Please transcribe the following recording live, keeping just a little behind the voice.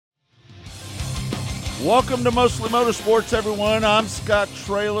Welcome to Mostly Motorsports, everyone. I'm Scott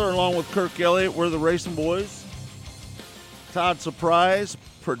Traylor along with Kirk Elliott. We're the Racing Boys. Todd Surprise,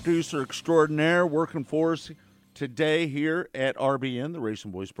 producer extraordinaire, working for us today here at RBN, the Racing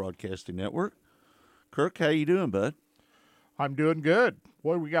Boys Broadcasting Network. Kirk, how you doing, bud? I'm doing good.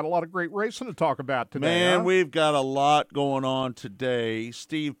 Boy, we got a lot of great racing to talk about today. Man, we've got a lot going on today.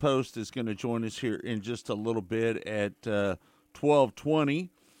 Steve Post is going to join us here in just a little bit at 12:20.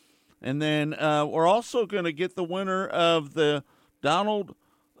 And then we're also going to get the winner of the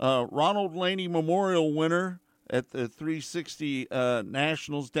Ronald Laney Memorial winner at the 360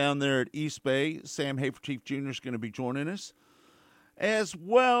 Nationals down there at East Bay. Sam Hafertepe Jr. is going to be joining us. As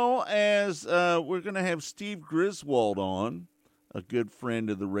well as we're going to have Steve Griswold on, a good friend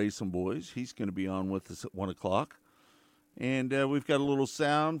of the Racing Boys. He's going to be on with us at 1 o'clock. And we've got a little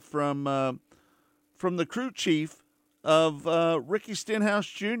sound from the crew chief of Ricky Stenhouse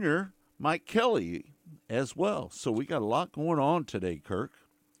Jr., Mike Kelly, as well. So we got a lot going on today, Kirk.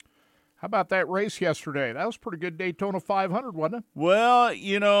 How about that race yesterday? That was a pretty good Daytona 500, wasn't it? Well,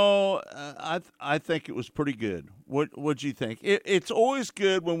 you know, I think it was pretty good. What'd you think? It's always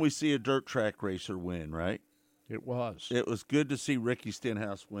good when we see a dirt track racer win, right? It was. It was good to see Ricky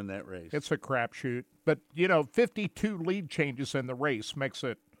Stenhouse win that race. It's a crapshoot. But, 52 lead changes in the race makes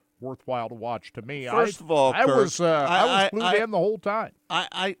it worthwhile to watch to me. First of all, Kirk, I was glued in the whole time.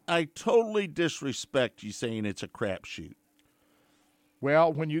 I totally disrespect you saying it's a crapshoot.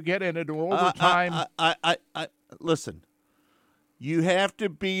 Well, when you get into overtime, listen. You have to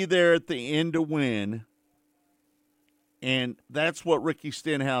be there at the end to win, and that's what Ricky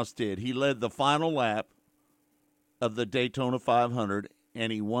Stenhouse did. He led the final lap of the Daytona 500,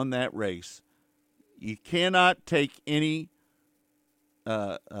 and he won that race. You cannot take any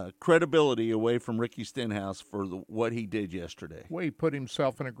credibility away from Ricky Stenhouse for what he did yesterday. Well, he put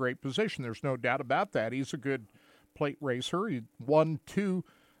himself in a great position. There's no doubt about that. He's a good plate racer. He won 2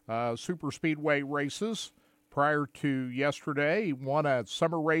 super speedway races prior to yesterday. He won a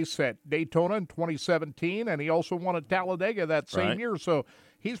summer race at Daytona in 2017, and he also won at Talladega that same year. So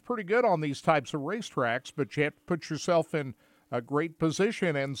he's pretty good on these types of racetracks, but you have to put yourself in a great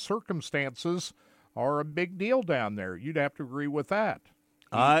position, and circumstances are a big deal down there. You'd have to agree with that.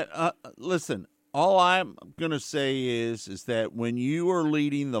 Listen, all I'm going to say is that when you are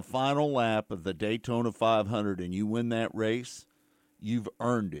leading the final lap of the Daytona 500 and you win that race, you've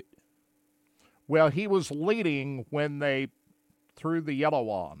earned it. Well, he was leading when they threw the yellow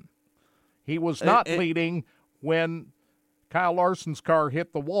on. He was not leading when Kyle Larson's car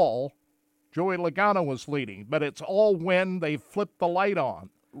hit the wall. Joey Logano was leading, but it's all when they flipped the light on.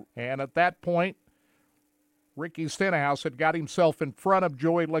 And at that point, Ricky Stenhouse had got himself in front of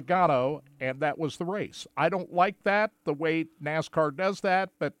Joey Logano, and that was the race. I don't like that, the way NASCAR does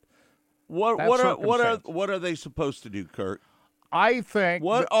that, but what are they supposed to do, Kurt? I think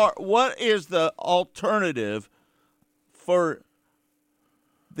what is the alternative for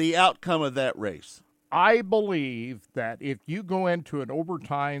the outcome of that race? I believe that if you go into an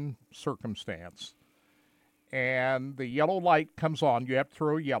overtime circumstance and the yellow light comes on, you have to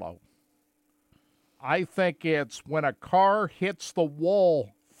throw yellow. I think it's when a car hits the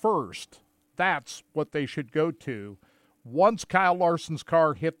wall first, that's what they should go to. Once Kyle Larson's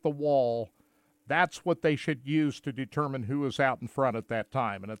car hit the wall, that's what they should use to determine who was out in front at that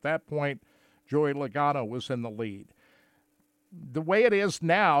time. And at that point, Joey Logano was in the lead. The way it is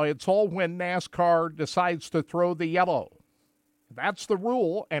now, it's all when NASCAR decides to throw the yellow. That's the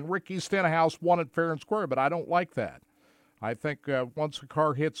rule, and Ricky Stenhouse won it fair and square, but I don't like that. I think once a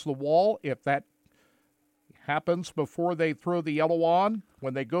car hits the wall, if that happens before they throw the yellow on,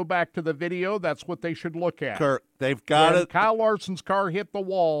 when they go back to the video, that's what they should look at. Kirk, they've got it. Kyle Larson's car hit the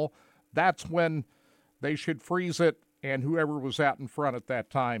wall, that's when they should freeze it, and whoever was out in front at that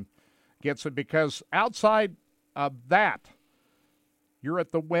time gets it, because outside of that, you're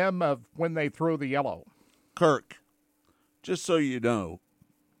at the whim of when they throw the yellow. Kirk, just so you know,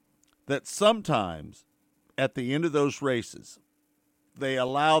 that sometimes at the end of those races, they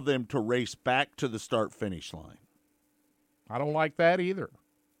allow them to race back to the start-finish line. I don't like that either.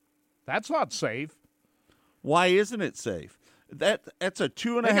 That's not safe. Why isn't it safe? That's a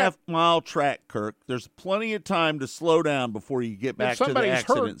 2.5-mile track, Kirk. There's plenty of time to slow down before you get back to the accident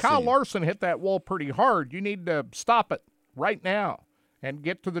scene. Hurt. Kyle Larson hit that wall pretty hard. You need to stop it right now and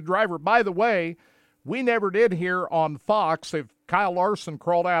get to the driver. By the way, we never did hear on Fox if Kyle Larson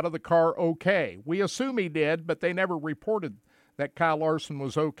crawled out of the car okay. We assume he did, but they never reported that Kyle Larson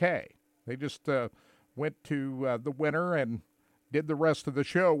was okay. They just went to the winner and did the rest of the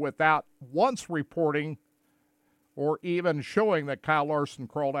show without once reporting or even showing that Kyle Larson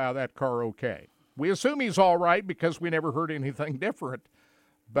crawled out of that car okay. We assume he's all right because we never heard anything different.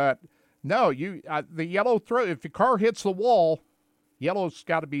 But no, the yellow throw. If the car hits the wall, yellow's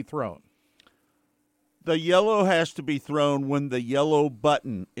got to be thrown. The yellow has to be thrown when the yellow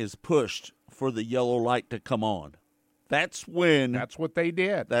button is pushed for the yellow light to come on. That's when. That's what they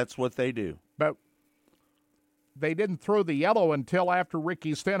did. That's what they do. But they didn't throw the yellow until after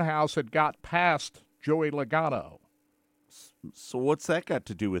Ricky Stenhouse had got past Joey Logano. So what's that got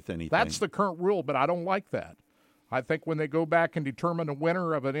to do with anything? That's the current rule, but I don't like that. I think when they go back and determine a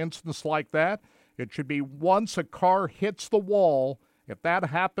winner of an instance like that, it should be once a car hits the wall. If that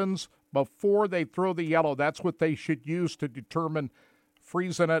happens before they throw the yellow, that's what they should use to determine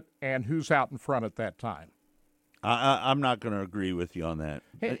freezing it and who's out in front at that time. I'm not going to agree with you on that.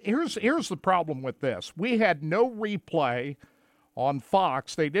 Here's the problem with this. We had no replay on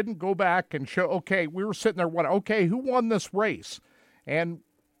Fox. They didn't go back and show, okay, we were sitting there wondering, okay, who won this race? And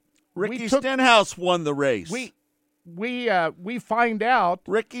Ricky Stenhouse won the race. We find out.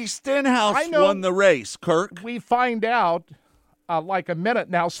 Ricky Stenhouse won the race, Kirk. We find out like a minute.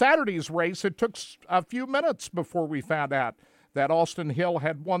 Now, Saturday's race, it took a few minutes before we found out that Austin Hill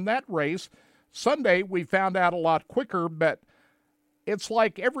had won that race. Sunday, we found out a lot quicker, but it's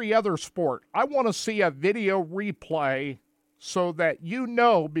like every other sport. I want to see a video replay so that you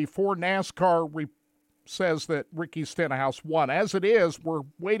know before NASCAR says that Ricky Stenhouse won. As it is, we're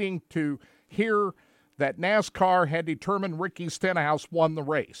waiting to hear that NASCAR had determined Ricky Stenhouse won the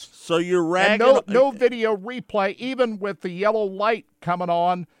race. So you're ragging. No video replay, even with the yellow light coming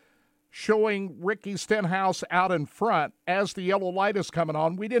on, showing Ricky Stenhouse out in front as the yellow light is coming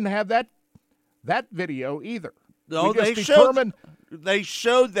on. We didn't have that video either. No, they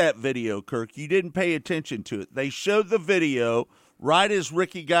showed that video, Kirk. You didn't pay attention to it. They showed the video right as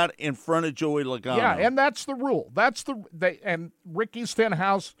Ricky got in front of Joey Logano. Yeah, and that's the rule. And Ricky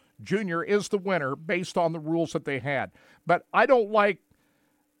Stenhouse Jr. is the winner based on the rules that they had. But I don't like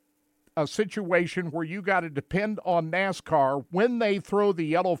a situation where you got to depend on NASCAR when they throw the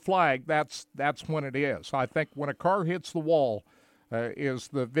yellow flag. That's when it is. I think when a car hits the wall is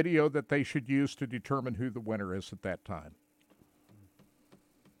the video that they should use to determine who the winner is at that time.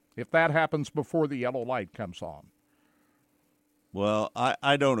 If that happens before the yellow light comes on. Well,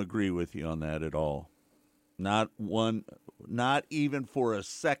 I don't agree with you on that at all. Not even for a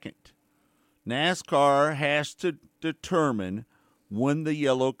second. NASCAR has to determine when the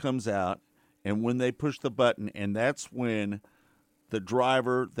yellow comes out and when they push the button, and that's when the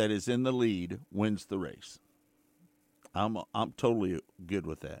driver that is in the lead wins the race. I'm totally good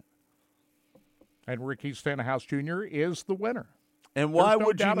with that. And Ricky Stenhouse Jr. is the winner. And why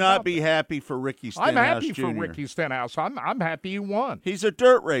would you not be happy for Ricky Stenhouse Jr.? I'm happy for Ricky Stenhouse. I'm happy he won. He's a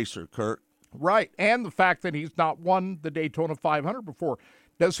dirt racer, Kurt. Right, and the fact that he's not won the Daytona 500 before.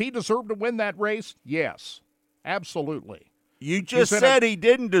 Does he deserve to win that race? Yes, absolutely. You just said he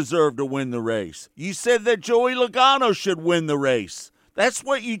didn't deserve to win the race. You said that Joey Logano should win the race. That's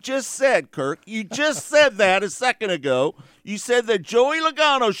what you just said, Kirk. You just said that a second ago. You said that Joey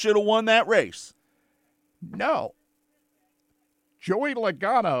Logano should have won that race. No. Joey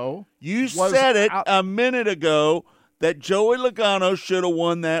Logano. You said it a minute ago that Joey Logano should have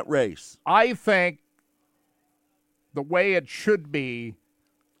won that race. I think the way it should be,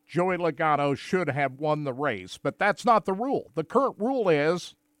 Joey Logano should have won the race. But that's not the rule. The current rule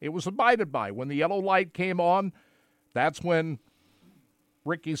is it was abided by. When the yellow light came on, that's when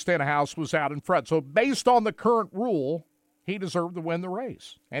Ricky Stenhouse was out in front. So based on the current rule, he deserved to win the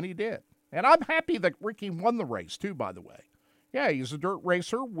race, and he did. And I'm happy that Ricky won the race, too, by the way. Yeah, he's a dirt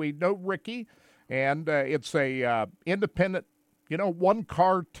racer. We know Ricky, and it's a independent,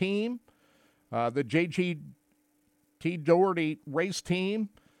 one-car team. The J.G.T. Doherty race team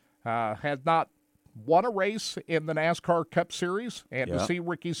has not won a race in the NASCAR Cup Series, and to see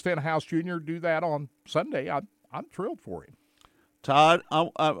Ricky Stenhouse Jr. do that on Sunday, I'm thrilled for him. Todd, I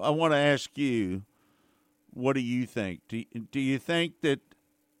want to ask you, what do you think? Do you think that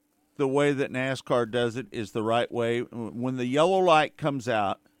the way that NASCAR does it is the right way? When the yellow light comes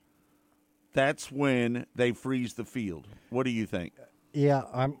out, that's when they freeze the field. What do you think?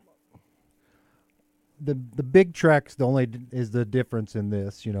 Yeah, the big tracks is the difference in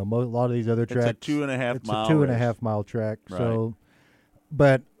this. A lot of these other tracks, it's a 2.5 mile. It's a 2.5 mile track. Right. So,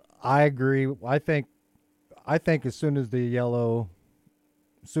 but I agree. I think as soon as the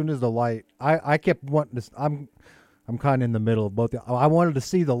light, I kept wanting to. I'm kind of in the middle of both. I wanted to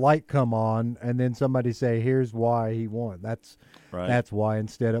see the light come on, and then somebody say, "Here's why he won." That's why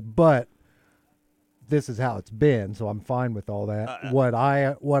instead of. But this is how it's been, so I'm fine with all that.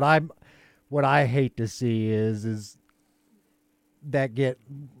 What I hate to see is that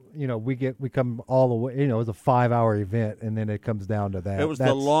we come all the way. It was a 5-hour event, and then it comes down to that. It was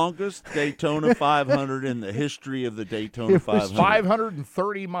the longest Daytona 500 in the history of the Daytona 500.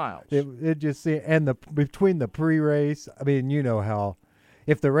 530 miles. It just and between the pre-race, I mean, you know how.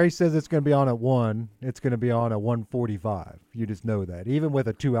 If the race says it's going to be on at 1, it's going to be on at 1:45. You just know that, even with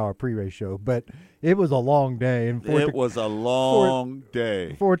a 2-hour pre-race show. But it was a long day, and it was a long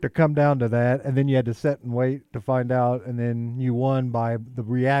day for it to come down to that, and then you had to sit and wait to find out, and then you won by the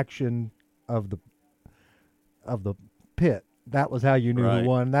reaction of the pit. That was how you knew who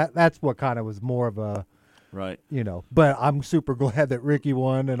won. That's what kind of was more of a But I'm super glad that Ricky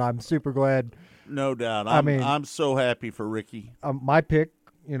won, and I'm super glad. No doubt. I'm so happy for Ricky. My pick,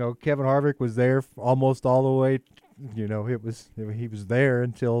 Kevin Harvick was there almost all the way. He was there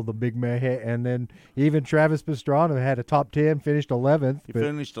until the big man hit, and then even Travis Pastrana had a top 10, finished 11th. He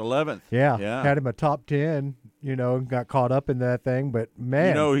finished 11th. Yeah, had him a top 10. And got caught up in that thing. But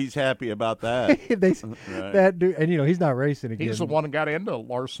man, he's happy about that. That dude, and he's not racing again. He's the one that got into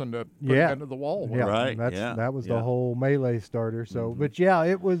Larson to put him into the wall. Yeah, right. That was the whole melee starter. So, but yeah,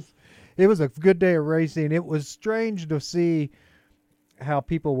 it was a good day of racing. It was strange to see how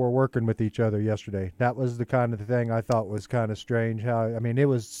people were working with each other yesterday. That was the kind of thing I thought was kind of strange. It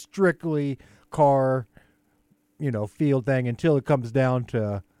was strictly car, field thing until it comes down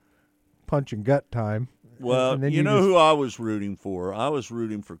to punch and gut time. Well, who I was rooting for? I was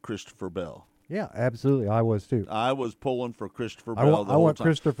rooting for Christopher Bell. Yeah, absolutely. I was too. I was pulling for Christopher Bell. I want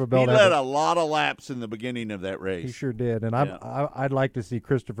Christopher Bell. He led a lot of laps in the beginning of that race. He sure did, and I'd like to see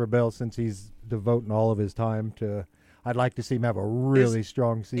Christopher Bell, since he's devoting all of his time to. I'd like to see him have a really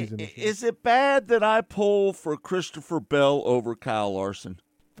strong season. Is it bad that I pull for Christopher Bell over Kyle Larson?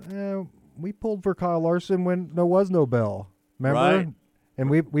 We pulled for Kyle Larson when there was no Bell. Remember? Right. And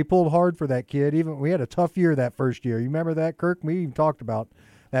we pulled hard for that kid. Even we had a tough year that first year. You remember that, Kirk? We even talked about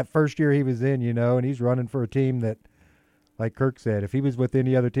that first year he was in, and he's running for a team that, like Kirk said, if he was with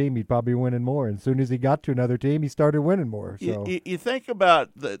any other team, he'd probably be winning more. And as soon as he got to another team, he started winning more. So you think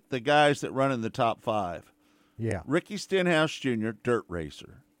about the guys that run in the top 5. Yeah. Ricky Stenhouse Jr., dirt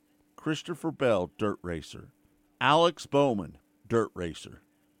racer. Christopher Bell, dirt racer. Alex Bowman, dirt racer.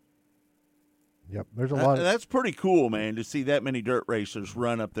 Yep, there's a lot. That's pretty cool, man, to see that many dirt racers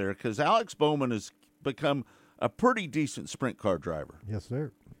run up there, because Alex Bowman has become a pretty decent sprint car driver. Yes,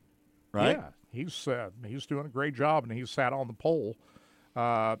 sir. Right? Yeah, he's doing a great job, and he's sat on the pole.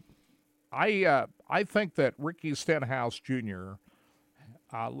 I think that Ricky Stenhouse Jr.,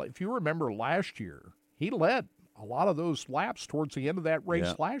 if you remember last year, he led a lot of those laps towards the end of that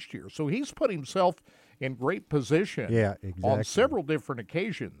race last year. So he's put himself in great position on several different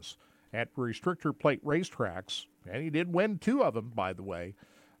occasions at restrictor plate racetracks, and he did win 2 of them, by the way.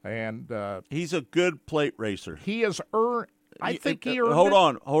 And he's a good plate racer. He has earned. I think he earned.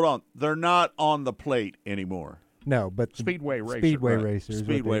 Hold on. They're not on the plate anymore. No, but Speedway racers.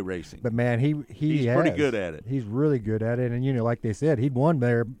 Speedway racing. But man, he's pretty good at it. He's really good at it, and like they said, he'd won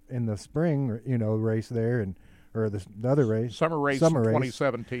there in the spring, race there, or the other race, summer race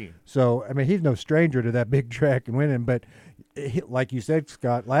 2017. So he's no stranger to that big track and winning. But like you said,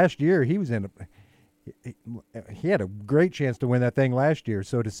 Scott, last year he was he had a great chance to win that thing last year.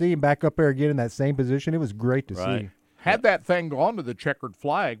 So to see him back up there again in that same position, it was great to see. Had that thing gone to the checkered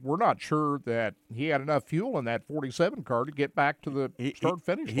flag, we're not sure that he had enough fuel in that 47 car to get back to the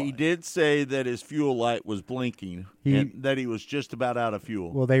start-finish line. He did say that his fuel light was blinking and that he was just about out of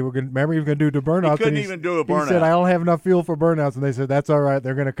fuel. Well, they were going. Remember, he was going to do the burnouts. He couldn't even do a burnout. He said, "I don't have enough fuel for burnouts," and they said, "That's all right.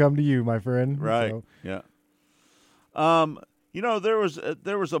 They're going to come to you, my friend." Right. So. Yeah.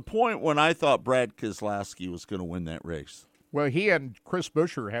 There was a point when I thought Brad Keselowski was going to win that race. Well, he and Chris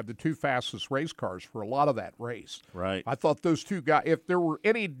Buescher had the 2 fastest race cars for a lot of that race. Right. I thought those 2 guys, if there were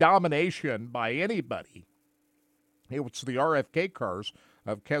any domination by anybody, it was the RFK cars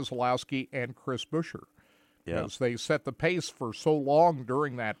of Keselowski and Chris Buescher. Because they set the pace for so long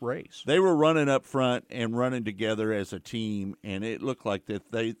during that race. They were running up front and running together as a team, and it looked like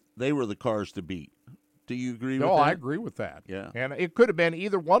that they were the cars to beat. Do you agree with that? No, I agree with that. Yeah. And it could have been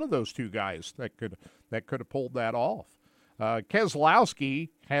either one of those 2 guys that could have pulled that off. Keselowski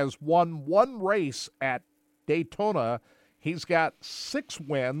has won 1 race at Daytona. He's got 6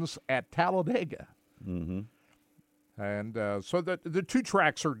 wins at Talladega. Mm-hmm. And so the 2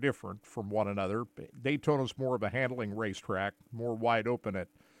 tracks are different from one another. Daytona's more of a handling racetrack, more wide open at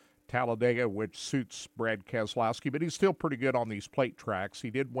Talladega, which suits Brad Keselowski, but he's still pretty good on these plate tracks. He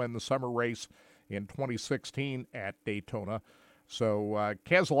did win the summer race in 2016 at Daytona. So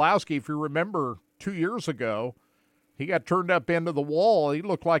Keselowski, if you remember 2 years ago, he got turned up into the wall. He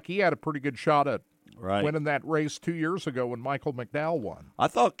looked like he had a pretty good shot at winning that race 2 years ago when Michael McDowell won. I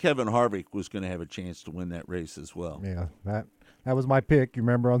thought Kevin Harvick was going to have a chance to win that race as well. Yeah, that was my pick, you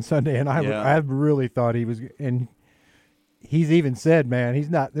remember, on Sunday, and I really thought he was – and he's even said, man, he's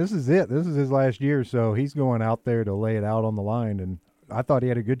not – this is it. This is his last year, so he's going out there to lay it out on the line, and I thought he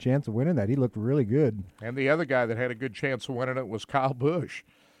had a good chance of winning that. He looked really good. And the other guy that had a good chance of winning it was Kyle Busch,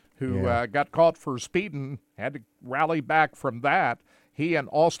 who got caught for speeding, had to rally back from that. He and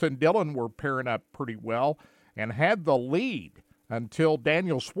Austin Dillon were pairing up pretty well and had the lead until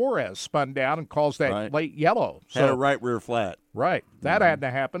Daniel Suarez spun down and caused that late yellow. Had a right rear flat. Right. That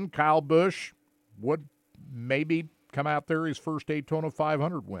hadn't happened. Kyle Busch would maybe come out there his first Daytona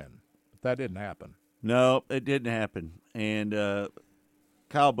 500 win. But that didn't happen. No, it didn't happen. And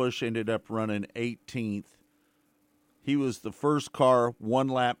Kyle Busch ended up running 18th. He was the first car one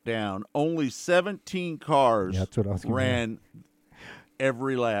lap down. Only 17 cars ran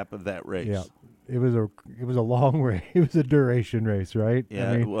every lap of that race. Yeah. It was a long race. It was a duration race, right?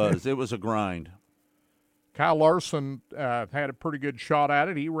 Yeah, it was. It was a grind. Kyle Larson had a pretty good shot at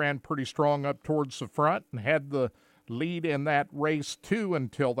it. He ran pretty strong up towards the front and had the lead in that race too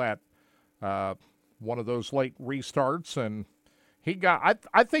until that one of those late restarts, and he got.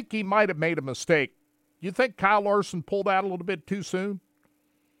 I think he might have made a mistake. You think Kyle Larson pulled out a little bit too soon?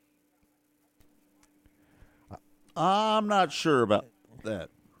 I'm not sure about that.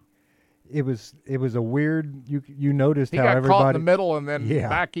 It was a weird. You noticed he how got everybody caught in the middle, and then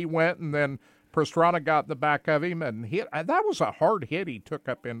back he went, and then Pastrana got in the back of him, and that was a hard hit he took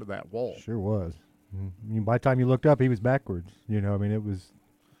up into that wall. Sure was. I mean, by the time you looked up, he was backwards. You know, I mean, it was.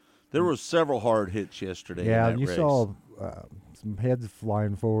 There were several hard hits yesterday. Yeah, in that you race. saw some heads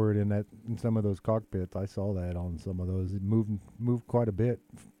flying forward in some of those cockpits. I saw that on some of those. It moved quite a bit.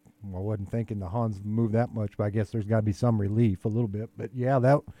 I wasn't thinking the Hans moved that much, but I guess there's got to be some relief a little bit. But yeah,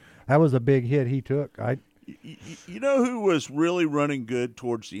 that was a big hit he took. You know who was really running good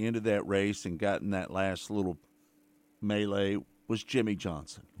towards the end of that race and got in that last little melee was Jimmy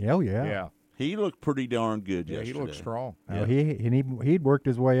Johnson. Hell yeah. Yeah. He looked pretty darn good yesterday. He looked strong. Yeah. He'd worked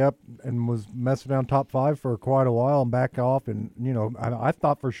his way up and was messing around top 5 for quite a while and back off. And, you know, I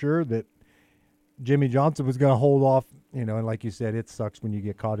thought for sure that Jimmy Johnson was going to hold off, you know, and like you said, it sucks when you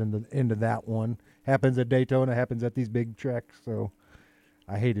get caught into that one. Happens at Daytona, happens at these big tracks. So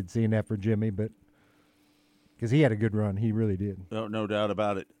I hated seeing that for Jimmy, but because he had a good run. He really did. No doubt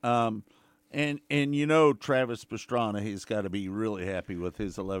about it. And you know, Travis Pastrana, he's got to be really happy with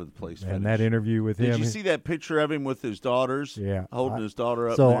his 11th place finish. And that interview with him. Did you see that picture of him with his daughters? Yeah. Holding his daughter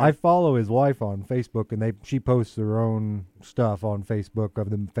up So there? I follow his wife on Facebook, and she posts her own stuff on Facebook of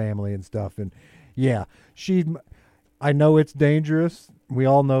the family and stuff. And, yeah, I know it's dangerous. We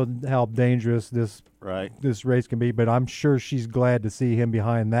all know how dangerous this race can be, but I'm sure she's glad to see him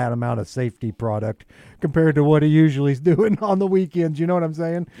behind that amount of safety product compared to what he usually is doing on the weekends. You know what I'm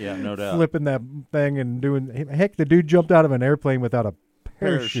saying? Yeah, no doubt. Flipping that thing and doing – heck, the dude jumped out of an airplane without a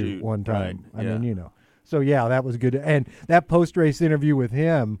parachute one time. Right. I mean, you know. So, yeah, that was good. And that post-race interview with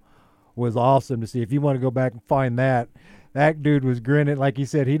him was awesome to see. If you want to go back and find that dude was grinning. Like he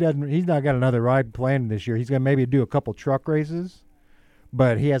said, he's not got another ride planned this year. He's going to maybe do a couple truck races.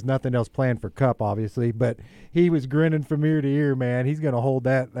 But he has nothing else planned for Cup, obviously. But he was grinning from ear to ear, man. He's going to hold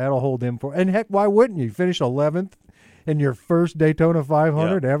that. That'll hold him for. And heck, why wouldn't you finish 11th in your first Daytona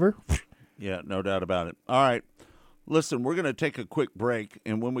 500 ever? Yeah, no doubt about it. All right, listen, we're going to take a quick break,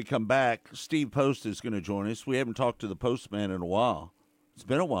 and when we come back, Steve Post is going to join us. We haven't talked to the postman in a while. It's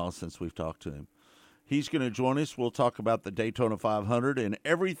been a while since we've talked to him. He's going to join us. We'll talk about the Daytona 500 and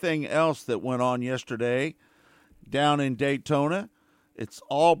everything else that went on yesterday down in Daytona. It's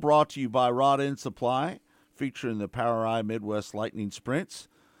all brought to you by Rod End Supply, featuring the Power Eye Midwest Lightning Sprints.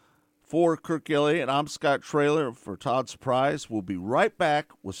 For Kirk Elliott, I'm Scott Traylor. For Todd Surprise, we'll be right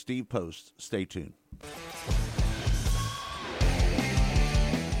back with Steve Post. Stay tuned.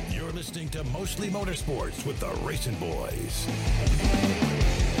 You're listening to Mostly Motorsports with the Racing Boys.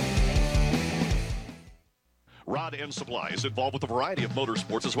 Rod End Supply is involved with a variety of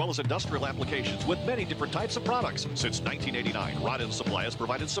motorsports as well as industrial applications with many different types of products. Since 1989, Rod End Supply has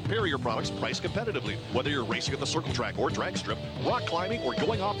provided superior products priced competitively. Whether you're racing at the circle track or drag strip, rock climbing, or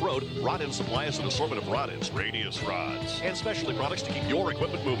going off-road, Rod End Supply has an assortment of rod ends, radius rods, and specialty products to keep your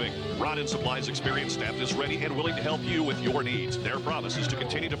equipment moving. Rod End Supply's experienced staff is ready and willing to help you with your needs. Their promise is to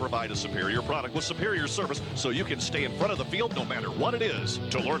continue to provide a superior product with superior service so you can stay in front of the field no matter what it is.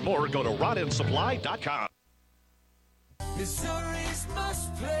 To learn more, go to rodendsupply.com. Missouri's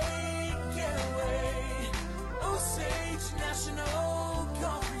must play getaway. Osage National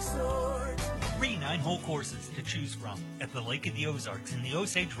Golf Resort. 3 9-hole courses to choose from at the Lake of the Ozarks in the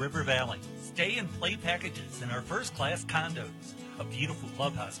Osage River Valley. stay and play packages in our first-class condos. A beautiful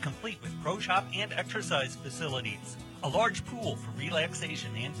clubhouse complete with pro shop and exercise facilities. A large pool for relaxation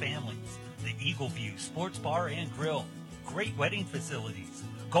and families. The Eagle View Sports Bar and Grill. Great wedding facilities.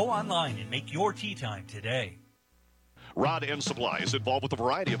 Go online and make your tea time today. Rod End Supply is involved with a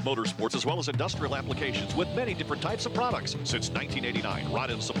variety of motorsports as well as industrial applications with many different types of products. Since 1989, Rod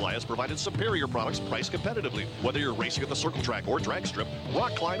End Supply has provided superior products priced competitively. Whether you're racing at the circle track or drag strip,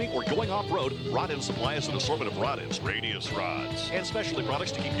 rock climbing, or going off-road, Rod End Supply has an assortment of rod ends, radius rods, and specialty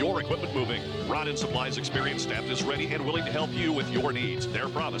products to keep your equipment moving. Rod End Supply's experienced staff is ready and willing to help you with your needs. Their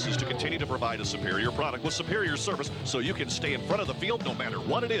promise is to continue to provide a superior product with superior service so you can stay in front of the field no matter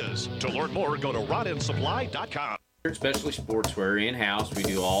what it is. To learn more, go to rodendsupply.com. Especially sportswear in-house. We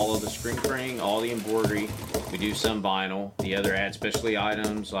do all of the screen printing, all the embroidery. We do some vinyl. The other add specialty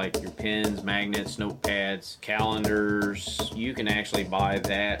items like your pens, magnets, notepads, calendars. You can actually buy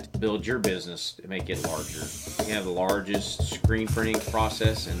that, build your business to make it larger. We have the largest screen printing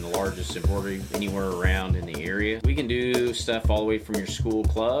process and the largest embroidery anywhere around in the area. We can do stuff all the way from your school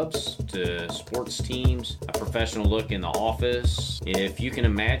clubs to sports teams, a professional look in the office. If you can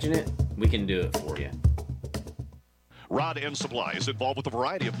imagine it, we can do it for you. Rod End Supply is involved with a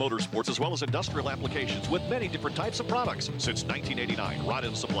variety of motorsports as well as industrial applications with many different types of products. Since 1989, Rod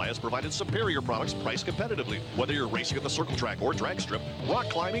End Supply has provided superior products priced competitively. Whether you're racing at the circle track or drag strip, rock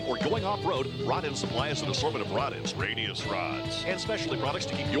climbing, or going off-road, Rod End Supply has an assortment of rod ends, radius rods, and specialty products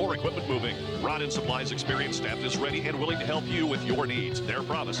to keep your equipment moving. Rod End Supply's experienced staff is ready and willing to help you with your needs. Their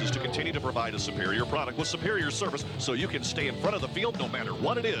promise is to continue to provide a superior product with superior service so you can stay in front of the field no matter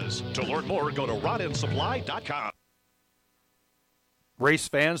what it is. To learn more, go to rodendsupply.com. Race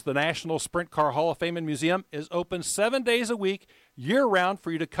fans, the National Sprint Car Hall of Fame and Museum is open 7 days a week, year-round, for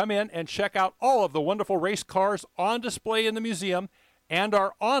you to come in and check out all of the wonderful race cars on display in the museum, and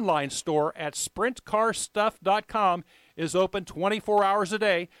our online store at sprintcarstuff.com is open 24 hours a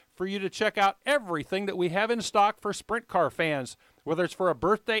day for you to check out everything that we have in stock for sprint car fans. Whether it's for a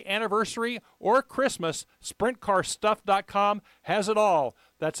birthday, anniversary, or Christmas, sprintcarstuff.com has it all.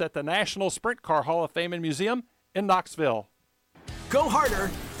 That's at the National Sprint Car Hall of Fame and Museum in Knoxville. Go harder,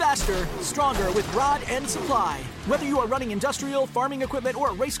 faster, stronger with Rod End Supply. Whether you are running industrial, farming equipment, or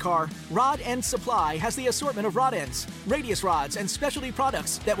a race car, Rod End Supply has the assortment of rod ends, radius rods, and specialty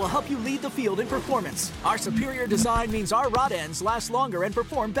products that will help you lead the field in performance. Our superior design means our rod ends last longer and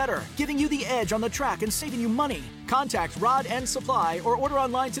perform better, giving you the edge on the track and saving you money. Contact Rod End Supply or order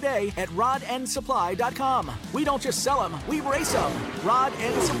online today at rodendsupply.com. We don't just sell them, we race them.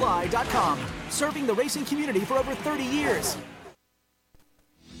 rodendsupply.com. Serving the racing community for over 30 years.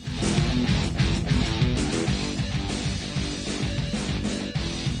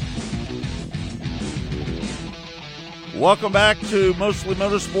 Welcome back to Mostly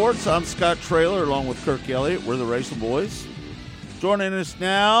Motorsports. I'm Scott Traylor along with Kirk Elliott. We're the Racing Boys. Joining us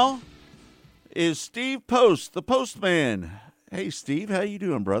now is Steve Post, the Postman. Hey, Steve, how you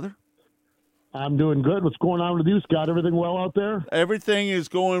doing, brother? I'm doing good. What's going on with you, Scott? Everything well out there? Everything is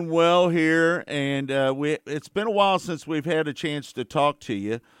going well here, and it's been a while since we've had a chance to talk to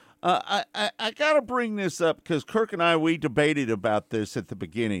you. I got to bring this up because Kirk and I, we debated about this at the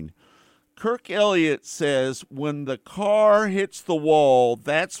beginning. Kirk Elliott says when the car hits the wall,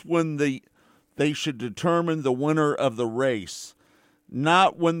 that's when they should determine the winner of the race,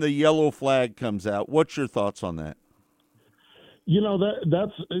 not when the yellow flag comes out. What's your thoughts on that? You know,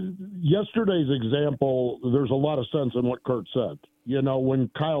 that's yesterday's example. There's a lot of sense in what Kurt said. You know, when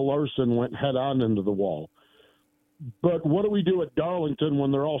Kyle Larson went head on into the wall. But what do we do at Darlington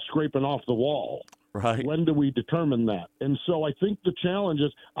when they're all scraping off the wall? Right. When do we determine that? And so I think the challenge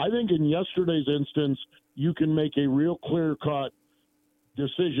is, I think in yesterday's instance, you can make a real clear-cut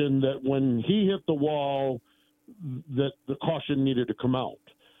decision that when he hit the wall, that the caution needed to come out.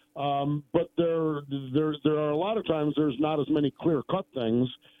 But there are a lot of times there's not as many clear-cut things.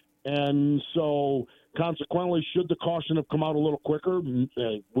 And so consequently, should the caution have come out a little quicker?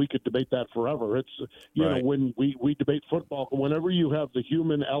 We could debate that forever. It's, you know, when we debate football, whenever you have the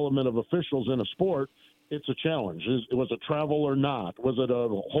human element of officials in a sport, it's a challenge. Was it travel or not? Was it a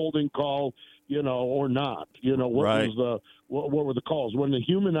holding call, you know, or not? You know, what were the calls? When the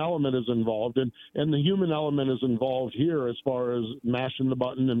human element is involved, and the human element is involved here as far as mashing the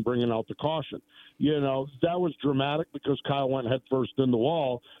button and bringing out the caution. You know, that was dramatic because Kyle went head first in the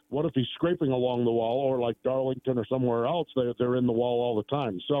wall. What if he's scraping along the wall, or like Darlington or somewhere else, they're in the wall all the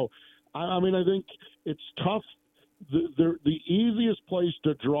time. So, I mean, I think it's tough. The easiest place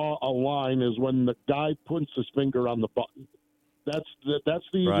to draw a line is when the guy puts his finger on the button. That's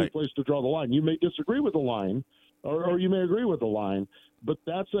the easiest place to draw the line. You may disagree with the line, or you may agree with the line, but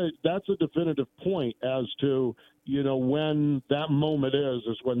that's a definitive point as to, when that moment is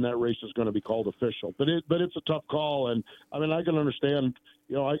when that race is going to be called official. But it's a tough call, and I mean I can understand.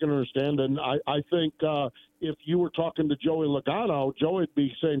 And I think if you were talking to Joey Logano, Joey'd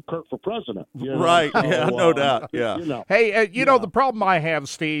be saying Kirk for president. Right? So, yeah, no doubt. Yeah. Hey, know the problem I have,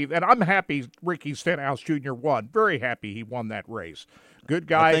 Steve, and I'm happy Ricky Stenhouse Jr. won. Very happy he won that race. Good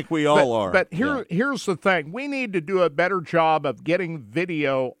guy. I think we all are. But here's the thing. We need to do a better job of getting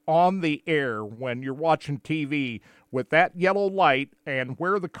video on the air when you're watching TV with that yellow light and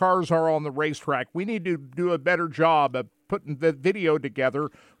where the cars are on the racetrack. We need to do a better job of putting the video together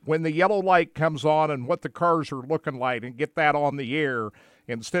when the yellow light comes on and what the cars are looking like and get that on the air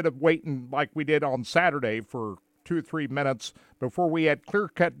instead of waiting like we did on Saturday for 2 or 3 minutes before we had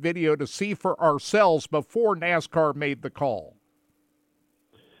clear-cut video to see for ourselves before NASCAR made the call.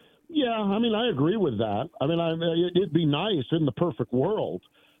 Yeah, I mean, I agree with that. I mean, it'd be nice in the perfect world,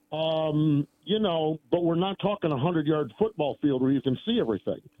 but we're not talking a 100-yard football field where you can see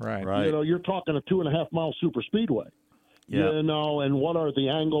everything. Right. You're talking a 2.5-mile super speedway. Yeah. And what are the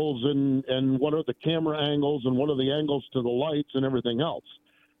angles and what are the camera angles and what are the angles to the lights and everything else.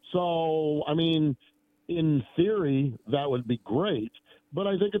 So, I mean, in theory, that would be great. But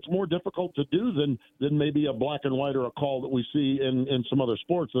I think it's more difficult to do than maybe a black and white or a call that we see in some other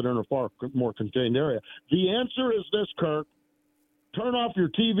sports that are in a far more contained area. The answer is this, Kirk. Turn off your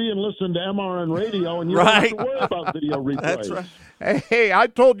TV and listen to MRN radio, and you don't have to worry about video replays. That's right. Hey, I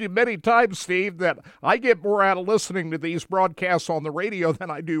told you many times, Steve, that I get more out of listening to these broadcasts on the radio than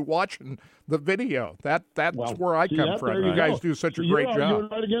I do watching the video. That's where I come from. You guys do such a great job. You're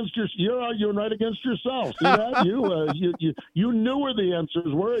arguing right against yourself. See that? You knew where the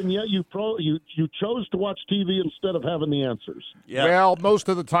answers were, and yet you chose to watch TV instead of having the answers. Yeah. Well, most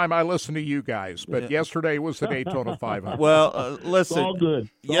of the time I listen to you guys, but yesterday was the Daytona 500. Well, listen. It's all good.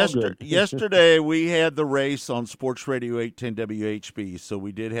 Yesterday we had the race on Sports Radio 810 WHB, so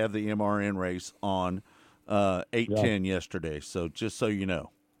we did have the MRN race on 810 yesterday. So just so you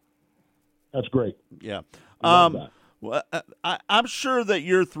know. That's great. Yeah. Well, I'm sure that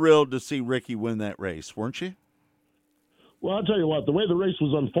you're thrilled to see Ricky win that race, weren't you? Well, I'll tell you what, the way the race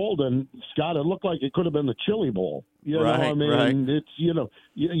was unfolding, Scott, it looked like it could have been the Chili Bowl. It's, if you'd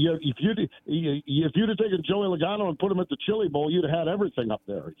have taken Joey Logano and put him at the Chili Bowl, you'd have had everything up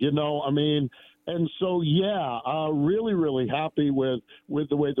there, And so, really, really happy with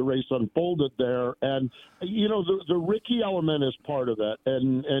the way the race unfolded there. And, the Ricky element is part of it,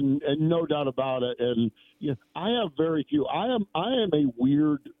 and no doubt about it. And I have very few. I am a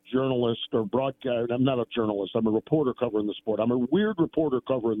weird journalist or broadcaster. I'm not a journalist. I'm a reporter covering the sport. I'm a weird reporter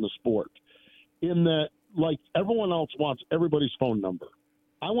covering the sport in that, like everyone else wants everybody's phone number.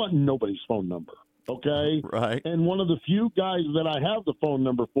 I want nobody's phone number. Okay. Right. And one of the few guys that I have the phone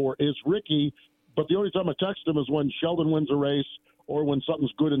number for is Ricky. But the only time I text him is when Sheldon wins a race or when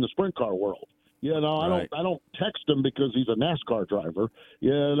something's good in the sprint car world. Right. I don't text him because he's a NASCAR driver,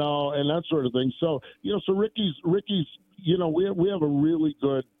 and that sort of thing. So, so Ricky's, we have a really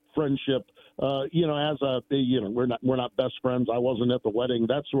good friendship. We're not best friends. I wasn't at the wedding,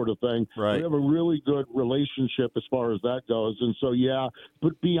 that sort of thing. Right. We have a really good relationship as far as that goes. And so,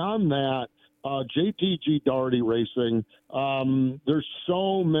 but beyond that, JTG Daugherty Racing, there's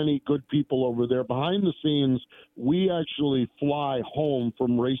so many good people over there. Behind the scenes, we actually fly home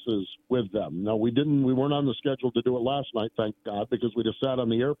from races with them. Now, we weren't on the schedule to do it last night, thank God, because we just sat on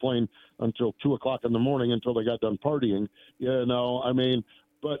the airplane until 2 o'clock in the morning until they got done partying.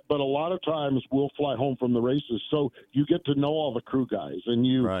 But a lot of times we'll fly home from the races, so you get to know all the crew guys, and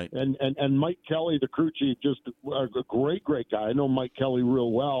and Mike Kelly, the crew chief, just a great guy. I know Mike Kelly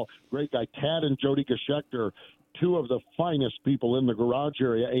real well. Great guy. Tad and Jody Geschecter, two of the finest people in the garage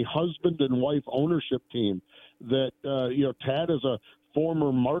area. A husband and wife ownership team. That Tad is a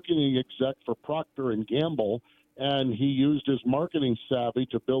former marketing exec for Procter and Gamble. And he used his marketing savvy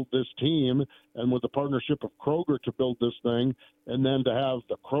to build this team, and with the partnership of Kroger to build this thing, and then to have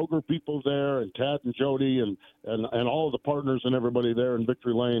the Kroger people there, and Tad and Jody, and all of the partners and everybody there in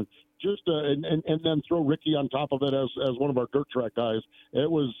Victory Lane, and then throw Ricky on top of it as one of our dirt track guys.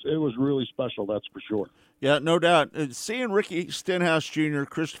 It was really special, that's for sure. Yeah, no doubt. Seeing Ricky Stenhouse Jr.,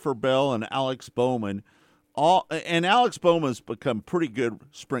 Christopher Bell, and Alex Bowman, and Alex Bowman's become pretty good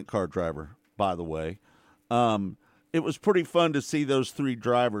sprint car driver, by the way. It was pretty fun to see those three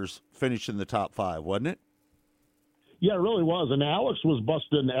drivers finish in the top 5, wasn't it? Yeah, it really was. And Alex was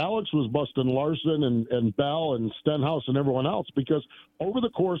busting Larson and Bell and Stenhouse and everyone else, because over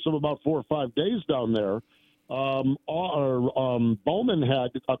the course of about 4 or 5 days down there, Bowman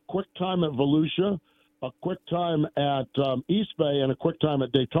had a quick time at Volusia, a quick time at East Bay and a quick time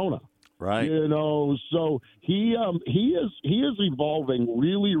at Daytona. Right. So he is evolving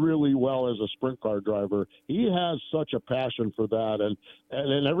really, really well as a sprint car driver. He has such a passion for that,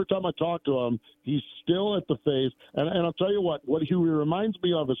 and every time I talk to him, he's still at the phase. And I'll tell you what he reminds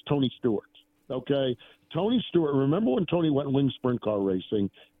me of is Tony Stewart. Okay, Tony Stewart. Remember when Tony went wing sprint car racing?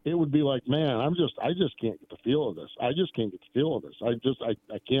 It would be like, man, I just can't get the feel of this. I just can't get the feel of this. I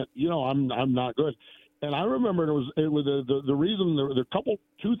can't. I'm not good. And I remember it was the reason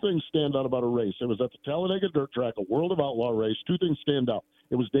two things stand out about a race. It was at the Talladega Dirt Track, a World of Outlaw race. Two things stand out.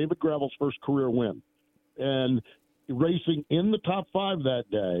 It was David Gravel's first career win, and racing in the top 5 that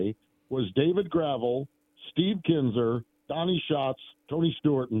day was David Gravel, Steve Kinzer, Donnie Schatz, Tony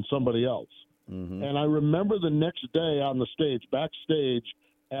Stewart, and somebody else. Mm-hmm. And I remember the next day on the stage, backstage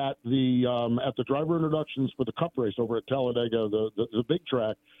at the driver introductions for the Cup race over at Talladega, the big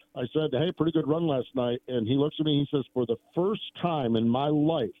track. I said, hey, pretty good run last night. And he looks at me, he says, for the first time in my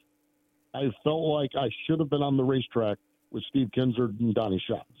life, I felt like I should have been on the racetrack with Steve Kinzer and Donnie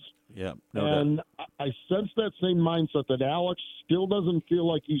Schatz. Yeah. And I sense that same mindset that Alex still doesn't feel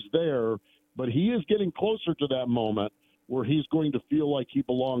like he's there, but he is getting closer to that moment where he's going to feel like he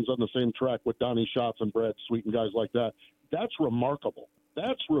belongs on the same track with Donnie Schatz and Brad Sweet and guys like that. That's remarkable.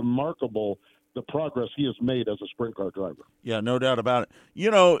 The progress he has made as a sprint car driver. Yeah, no doubt about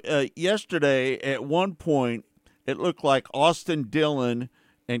it. Yesterday, at one point, it looked like Austin Dillon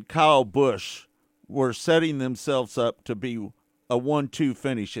and Kyle Busch were setting themselves up to be a 1-2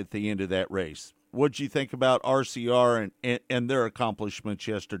 finish at the end of that race. What'd you think about RCR and their accomplishments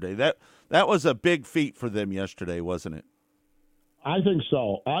yesterday? That was a big feat for them yesterday, wasn't it? I think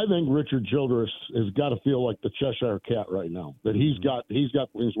so. I think Richard Childress has got to feel like the Cheshire Cat right now. That he's got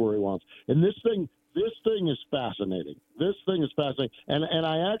things where he wants. And this thing is fascinating. And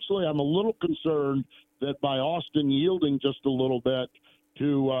I'm a little concerned that by Austin yielding just a little bit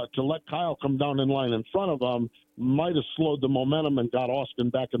to let Kyle come down in line in front of him might have slowed the momentum and got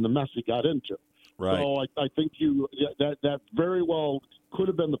Austin back in the mess he got into. Right. So I think that very well could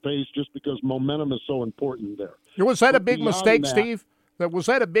have been the pace just because momentum is so important there. Was that a big mistake, Steve? Was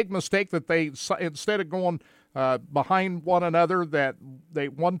that a big mistake that they, instead of going behind one another, that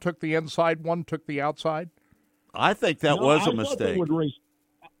one took the inside, one took the outside? I think that was a mistake.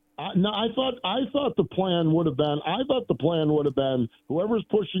 I thought the plan would have been whoever's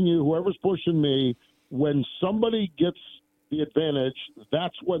pushing you, whoever's pushing me. When somebody gets the advantage,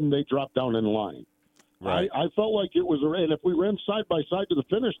 that's when they drop down in line. Right. I felt like it was and if we ran side by side to the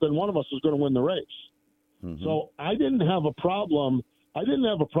finish, then one of us was going to win the race. Mm-hmm. So I didn't have a problem.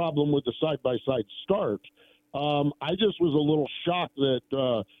 with the side by side start. I just was a little shocked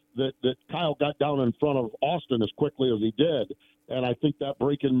that Kyle got down in front of Austin as quickly as he did, and I think that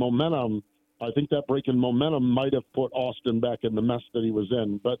break in momentum might have put Austin back in the mess that he was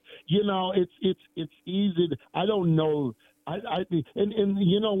in. But it's easy. I don't know. And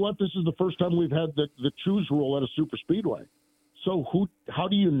you know what? This is the first time we've had the choose rule at a super speedway. So how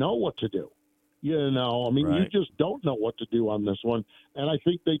do you know what to do? You just don't know what to do on this one. And I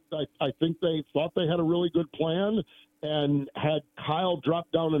think they thought they had a really good plan and had Kyle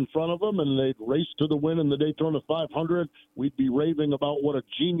drop down in front of them and they'd race to the win in the Daytona 500. We'd be raving about what a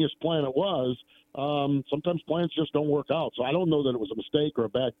genius plan it was. Sometimes plans just don't work out. So I don't know that it was a mistake or a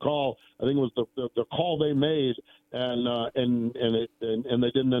bad call. I think it was the call they made and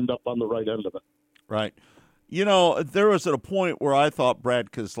they didn't end up on the right end of it. Right. There was at a point where I thought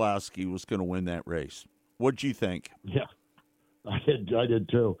Brad Keselowski was going to win that race. What'd you think? Yeah, I did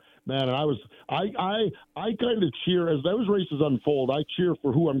too, man. And I kind of cheer as those races unfold. I cheer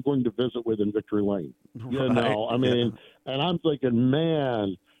for who I'm going to visit with in victory lane. And I'm thinking,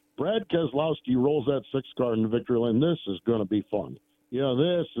 man, Brad Keselowski rolls that 6 car in the victory lane. This is going to be fun.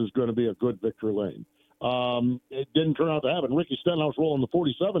 This is going to be a good victory lane. It didn't turn out to happen. Ricky Stenhouse rolling the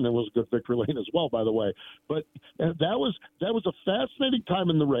 47 and was a good victory lane as well, by the way. But that was a fascinating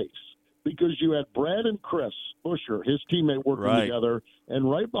time in the race because you had Brad and Chris Buescher, his teammate, working together, and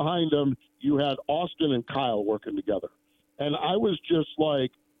right behind them you had Austin and Kyle working together. And I was just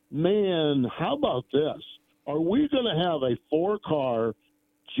like, man, how about this? Are we going to have a 4-car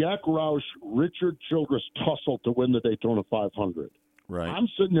Jack Roush, Richard Childress tussle to win the Daytona 500? Right. I'm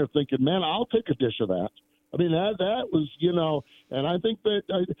sitting there thinking, man, I'll take a dish of that. I mean, that was, and I think that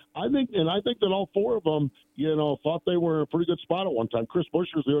all 4 of them, thought they were in a pretty good spot at one time. Chris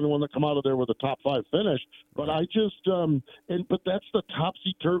Buescher's the only one that come out of there with a top 5 finish. But I just, but that's the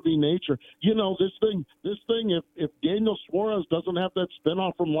topsy-turvy nature. This thing, if Daniel Suarez doesn't have that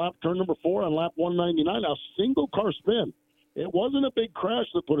spin-off from turn number 4 on lap 199, a single car spin. It wasn't a big crash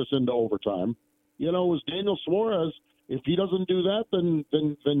that put us into overtime. it was Daniel Suarez. If he doesn't do that,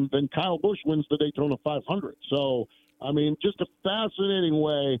 then Kyle Busch wins the Daytona 500. So, I mean, just a fascinating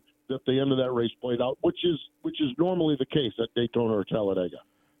way that the end of that race played out, which is normally the case at Daytona or Talladega.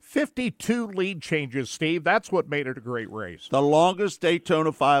 52 lead changes, Steve. That's what made it a great race. The longest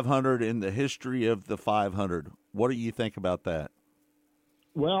Daytona 500 in the history of the 500. What do you think about that?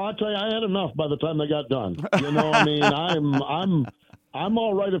 Well, I tell you, I had enough by the time they got done. I mean, I'm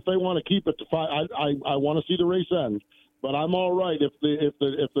all right if they want to keep it to 5. I want to see the race end, but I'm all right if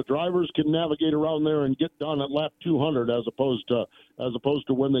the drivers can navigate around there and get done at lap 200 as opposed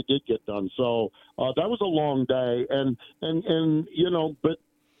to when they did get done. So that was a long day, and but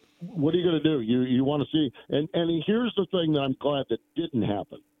what are you going to do? You want to see, and here's the thing that I'm glad that didn't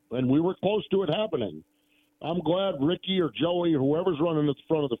happen, and we were close to it happening. I'm glad Ricky or Joey or whoever's running at the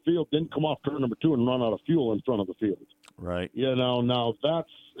front of the field didn't come off turn number 2 and run out of fuel in front of the field. Right. Now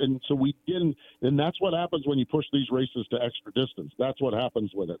so we didn't, and that's what happens when you push these races to extra distance. That's what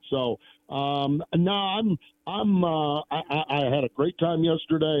happens with it. So, no, I had a great time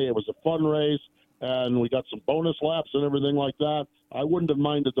yesterday. It was a fun race, and we got some bonus laps and everything like that. I wouldn't have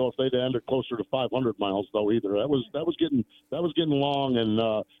minded though if they'd ended closer to 500 miles though either. That was getting long and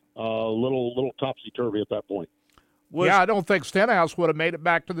a little topsy turvy at that point. I don't think Stenhouse would have made it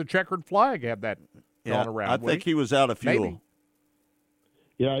back to the checkered flag had that gone around. I think he was out of fuel. Maybe.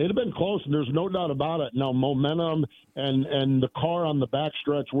 Yeah, it'd have been close, and there's no doubt about it. Now, momentum and the car on the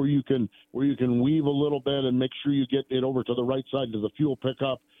backstretch where you can weave a little bit and make sure you get it over to the right side to the fuel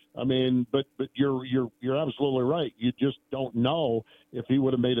pickup. I mean, but you're absolutely right. You just don't know if he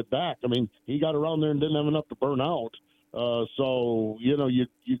would have made it back. I mean, he got around there and didn't have enough to burn out. So you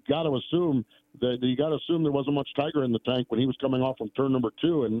got to assume there wasn't much Tiger in the tank when he was coming off from turn number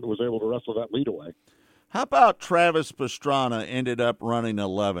 2 and was able to wrestle that lead away. How about Travis Pastrana ended up running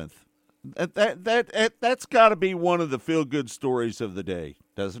 11th? That's got to be one of the feel-good stories of the day,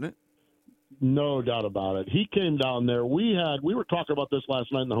 doesn't it? No doubt about it. He came down there. We were talking about this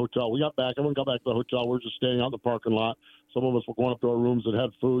last night in the hotel. We got back. Everyone got back to the hotel. We were just staying out in the parking lot. Some of us were going up to our rooms that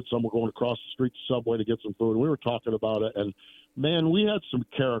had food. Some were going across the street to Subway to get some food. We were talking about it. And, man, we had some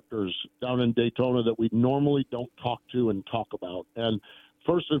characters down in Daytona that we normally don't talk to and talk about. And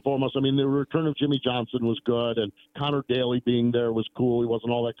first and foremost, I mean, the return of Jimmy Johnson was good, and Connor Daly being there was cool. He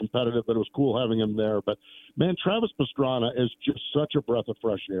wasn't all that competitive, but it was cool having him there. But, man, Travis Pastrana is just such a breath of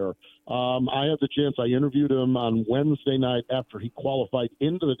fresh air. I had the chance. I interviewed him on Wednesday night after he qualified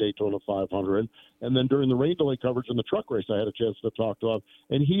into the Daytona 500, and then during the rain delay coverage in the truck race, I had a chance to talk to him.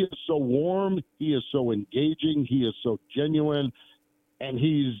 And he is so warm. He is so engaging. He is so genuine, and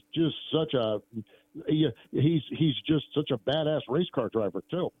he's just such a – he's just such a badass race car driver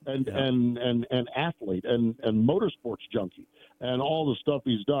too, and athlete and motorsports junkie and all the stuff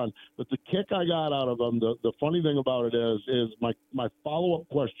he's done. But the kick I got out of him, the funny thing about it is my follow up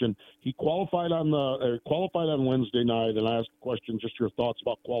question. He qualified on Wednesday night, and I asked the question, just your thoughts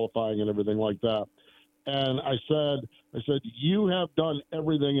about qualifying and everything like that. And I said, you have done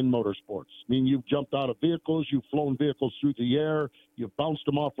everything in motorsports. I mean, you've jumped out of vehicles, you've flown vehicles through the air, you've bounced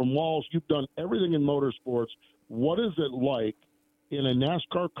them off from walls, you've done everything in motorsports. What is it like in a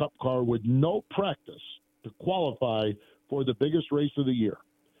NASCAR Cup car with no practice to qualify for the biggest race of the year?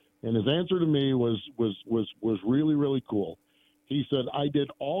 And his answer to me was really, really cool. He said, I did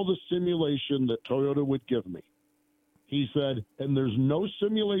all the simulation that Toyota would give me. He said, and there's no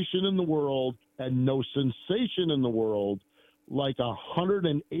simulation in the world and no sensation in the world like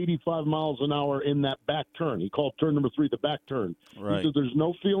 185 miles an hour in that back turn. He called turn number 3 the back turn. Right. He said, there's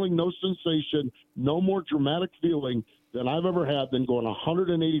no feeling, no sensation, no more dramatic feeling than I've ever had than going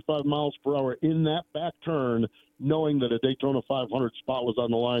 185 miles per hour in that back turn, knowing that a Daytona 500 spot was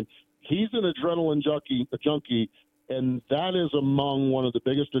on the line. He's an adrenaline junkie, and that is among one of the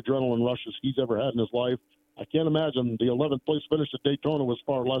biggest adrenaline rushes he's ever had in his life. I can't imagine the 11th place finish at Daytona was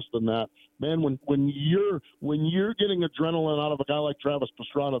far less than that. Man, when you're getting adrenaline out of a guy like Travis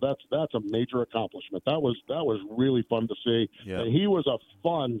Pastrana, that's a major accomplishment. That was really fun to see. Yeah. And he was a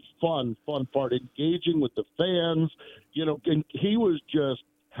fun part, engaging with the fans. And he was just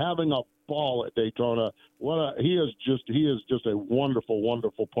having a ball at Daytona. He is just a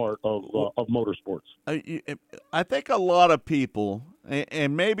wonderful part of motorsports. I think a lot of people,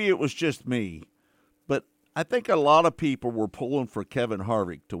 and maybe it was just me, but I think a lot of people were pulling for Kevin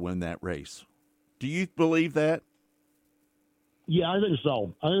Harvick to win that race. Do you believe that? Yeah, I think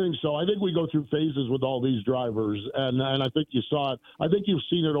so. I think we go through phases with all these drivers, and I think you saw it. I think you've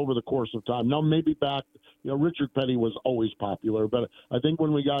seen it over the course of time. Now, maybe back, Richard Petty was always popular, but I think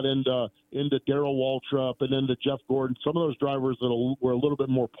when we got into Darrell Waltrip and into Jeff Gordon, some of those drivers that were a little bit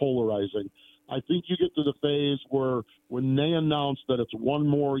more polarizing. I think you get to the phase where when they announce that it's one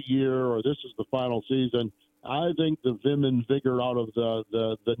more year or this is the final season, I think the vim and vigor out of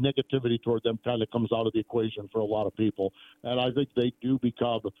the negativity toward them kind of comes out of the equation for a lot of people. And I think they do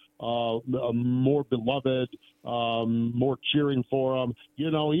become more beloved, more cheering for them. You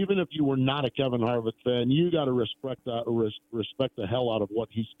know, even if you were not a Kevin Harvick fan, you got to respect the hell out of what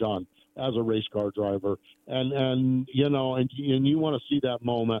he's done as a race car driver. And you know, and you want to see that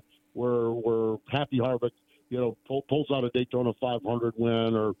moment where Happy Harvick, you know, pulls out a Daytona 500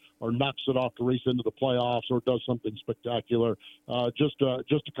 win or knocks it off to race into the playoffs or does something spectacular, just to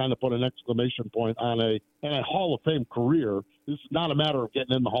kind of put an exclamation point on a Hall of Fame career. This is not a matter of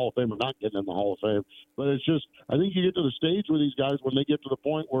getting in the Hall of Fame or not getting in the Hall of Fame, but it's just, I think you get to the stage with these guys, when they get to the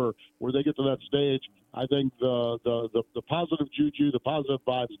point where they get to that stage, I think the positive juju, the positive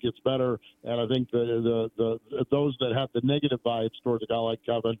vibes gets better, and I think the those that have the negative vibes towards a guy like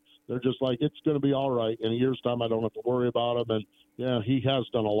Kevin, they're just like, it's going to be all right. In a year's time, I don't have to worry about him. And, yeah, he has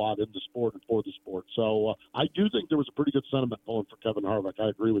done a lot in the sport and for the sport. So I do think there was a pretty good sentiment going for Kevin Harvick. I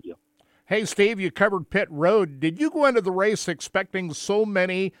agree with you. Hey, Steve, you covered pit road. Did you go into the race expecting so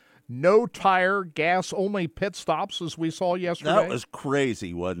many no-tire, gas-only pit stops as we saw yesterday? That was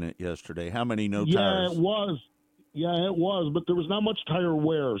crazy, wasn't it, yesterday? How many tires? Yeah, it was. Yeah, it was, but there was not much tire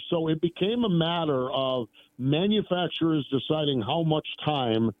wear. So it became a matter of manufacturers deciding how much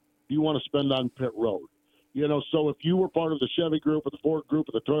time do you want to spend on pit road. You know, so if you were part of the Chevy group or the Ford group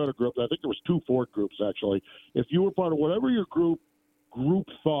or the Toyota group, I think there was 2 Ford groups actually. If you were part of whatever your group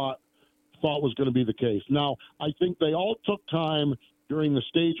thought was going to be the case. Now, I think they all took time during the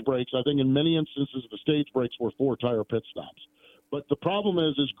stage breaks. I think in many instances the stage breaks were 4-tire pit stops. But the problem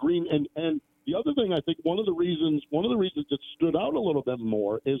is green and the other thing, I think one of the reasons that stood out a little bit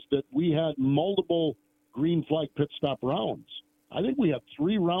more is that we had multiple green flag pit stop rounds. I think we had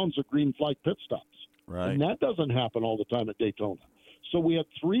 3 rounds of green flag pit stops. Right. And that doesn't happen all the time at Daytona. So we had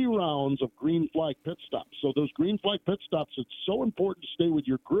 3 rounds of green flag pit stops. So those green flag pit stops, it's so important to stay with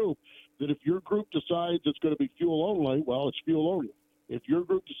your group that if your group decides it's going to be fuel only, well, it's fuel only. If your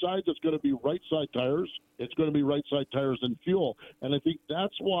group decides it's going to be right side tires, it's going to be right side tires and fuel. And I think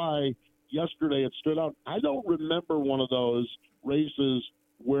that's why yesterday it stood out. I don't remember one of those races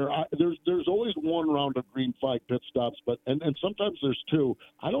where there's always 1 round of green flag pit stops, but and sometimes there's 2.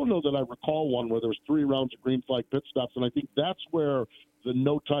 I don't know that I recall one where there's 3 rounds of green flag pit stops, and I think that's where the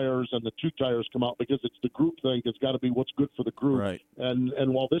no tires and the 2 tires come out, because it's the group thing. It's got to be what's good for the group. Right.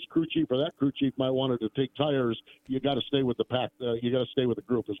 And while this crew chief or that crew chief might want to take tires, you got to stay with the pack. You got to stay with the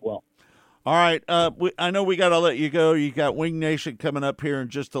group as well. All right. I know we got to let you go. You got Wing Nation coming up here in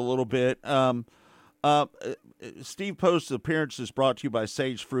just a little bit. Steve Post's appearance is brought to you by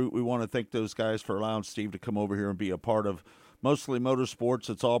Sage Fruit. We want to thank those guys for allowing Steve to come over here and be a part of Mostly Motorsports.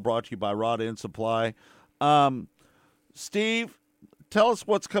 It's all brought to you by Rod End Supply. Steve, tell us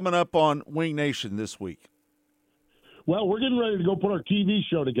what's coming up on Wing Nation this week. Well, we're getting ready to go put our TV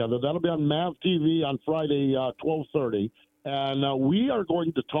show together. That'll be on MAV TV on Friday, 12:30, and we are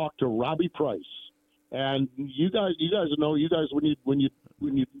going to talk to Robbie Price. And you guys know, when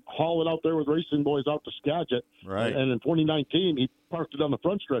you haul it out there with Racing Boys out to Skagit, right? And in 2019 he parked it on the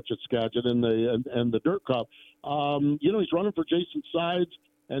front stretch at Skagit in the Dirt Cup. He's running for Jason Sides,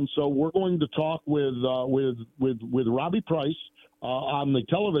 and so we're going to talk with Robbie Price on the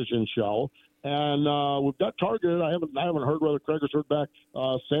television show. And we've got targeted. I haven't heard whether Craig has heard back.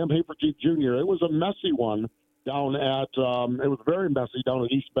 Sam Hafertepe Jr. It was a messy one down at it was very messy down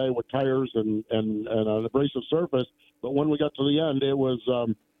at East Bay with tires and an abrasive surface. But when we got to the end, it was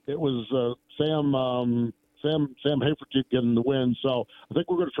Sam Hafertepe getting the win. So I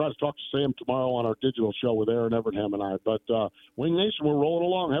think we're going to try to talk to Sam tomorrow on our digital show with Aaron Evernham and I. But Wing Nation, we're rolling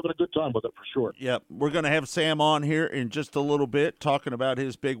along, having a good time with it for sure. Yep, we're going to have Sam on here in just a little bit, talking about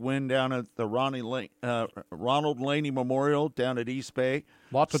his big win down at the Ronald Laney Memorial down at East Bay.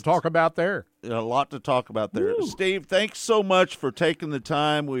 Lot to talk about there. A lot to talk about there. Woo. Steve, thanks so much for taking the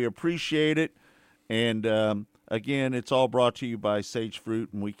time. We appreciate it. And again, it's all brought to you by Sage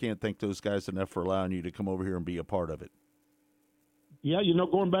Fruit, and we can't thank those guys enough for allowing you to come over here and be a part of it. Yeah,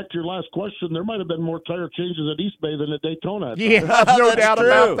 going back to your last question, there might have been more tire changes at East Bay than at Daytona. Yeah, no doubt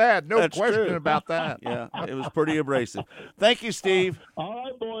about that. No That's question true. about that. Yeah, it was pretty abrasive. Thank you, Steve. All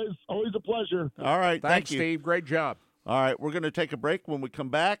right, boys. Always a pleasure. All right, Thanks, thank you. Steve. Great job. All right, we're going to take a break. When we come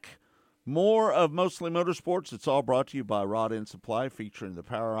back, more of Mostly Motorsports. It's all brought to you by Rod End Supply, featuring the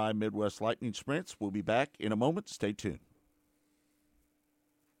Power Eye Midwest Lightning Sprints. We'll be back in a moment. Stay tuned.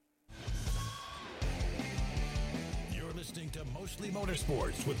 You're listening to Mostly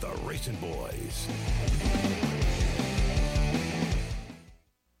Motorsports with the Racing Boys.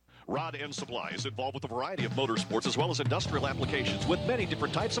 Rod End Supply is involved with a variety of motorsports as well as industrial applications with many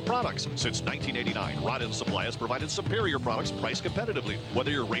different types of products. Since 1989, Rod End Supply has provided superior products priced competitively.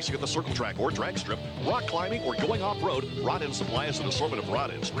 Whether you're racing at the circle track or drag strip, rock climbing, or going off-road, Rod End Supply has an assortment of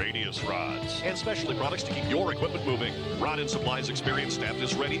rod ends, radius rods, and specialty products to keep your equipment moving. Rod End Supply's experienced staff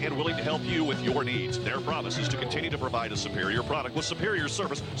is ready and willing to help you with your needs. Their promise is to continue to provide a superior product with superior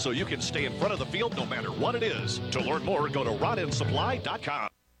service so you can stay in front of the field no matter what it is. To learn more, go to rodendsupply.com.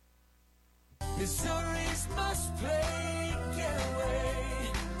 Missouri's must play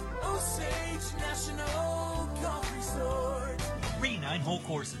getaway. Osage National Golf Resort. 3 9-hole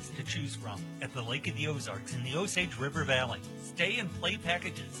courses to choose from at the Lake of the Ozarks in the Osage River Valley. Stay and play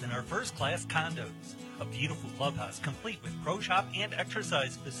packages in our first-class condos. A beautiful clubhouse complete with pro shop and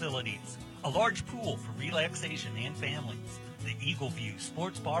exercise facilities. A large pool for relaxation and families. The Eagle View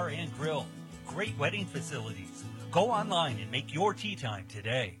Sports Bar and Grill. Great wedding facilities. Go online and make your tee time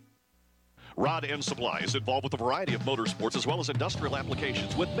today. Rod End Supply is involved with a variety of motorsports as well as industrial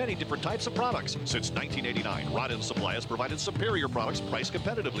applications with many different types of products. Since 1989, Rod End Supply has provided superior products priced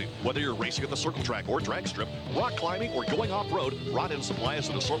competitively. Whether you're racing at the circle track or drag strip, rock climbing, or going off-road, Rod End Supply has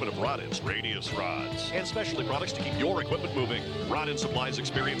an assortment of rod ends, radius rods, and specialty products to keep your equipment moving. Rod End Supply's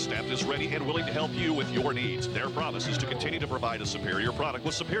experienced staff is ready and willing to help you with your needs. Their promise is to continue to provide a superior product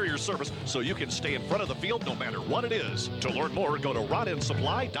with superior service so you can stay in front of the field no matter what it is. To learn more, go to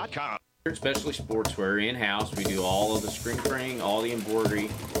rodendsupply.com. Especially sportswear in-house. We do all of the screen printing, all the embroidery.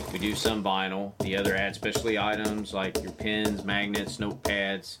 We do some vinyl. The other add specialty items like your pins, magnets,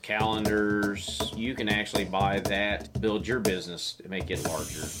 notepads, calendars. You can actually buy that, build your business to make it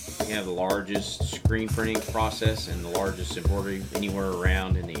larger. We have the largest screen printing process and the largest embroidery anywhere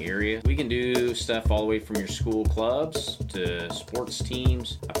around in the area. We can do stuff all the way from your school clubs to sports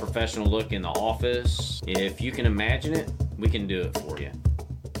teams, a professional look in the office. If you can imagine it, we can do it for you.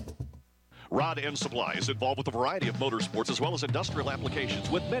 Rod End Supply is involved with a variety of motorsports as well as industrial applications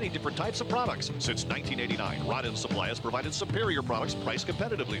with many different types of products. Since 1989, Rod End Supply has provided superior products priced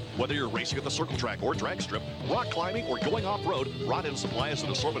competitively. Whether you're racing at the circle track or drag strip, rock climbing, or going off-road, Rod End Supply has an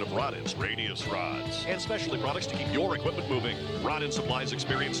assortment of rod ends, radius rods, and specialty products to keep your equipment moving. Rod End Supply's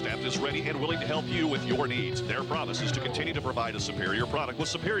experienced staff is ready and willing to help you with your needs. Their promise is to continue to provide a superior product with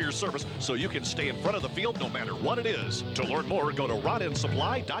superior service so you can stay in front of the field no matter what it is. To learn more, go to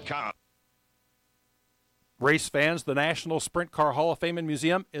rodendsupply.com. Race fans, the National Sprint Car Hall of Fame and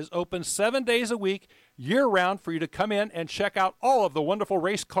Museum is open 7 days a week, year-round, for you to come in and check out all of the wonderful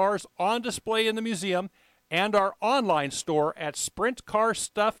race cars on display in the museum. And our online store at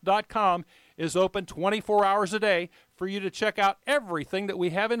sprintcarstuff.com is open 24 hours a day for you to check out everything that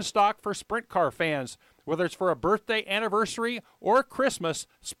we have in stock for sprint car fans. Whether it's for a birthday, anniversary, or Christmas,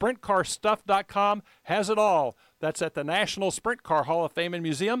 sprintcarstuff.com has it all. That's at the National Sprint Car Hall of Fame and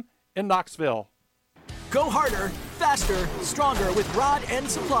Museum in Knoxville. Go harder, faster, stronger with Rod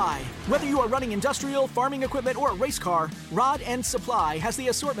End Supply. Whether you are running industrial, farming equipment, or a race car, Rod End Supply has the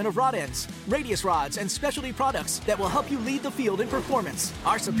assortment of rod ends, radius rods, and specialty products that will help you lead the field in performance.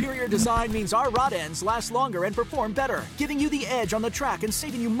 Our superior design means our rod ends last longer and perform better, giving you the edge on the track and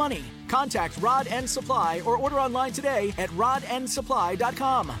saving you money. Contact Rod End Supply or order online today at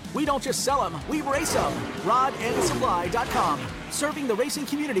rodendsupply.com. We don't just sell them, we race them. rodendsupply.com. Serving the racing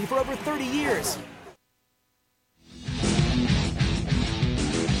community for over 30 years.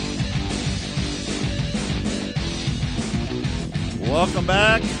 Welcome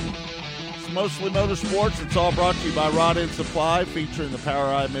back. It's Mostly Motorsports. It's all brought to you by Rod End Supply, featuring the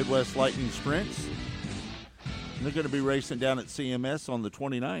POWRi Midwest Lightning Sprints. And they're going to be racing down at CMS on the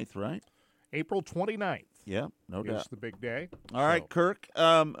 29th, right? April 29th. Yeah, no doubt. It's the big day. All right, Kirk.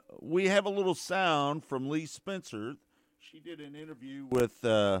 We have a little sound from Lee Spencer. She did an interview with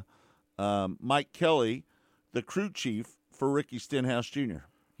Mike Kelly, the crew chief for Ricky Stenhouse Jr.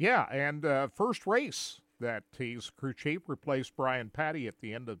 Yeah, and first race that he's crew chief, replaced Brian Patty at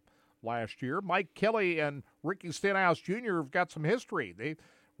the end of last year. Mike Kelly and Ricky Stenhouse Jr. have got some history. They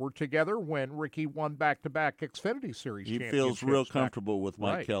were together when Ricky won back-to-back Xfinity Series He championships. feels real comfortable with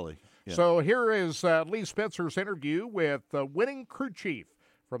Mike Kelly. Yeah. So here is Lee Spencer's interview with the winning crew chief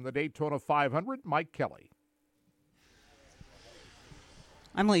from the Daytona 500, Mike Kelly.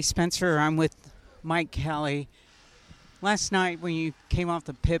 I'm Lee Spencer. I'm with Mike Kelly. Last night when you came off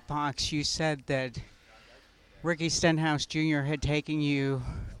the pit box, you said that Ricky Stenhouse Jr. had taken you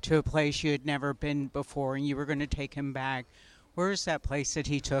to a place you had never been before, and you were going to take him back. Where is that place that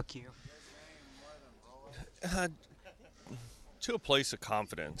he took you? To a place of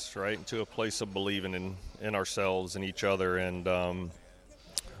confidence, right? To a place of believing in ourselves and each other. And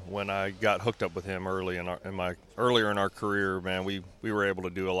when I got hooked up with him earlier in our career, man, we were able to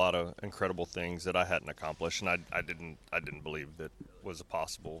do a lot of incredible things that I hadn't accomplished, and I didn't believe that was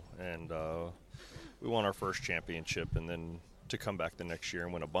possible. And we won our first championship, and then to come back the next year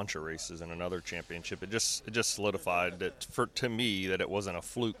and win a bunch of races and another championship, it just solidified that to me that it wasn't a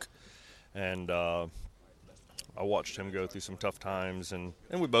fluke. And I watched him go through some tough times, and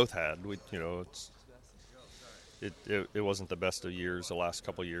we both had. It wasn't the best of years, the last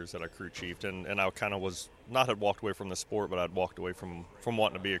couple of years that I crew chiefed, and I kind of had walked away from the sport, but I'd walked away from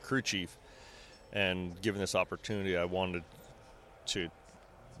wanting to be a crew chief. And given this opportunity, I wanted to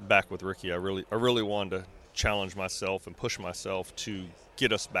back with Ricky. I really wanted to challenge myself and push myself to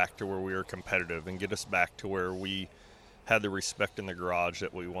get us back to where we were competitive and get us back to where we had the respect in the garage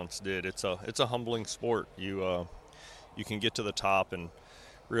that we once did. It's a humbling sport. You can get to the top and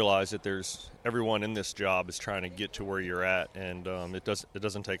realize that there's everyone in this job is trying to get to where you're at, and it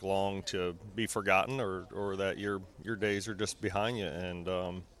doesn't take long to be forgotten or that your days are just behind you.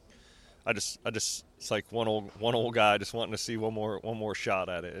 And I just it's like one old guy just wanting to see one more shot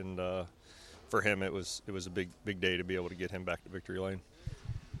at it. And for him, it was a big day to be able to get him back to victory lane.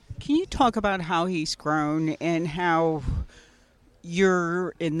 Can you talk about how he's grown and how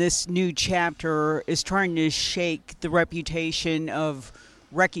you're in this new chapter is trying to shake the reputation of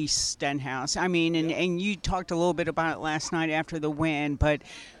Ricky Stenhouse? I mean, and you talked a little bit about it last night after the win, but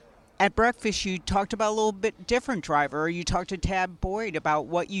at breakfast you talked about a little bit different driver. You talked to Tab Boyd about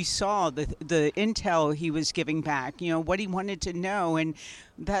what you saw, the intel he was giving back, what he wanted to know, and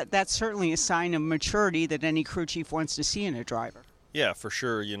that's certainly a sign of maturity that any crew chief wants to see in a driver. Yeah, for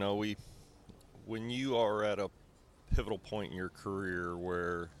sure. When you are at a pivotal point in your career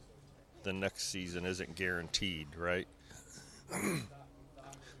where the next season isn't guaranteed, right?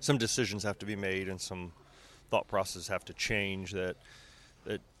 Some decisions have to be made and some thought processes have to change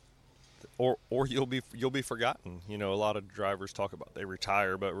or you'll be forgotten. A lot of drivers talk about they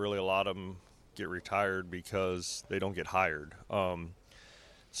retire, but really a lot of them get retired because they don't get hired.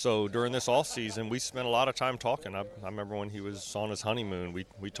 So during this off season, we spent a lot of time talking. I remember when he was on his honeymoon,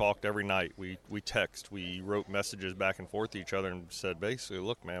 we talked every night. We text, we wrote messages back and forth to each other and said basically,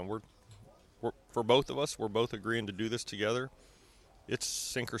 look, man, we're for both of us, we're both agreeing to do this together. It's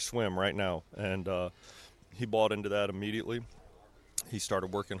sink or swim right now. And he bought into that immediately. He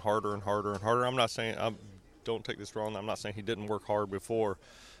started working harder and harder and harder. I'm not saying, don't take this wrong, I'm not saying he didn't work hard before,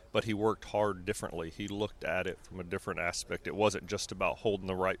 but he worked hard differently. He looked at it from a different aspect. It wasn't just about holding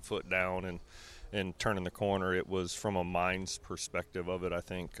the right foot down and turning the corner. It was from a mind's perspective of it, I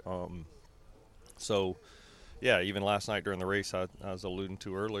think. So, yeah, even last night during the race I was alluding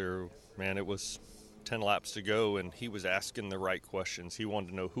to earlier, man, it was 10 laps to go, and he was asking the right questions. He wanted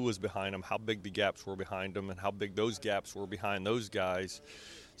to know who was behind him, how big the gaps were behind him, and how big those gaps were behind those guys,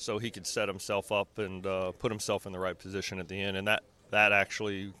 so he could set himself up and put himself in the right position at the end. And that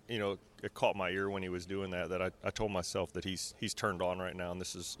actually, it caught my ear when he was doing that I told myself that he's turned on right now, and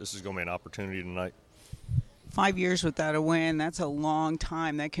this is going to be an opportunity tonight. 5 years without a win, that's a long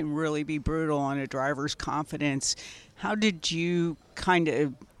time. That can really be brutal on a driver's confidence. How did you kind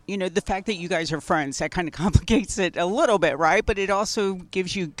of, the fact that you guys are friends, that kind of complicates it a little bit, right? But it also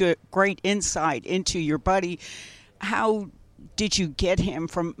gives you great insight into your buddy. How did you get him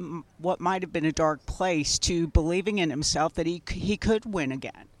from what might have been a dark place to believing in himself that he could win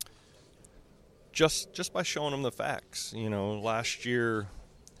again? Just by showing him the facts. Last year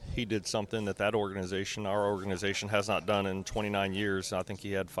he did something that our organization has not done in 29 years. I think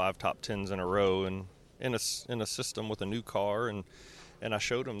he had 5 top 10s in a row and in a system with a new car, and I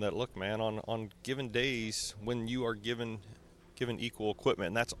showed him that, look, man, on given days when you are given equal equipment,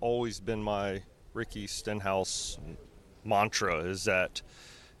 and that's always been my Ricky Stenhouse mantra, is that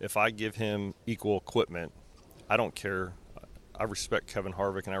if I give him equal equipment, I don't care. I respect Kevin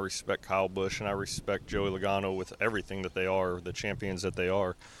Harvick, and I respect Kyle Busch, and I respect Joey Logano with everything that they are, the champions that they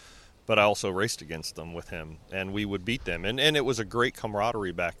are. But I also raced against them with him, and we would beat them. And it was a great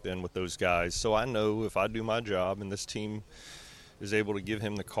camaraderie back then with those guys. So I know if I do my job and this team is able to give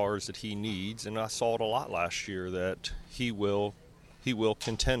him the cars that he needs, and I saw it a lot last year, that he will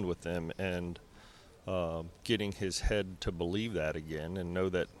contend with them, and getting his head to believe that again and know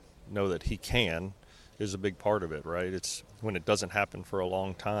that he can is a big part of it, right? It's when it doesn't happen for a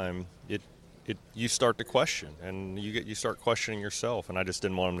long time, you start to question, and you start questioning yourself, and I just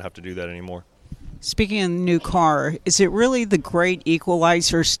didn't want him to have to do that anymore. Speaking of the new car, is it really the great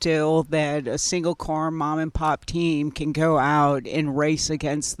equalizer still that a single car mom and pop team can go out and race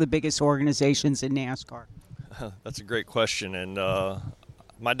against the biggest organizations in NASCAR? That's a great question, and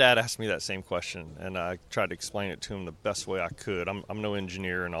my dad asked me that same question, and I tried to explain it to him the best way I could. I'm no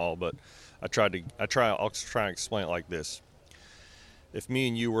engineer and all, but I'll try and explain it like this. If me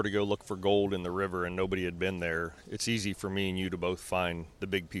and you were to go look for gold in the river and nobody had been there, it's easy for me and you to both find the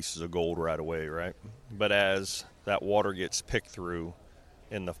big pieces of gold right away, right? But as that water gets picked through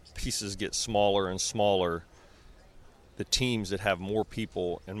and the pieces get smaller and smaller, the teams that have more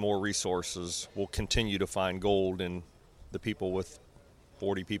people and more resources will continue to find gold, and the people with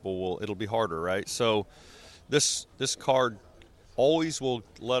 40 people it'll be harder, right? So this card always will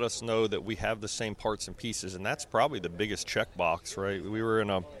let us know that we have the same parts and pieces, and that's probably the biggest checkbox, right? We were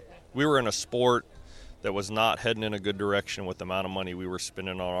in a sport that was not heading in a good direction with the amount of money we were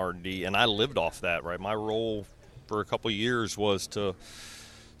spending on R&D, and I lived off that, right? My role for a couple of years was to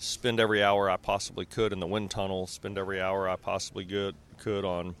spend every hour I possibly could in the wind tunnel, spend every hour I possibly could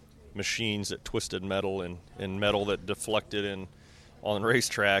on machines that twisted metal and metal that deflected on the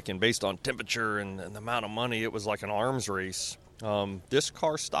racetrack, and based on temperature and the amount of money, it was like an arms race. This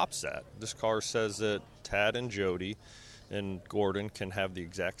car stops that. This car says that Tad and Jody and Gordon can have the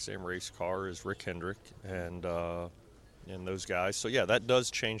exact same race car as Rick Hendrick and those guys. So yeah, that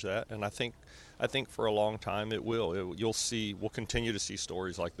does change that, and I think for a long time it will. We'll continue to see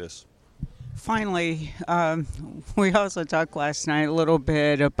stories like this. Finally, we also talked last night a little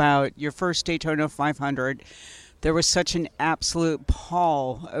bit about your first Daytona 500. There was such an absolute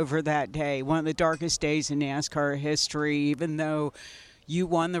pall over that day, one of the darkest days in NASCAR history. Even though you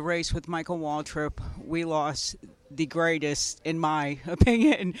won the race with Michael Waltrip, we lost the greatest, in my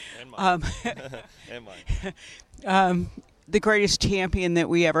opinion, and mine. The greatest champion that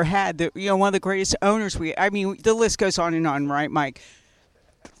we ever had. One of the greatest owners the list goes on and on, right, Mike?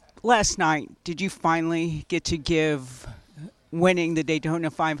 Last night, did you finally get to give winning the Daytona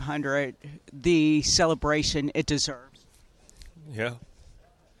 500 the celebration it deserves? Yeah.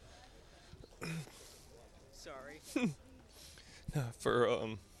 Sorry.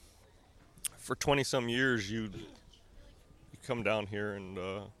 For 20-some years, you come down here and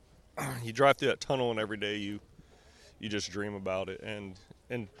you drive through that tunnel, and every day you just dream about it. And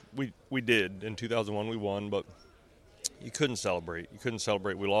we did. In 2001, we won, but you couldn't celebrate.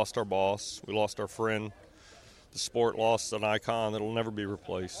 We lost our boss. We lost our friend. The sport lost an icon that'll never be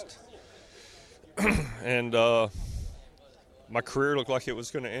replaced. And my career looked like it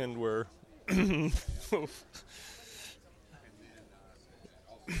was going to end where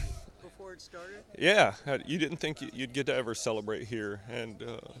Before it started? Yeah, you didn't think you'd get to ever celebrate here. And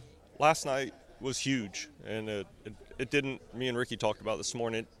last night was huge, and it didn't. Me and Ricky talked about it this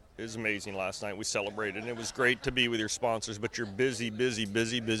morning. It was amazing last night. We celebrated, and it was great to be with your sponsors, but you're busy,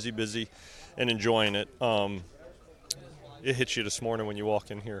 and enjoying it. It hits you this morning when you walk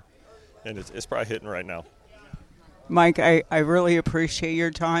in here, and it's probably hitting right now. Mike, I really appreciate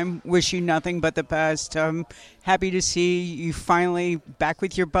your time. Wish you nothing but the best. I'm happy to see you finally back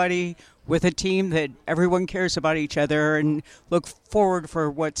with your buddy, with a team that everyone cares about each other, and look forward for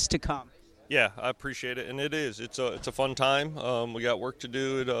what's to come. Yeah, I appreciate it, and it is. It's a fun time. We got work to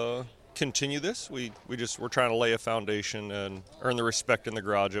do to continue this. We're trying to lay a foundation and earn the respect in the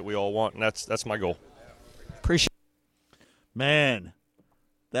garage that we all want, and that's my goal. Appreciate. Man,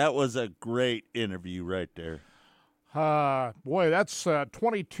 that was a great interview right there. Boy, that's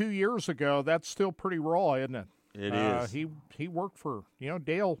 22 years ago. That's still pretty raw, isn't it? It is. He worked for,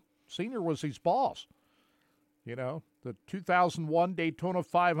 Dale Sr. was his boss. The 2001 Daytona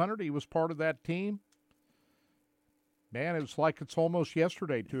 500, he was part of that team. Man, it's like it's almost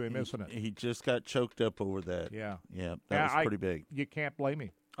yesterday to him, isn't it? He just got choked up over that. Yeah. Yeah, that was pretty big. You can't blame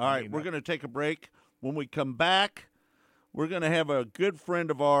him. All right, we're going to take a break. When we come back, we're going to have a good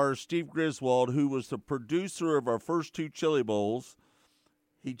friend of ours, Steve Griswold, who was the producer of our first two Chili Bowls.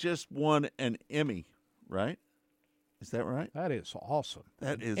 He just won an Emmy, right? Is that right? That is awesome.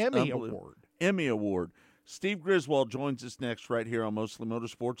 That is Emmy Award. Emmy Award. Steve Griswold joins us next right here on Mostly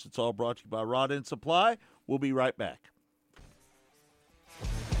Motorsports. It's all brought to you by Rod End Supply. We'll be right back.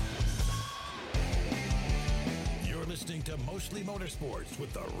 You're listening to Mostly Motorsports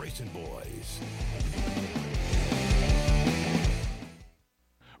with the Racing Boys.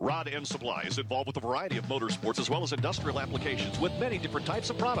 Rod End Supply is involved with a variety of motorsports as well as industrial applications with many different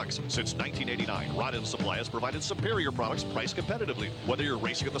types of products. Since 1989, Rod End Supply has provided superior products priced competitively. Whether you're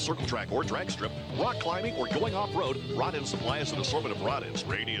racing at the circle track or drag strip, rock climbing, or going off-road, Rod End Supply has an assortment of rod ends,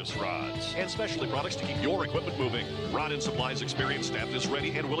 radius rods, and specialty products to keep your equipment moving. Rod End Supply's experienced staff is ready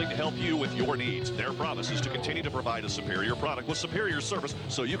and willing to help you with your needs. Their promise is to continue to provide a superior product with superior service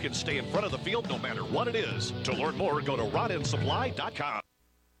so you can stay in front of the field no matter what it is. To learn more, go to rodendsupply.com.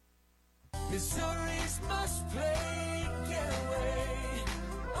 Missouri's must play getaway.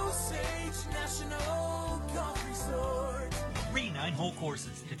 Osage National Golf Resort. 3 9-hole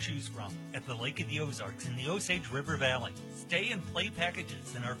courses to choose from at the Lake of the Ozarks in the Osage River Valley. Stay and play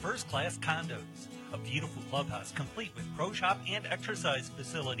packages in our first-class condos. A beautiful clubhouse complete with pro shop and exercise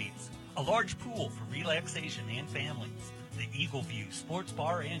facilities. A large pool for relaxation and families. The Eagle View Sports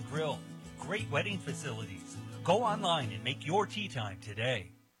Bar and Grill. Great wedding facilities. Go online and make your tee time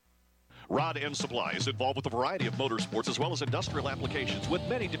today. Rod End Supply is involved with a variety of motorsports as well as industrial applications with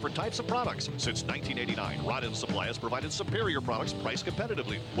many different types of products. Since 1989, Rod End Supply has provided superior products priced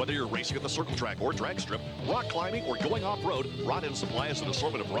competitively. Whether you're racing at the circle track or drag strip, rock climbing, or going off-road, Rod End Supply has an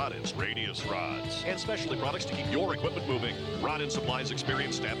assortment of rod ends, radius rods, and specialty products to keep your equipment moving. Rod End Supply's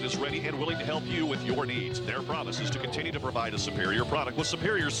experienced staff is ready and willing to help you with your needs. Their promise is to continue to provide a superior product with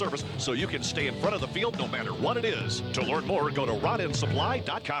superior service so you can stay in front of the field no matter what it is. To learn more, go to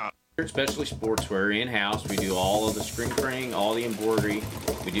rodendsupply.com. Especially sportswear in-house. We do all of the screen printing, all the embroidery.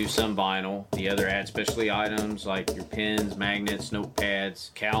 We do some vinyl. The other add specialty items like your pens, magnets,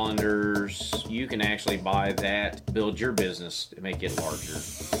 notepads, calendars. You can actually buy that, build your business to make it larger.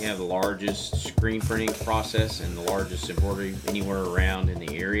 We have the largest screen printing process and the largest embroidery anywhere around in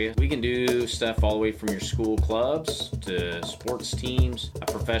the area. We can do stuff all the way from your school clubs to sports teams, a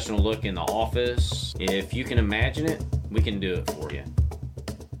professional look in the office. If you can imagine it, we can do it for you.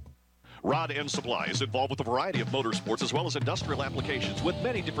 Rod End Supply is involved with a variety of motorsports as well as industrial applications with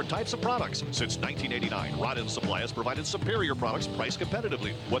many different types of products. Since 1989, Rod End Supply has provided superior products priced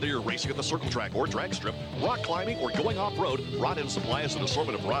competitively. Whether you're racing at the circle track or drag strip, rock climbing, or going off-road, Rod End Supply has an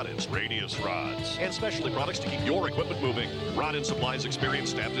assortment of rod ends, radius rods, and specialty products to keep your equipment moving. Rod End Supply's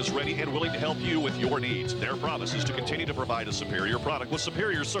experienced staff is ready and willing to help you with your needs. Their promise is to continue to provide a superior product with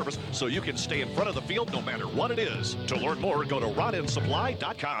superior service so you can stay in front of the field no matter what it is. To learn more, go to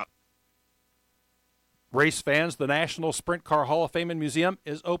rodendsupply.com. Race fans, the National Sprint Car Hall of Fame and Museum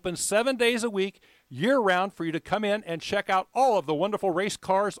is open 7 days a week, year-round, for you to come in and check out all of the wonderful race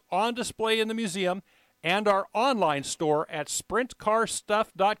cars on display in the museum, and our online store at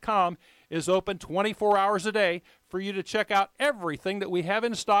sprintcarstuff.com is open 24 hours a day for you to check out everything that we have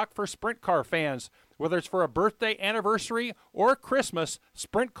in stock for sprint car fans. Whether it's for a birthday, anniversary, or Christmas,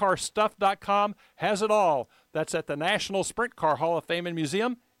 sprintcarstuff.com has it all. That's at the National Sprint Car Hall of Fame and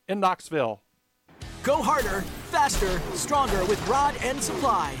Museum in Knoxville. Go harder, faster, stronger with Rod End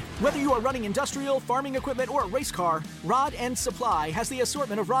Supply. Whether you are running industrial, farming equipment, or a race car, Rod End Supply has the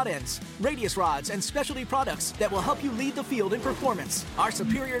assortment of rod ends, radius rods, and specialty products that will help you lead the field in performance. Our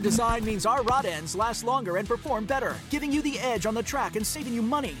superior design means our rod ends last longer and perform better, giving you the edge on the track and saving you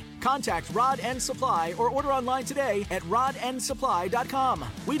money. Contact Rod End Supply or order online today at rodendsupply.com.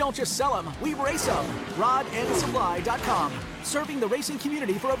 We don't just sell them, we race them. rodendsupply.com. Serving the racing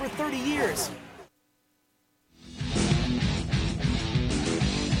community for over 30 years.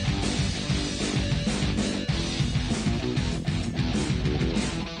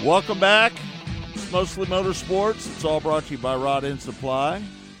 Welcome back. It's Mostly Motorsports. It's all brought to you by Rod End Supply.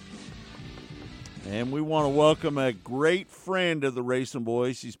 And we want to welcome a great friend of the Racing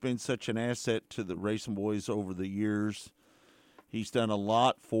Boys. He's been such an asset to the Racing Boys over the years. He's done a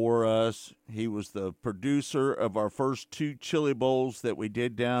lot for us. He was the producer of our first 2 Chili Bowls that we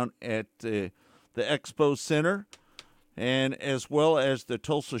did down at the Expo Center, and as well as the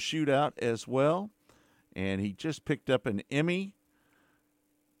Tulsa Shootout as well. And he just picked up an Emmy.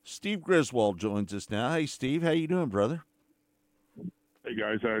 Steve Griswold joins us now. Hey, Steve, how you doing, brother? Hey,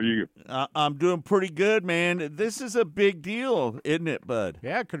 guys, how are you? I'm doing pretty good, man. This is a big deal, isn't it, bud?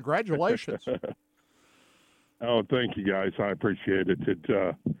 Yeah, congratulations. Oh, thank you, guys. I appreciate it. It's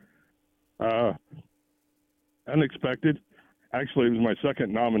unexpected. Actually, it was my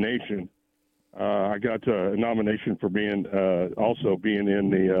second nomination. I got a nomination for being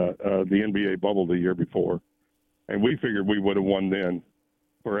in the NBA bubble the year before, and we figured we would have won then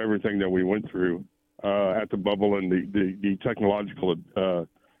for everything that we went through at the bubble and the technological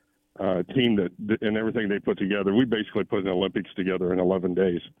team and everything they put together. We basically put an Olympics together in 11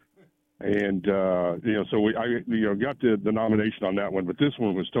 days. And, so I got the nomination on that one, but this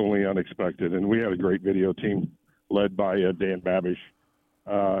one was totally unexpected. And we had a great video team led by Dan Babish.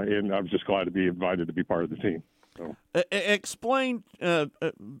 And I was just glad to be invited to be part of the team. So. Explain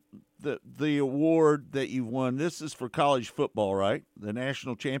the award that you won. This is for college football, right? The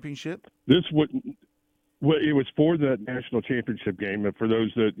national championship? It was for the national championship game. And for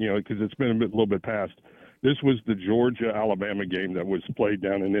those that, because it's been a little bit past, this was the Georgia-Alabama game that was played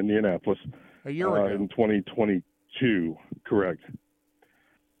down in Indianapolis a year ago in 2022, correct.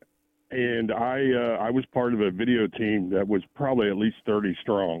 And I was part of a video team that was probably at least 30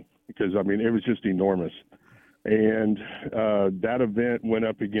 strong because, it was just enormous. And that event went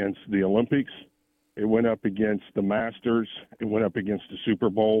up against the Olympics. It went up against the Masters. It went up against the Super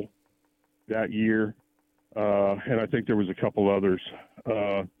Bowl that year. And I think there was a couple others.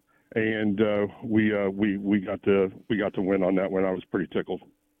 And we got to win on that one. I was pretty tickled.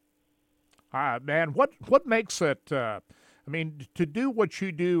 Man, what makes it? I mean, to do what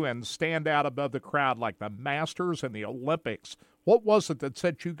you do and stand out above the crowd like the Masters and the Olympics. What was it that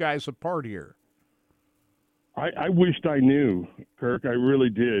set you guys apart here? I wished I knew, Kirk. I really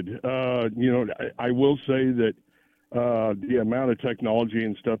did. I will say that the amount of technology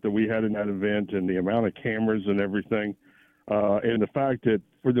and stuff that we had in that event, and the amount of cameras and everything, and the fact that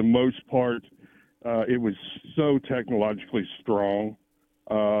for the most part it was so technologically strong,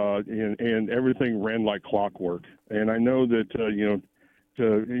 and everything ran like clockwork. And I know that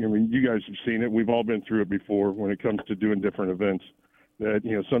you guys have seen it. We've all been through it before when it comes to doing different events. That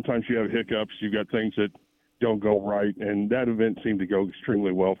sometimes you have hiccups. You've got things that don't go right, and that event seemed to go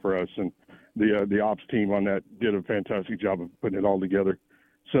extremely well for us. And the ops team on that did a fantastic job of putting it all together.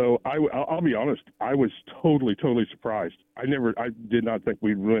 So I'll be honest, I was totally surprised. I did not think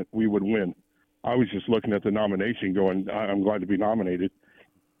we would win. I was just looking at the nomination going, I'm glad to be nominated.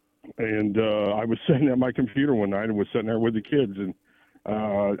 And I was sitting at my computer one night and was sitting there with the kids, and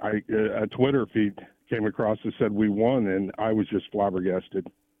a Twitter feed came across that said we won, and I was just flabbergasted.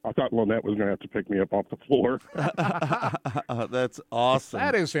 I thought Lynette was going to have to pick me up off the floor. That's awesome.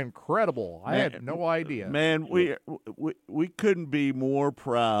 That is incredible. I had no idea. Man, we couldn't be more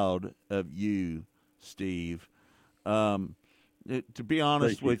proud of you, Steve. To be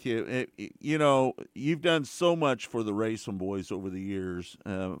honest with you, you've done so much for the Racing Boys over the years,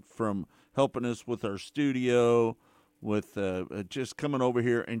 from helping us with our studio, with just coming over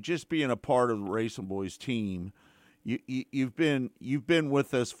here and just being a part of the Racing Boys team. You've been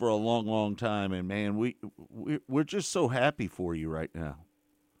with us for a long time, and man, we're just so happy for you right now.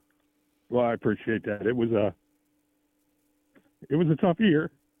 Well, I appreciate that. It was a tough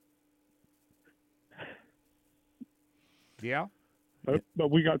year. Yeah, but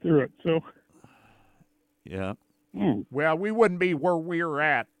we got through it. So yeah. Well, we wouldn't be where we're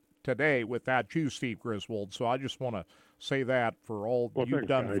at today without you, Steve Griswold. So I just want to say that for all you've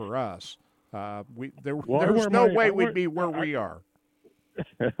done guys. For us. There's no way we'd be where we are.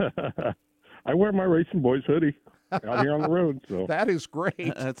 I wear my Racing Boys hoodie out here on the road. So that is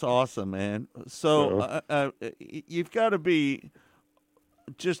great. That's awesome, man. So you've got to be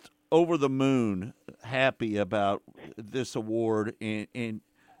just over the moon happy about this award, and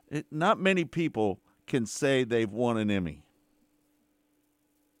not many people can say they've won an Emmy.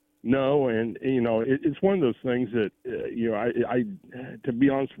 No, and it's one of those things that I to be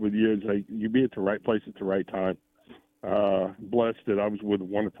honest with you, is like you be at the right place at the right time. Blessed that I was with a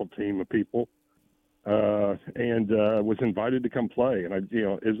wonderful team of people, and was invited to come play. And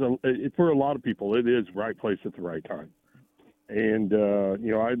for a lot of people, it is right place at the right time. And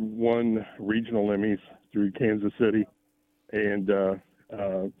I'd won regional Emmys through Kansas City, and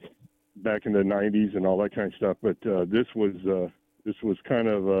back in the '90s and all that kind of stuff. But this was kind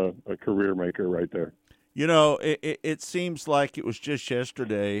of a career maker right there. It seems like it was just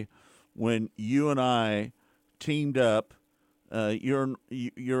yesterday when you and I teamed up. You're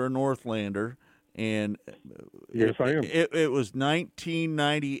a Northlander, and yes, I am. It was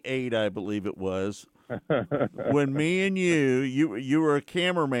 1998, I believe it was, when me and you were a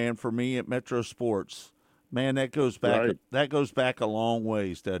cameraman for me at Motorsports. Man, that goes back. Right. That goes back a long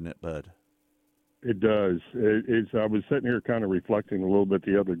ways, doesn't it, bud? It does. I was sitting here kind of reflecting a little bit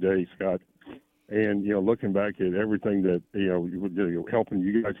the other day, Scott, and looking back at everything that helping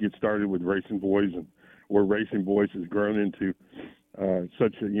you guys get started with Racing Boys, and where Racing Boys has grown into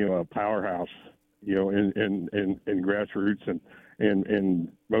such a powerhouse, in grassroots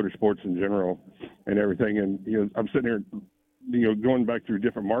and motorsports in general and everything. And I'm sitting here, going back through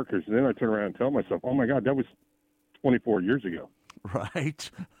different markers, and then I turn around and tell myself, "Oh my God, that was 24 years ago."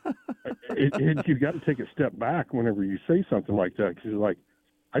 Right. You've got to take a step back whenever you say something like that, because like,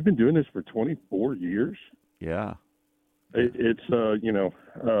 I've been doing this for 24 years. Yeah.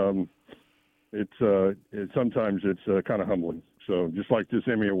 Sometimes it's kind of humbling. So just like this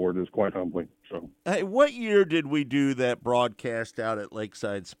Emmy Award is quite humbling. So, hey, what year did we do that broadcast out at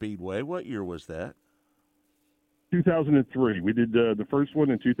Lakeside Speedway? What year was that? 2003. We did the first one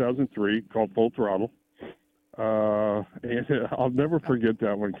in 2003 called Full Throttle. And I'll never forget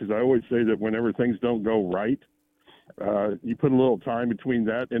that one, because I always say that whenever things don't go right, you put a little time between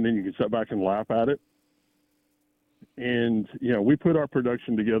that, and then you can sit back and laugh at it. And, we put our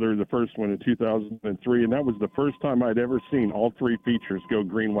production together, the first one in 2003, and that was the first time I'd ever seen all three features go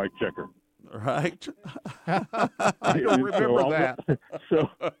green, white, checker. Right. I don't remember that.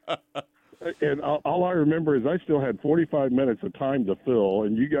 And all I remember is I still had 45 minutes of time to fill,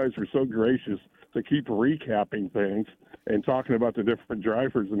 and you guys were so gracious to keep recapping things and talking about the different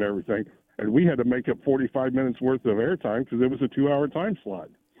drivers and everything. And we had to make up 45 minutes worth of airtime because it was a 2-hour time slot.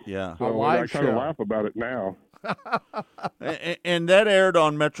 Yeah. So I kind of laugh about it now. And that aired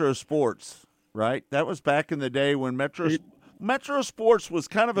on Metro Sports, right? That was back in the day when Metro Sports was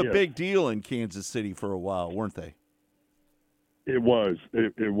kind of a big deal in Kansas City for a while, weren't they? It was.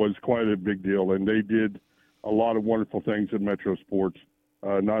 It was quite a big deal, and they did a lot of wonderful things at Metro Sports,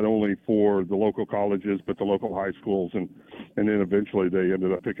 not only for the local colleges but the local high schools, and then eventually they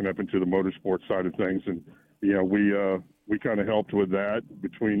ended up picking up into the motorsports side of things. And we kind of helped with that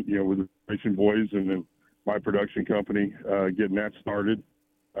between with the Racing Boys and then my production company getting that started.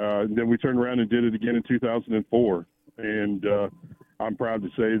 And then we turned around and did it again in 2004, and I'm proud to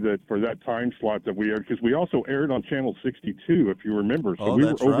say that for that time slot that we aired, because we also aired on Channel 62, if you remember. So we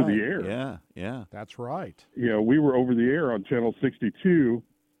were over the air. Yeah. That's right. We were over the air on Channel 62,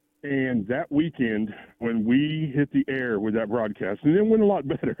 and that weekend when we hit the air with that broadcast, and it went a lot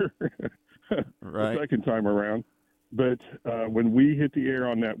better right. the second time around. But when we hit the air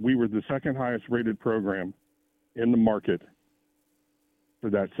on that, we were the second highest rated program in the market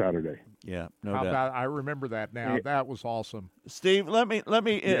for that Saturday. Yeah, no doubt. I remember that now. That was awesome. Steve, let me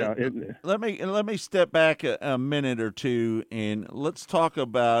step back a minute or two, and let's talk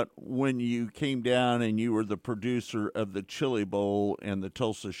about when you came down and you were the producer of the Chili Bowl and the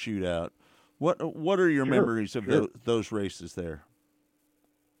Tulsa Shootout. What are your memories of those races there?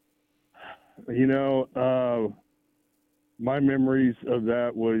 My memories of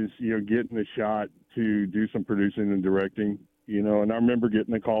that was getting a shot to do some producing and directing. And I remember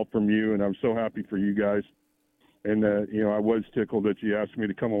getting a call from you, and I'm so happy for you guys. And, I was tickled that you asked me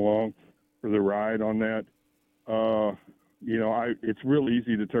to come along for the ride on that. It's real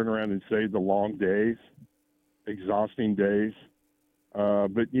easy to turn around and say the long days, exhausting days.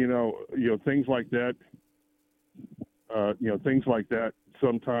 But, things like that,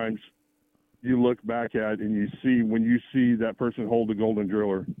 sometimes you look back at and you see, when you see that person hold the golden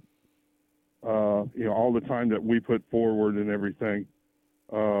driller, all the time that we put forward and everything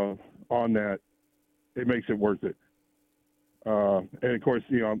on that, it makes it worth it. And of course,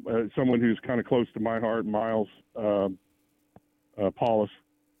 someone who's kind of close to my heart, Miles Paulus,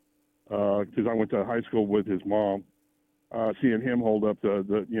 because I went to high school with his mom. Seeing him hold up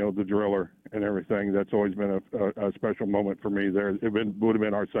the driller and everything, that's always been a special moment for me. There, it would have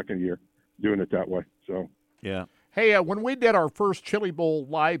been our second year doing it that way. So yeah. Hey, when we did our first Chili Bowl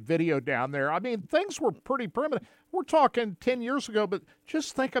live video down there, I mean, things were pretty primitive. We're talking 10 years ago, but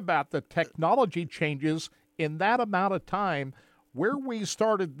just think about the technology changes in that amount of time, where we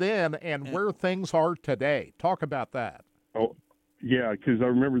started then and where things are today. Talk about that. Oh, yeah, because I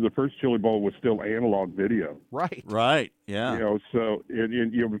remember the first Chili Bowl was still analog video. Right. Right, yeah. So,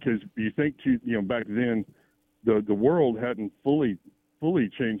 because you think, back then, the world hadn't fully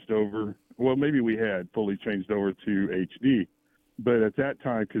changed over. Well, maybe we had fully changed over to HD, but at that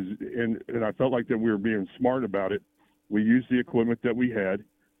time, and I felt like that we were being smart about it, we used the equipment that we had,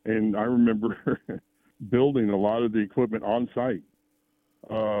 and I remember building a lot of the equipment on site,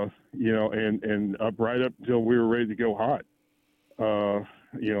 and up right up until we were ready to go hot, on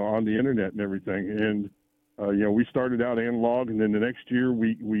the internet and everything. And, we started out analog, and then the next year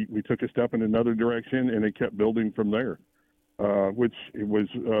we took a step in another direction, and it kept building from there. Which it was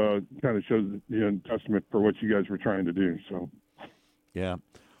kind of shows testament for what you guys were trying to do. So, yeah.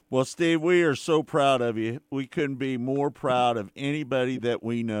 Well, Steve, we are so proud of you. We couldn't be more proud of anybody that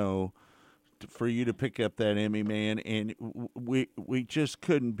we know for you to pick up that Emmy, man. And we just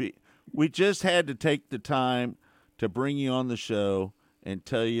couldn't be. We just had to take the time to bring you on the show and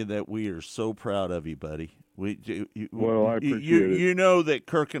tell you that we are so proud of you, buddy. I appreciate it. You know that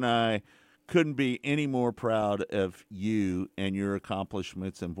Kirk and I couldn't be any more proud of you and your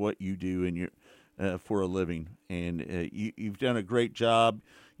accomplishments and what you do in your for a living. And you've done a great job.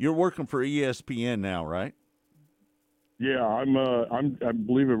 You're working for ESPN now, right? Yeah, I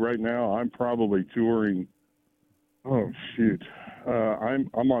believe it right now. I'm probably touring. Oh shoot, I'm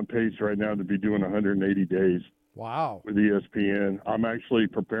on pace right now to be doing 180 days. Wow. With ESPN, I'm actually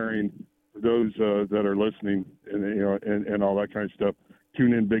preparing for those that are listening and all that kind of stuff.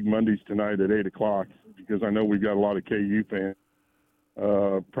 Tune in Big Mondays tonight at 8:00 because I know we've got a lot of KU fans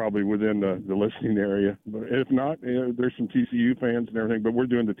probably within the listening area. But if not, there's some TCU fans and everything. But we're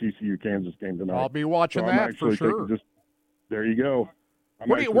doing the TCU Kansas game tonight. I'll be watching that for sure. There you go.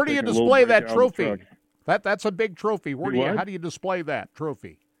 Where do you display that trophy? That's a big trophy. How do you display that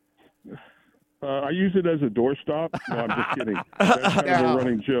trophy? I use it as a doorstop. No, I'm just kidding. That's kind of a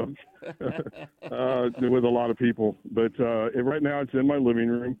running joke with a lot of people. But right now it's in my living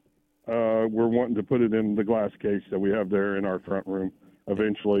room. We're wanting to put it in the glass case that we have there in our front room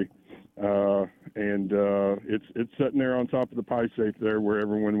eventually. And it's sitting there on top of the pie safe there where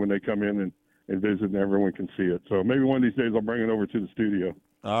everyone, when they come in and visit, everyone can see it. So maybe one of these days I'll bring it over to the studio.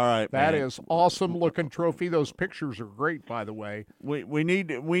 All right, that man. is awesome looking trophy. Those pictures are great, by the way. We need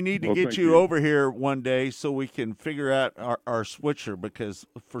to get you over here one day so we can figure out our switcher, because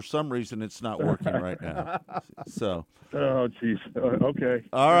for some reason it's not working right now. So. Oh, jeez. Okay.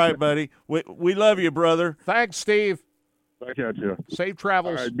 All right, buddy. We love you, brother. Thanks, Steve. Back at you. Safe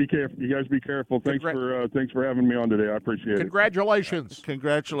travels. All right, be careful. You guys be careful. Thanks for having me on today. I appreciate it. Congratulations.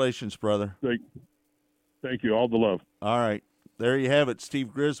 Congratulations, brother. Thank you. All the love. All right. There you have it,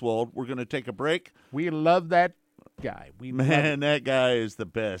 Steve Griswold. We're going to take a break. We love that guy. That guy is the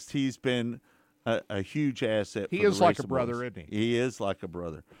best. He's been a huge asset. He for is the like a Raceables. brother, isn't he? He is like a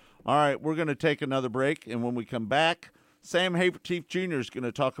brother. All right, we're going to take another break, and when we come back, Sam Hafertepe Jr. is going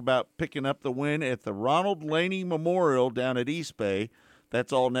to talk about picking up the win at the Ronald Laney Memorial down at East Bay.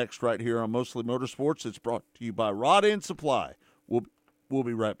 That's all next right here on Mostly Motorsports. It's brought to you by Rod End Supply. We'll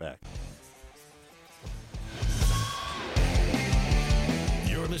be right back.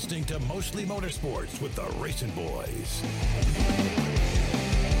 You're listening to Mostly Motorsports with the Racing Boys.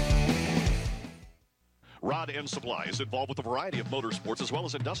 Rod End Supply is involved with a variety of motorsports as well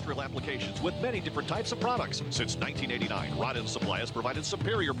as industrial applications with many different types of products. Since 1989, Rod End Supply has provided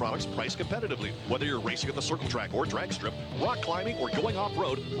superior products priced competitively. Whether you're racing at the circle track or drag strip, rock climbing, or going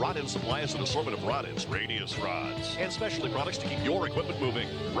off-road, Rod End Supply has an assortment of rod ends, radius rods, and specialty products to keep your equipment moving.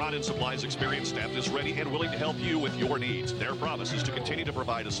 Rod End Supply's experienced staff is ready and willing to help you with your needs. Their promise is to continue to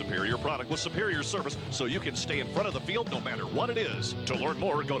provide a superior product with superior service so you can stay in front of the field no matter what it is. To learn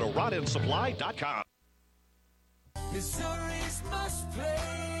more, go to rodendsupply.com. Missouri's must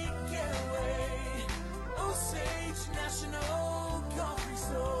play getaway. Osage National Golf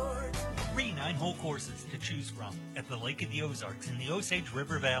Resort. 3 9-hole courses to choose from at the Lake of the Ozarks in the Osage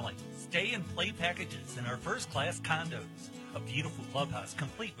River Valley. Stay and play packages in our first-class condos. A beautiful clubhouse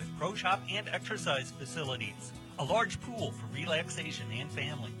complete with pro shop and exercise facilities. A large pool for relaxation and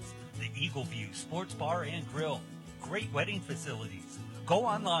families. The Eagle View Sports Bar and Grill. Great wedding facilities. Go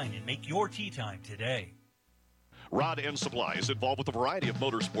online and make your tee time today. Rod End Supply is involved with a variety of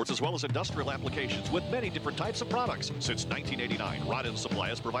motorsports as well as industrial applications with many different types of products. Since 1989, Rod End Supply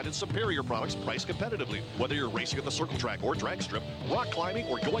has provided superior products priced competitively. Whether you're racing at the circle track or drag strip, rock climbing,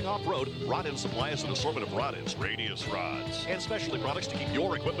 or going off-road, Rod End Supply has an assortment of rod ends, radius rods, and specialty products to keep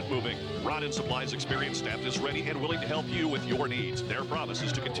your equipment moving. Rod End Supply's experienced staff is ready and willing to help you with your needs. Their promise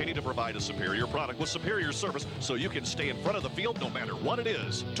is to continue to provide a superior product with superior service so you can stay in front of the field no matter what it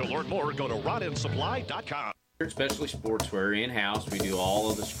is. To learn more, go to rodendsupply.com. Especially sportswear in-house. We do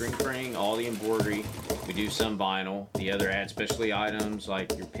all of the screen printing, all the embroidery. We do some vinyl. The other add specialty items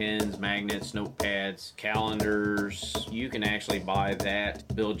like your pens, magnets, notepads, calendars. You can actually buy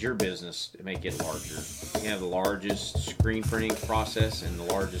that, build your business to make it larger. We have the largest screen printing process and the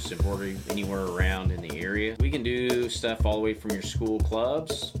largest embroidery anywhere around in the area. We can do stuff all the way from your school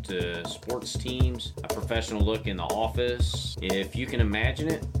clubs to sports teams, a professional look in the office. If you can imagine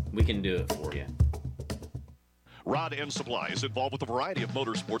it, we can do it for you. Rod End Supply is involved with a variety of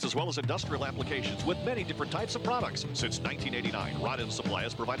motorsports as well as industrial applications with many different types of products. Since 1989, Rod End Supply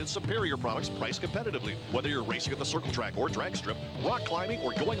has provided superior products priced competitively. Whether you're racing at the circle track or drag strip, rock climbing,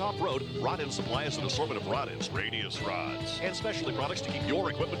 or going off-road, Rod End Supply has an assortment of rod ends, radius rods, and specialty products to keep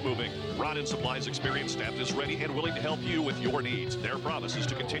your equipment moving. Rod End Supply's experienced staff is ready and willing to help you with your needs. Their promise is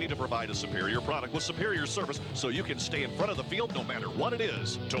to continue to provide a superior product with superior service so you can stay in front of the field no matter what it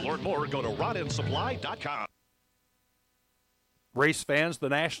is. To learn more, go to rodendsupply.com. Race fans, the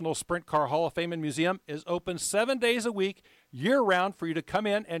National Sprint Car Hall of Fame and Museum is open 7 days a week, year-round, for you to come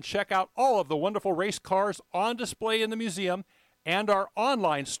in and check out all of the wonderful race cars on display in the museum, and our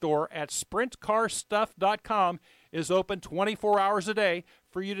online store at sprintcarstuff.com is open 24 hours a day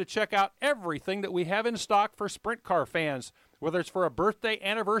for you to check out everything that we have in stock for sprint car fans. Whether it's for a birthday,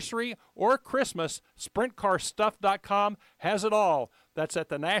 anniversary, or Christmas, sprintcarstuff.com has it all. That's at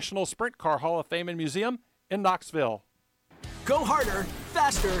the National Sprint Car Hall of Fame and Museum in Knoxville. Go harder,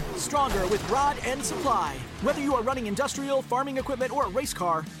 faster, stronger with Rod End Supply. Whether you are running industrial, farming equipment, or a race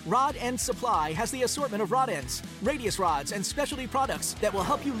car, Rod End Supply has the assortment of rod ends, radius rods, and specialty products that will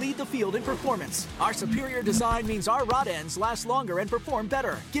help you lead the field in performance. Our superior design means our rod ends last longer and perform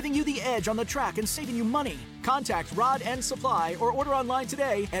better, giving you the edge on the track and saving you money. Contact Rod End Supply or order online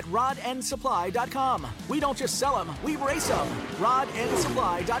today at rodendsupply.com. We don't just sell them, we race them.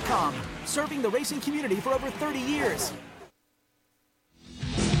 rodendsupply.com. Serving the racing community for over 30 years.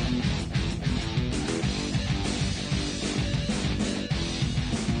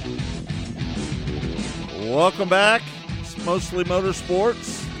 Welcome back. It's Mostly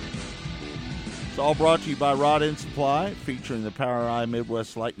Motorsports. It's all brought to you by Rod End Supply, featuring the Power Eye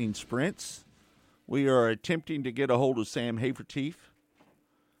Midwest Lightning Sprints. We are attempting to get a hold of Sam Hafertepe,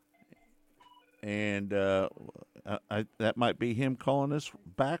 and that might be him calling us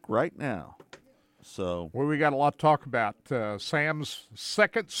back right now. So, well, we got a lot to talk about. Sam's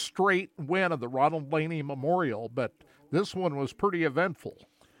second straight win of the Ronald Laney Memorial, but this one was pretty eventful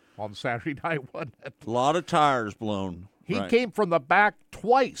on Saturday night, wasn't it? A lot of tires blown. He came from the back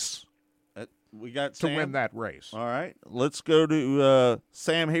twice. We got to win that race. All right, let's go to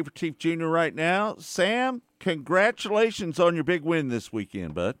Sam Hafertepe Jr. right now. Sam, congratulations on your big win this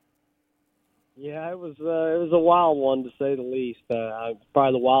weekend, bud. Yeah, it was a wild one to say the least.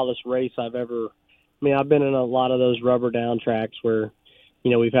 Probably the wildest race I've ever. I mean, I've been in a lot of those rubber down tracks where,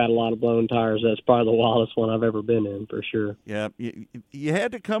 we've had a lot of blown tires. That's probably the wildest one I've ever been in, for sure. Yeah, you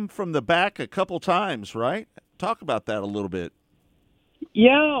had to come from the back a couple times, right? Talk about that a little bit.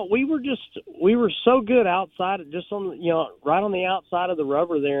 Yeah, we were so good outside, just on right on the outside of the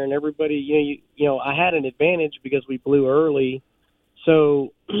rubber there, and everybody, I had an advantage because we blew early,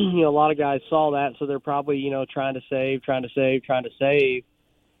 so a lot of guys saw that, so they're probably trying to save.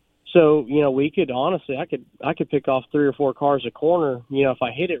 So we could honestly, I could pick off 3 or 4 cars a corner, if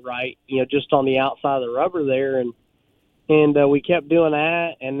I hit it right, just on the outside of the rubber there, and we kept doing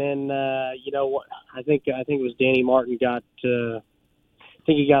that, and then I think it was Danny Martin got. I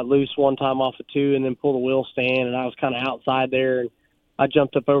think he got loose one time off of 2 and then pulled a wheel stand, and I was kind of outside there, and I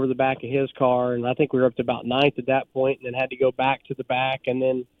jumped up over the back of his car, and I think we were up to about 9th at that point, and then had to go back to the back, and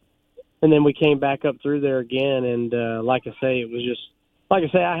then we came back up through there again, and like I say, it was just like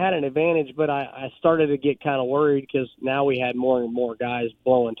I say, I had an advantage, but I started to get kind of worried because now we had more and more guys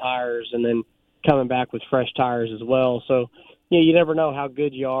blowing tires and then coming back with fresh tires as well. So you never know how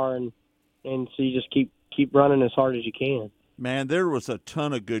good you are, and so you just keep running as hard as you can. Man, there was a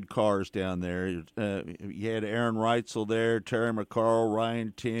ton of good cars down there. You had Aaron Reitzel there, Terry McCarl,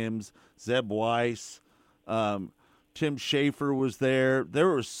 Ryan Timms, Zeb Weiss, Tim Schaefer was there. There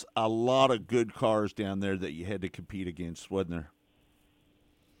was a lot of good cars down there that you had to compete against, wasn't there?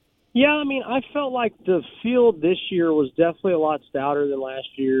 Yeah, I mean, I felt like the field this year was definitely a lot stouter than last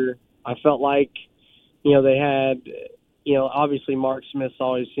year. I felt like, they had, obviously Mark Smith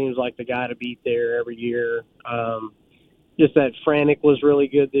always seems like the guy to beat there every year. Just that Frantic was really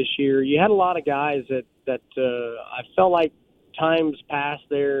good this year. You had a lot of guys that I felt like times past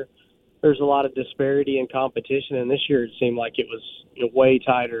there's a lot of disparity in competition, and this year it seemed like it was way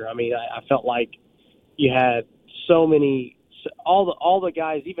tighter. I mean, I felt like you had so many, all the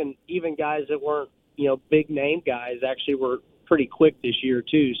guys, even guys that weren't big name guys, actually were pretty quick this year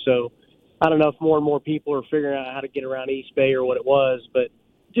too. So I don't know if more and more people are figuring out how to get around East Bay or what it was, but it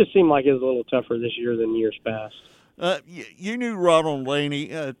just seemed like it was a little tougher this year than years past. You knew Ronald Laney.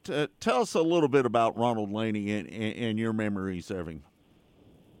 Tell us a little bit about Ronald Laney and your memories of him.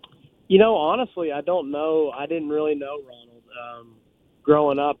 Honestly, I don't know. I didn't really know Ronald.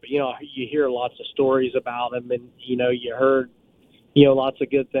 Growing up, you hear lots of stories about him, and, you heard, lots of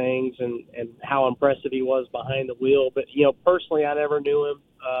good things and how impressive he was behind the wheel. But, personally, I never knew him.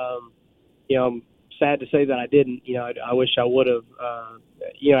 I'm sad to say that I didn't. I wish I would have,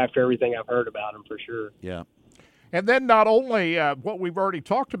 after everything I've heard about him, for sure. Yeah. And then not only what we've already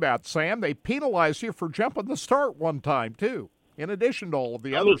talked about, Sam, they penalized you for jumping the start one time, too, in addition to all of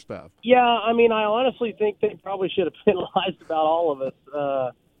the other stuff. Yeah, I mean, I honestly think they probably should have penalized about all of us.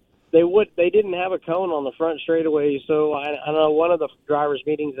 They didn't have a cone on the front straightaway, so I know one of the drivers'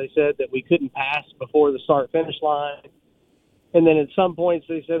 meetings they said that we couldn't pass before the start-finish line. And then at some points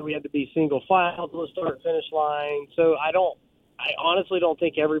they said we had to be single file to the start-finish line. So I honestly don't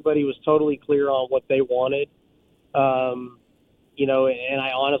think everybody was totally clear on what they wanted. And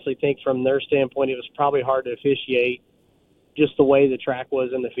I honestly think from their standpoint, it was probably hard to officiate just the way the track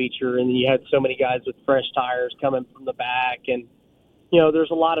was in the feature. And you had so many guys with fresh tires coming from the back. And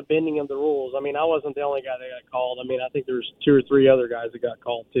there's a lot of bending of the rules. I mean, I wasn't the only guy that got called. I mean, I think there's 2 or 3 other guys that got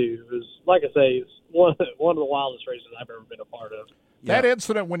called too. It was, like I say, it's one of the wildest races I've ever been a part of. That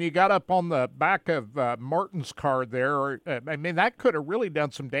incident when you got up on the back of Martin's car there, I mean, that could have really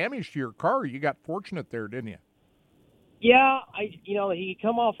done some damage to your car. You got fortunate there, didn't you? Yeah, he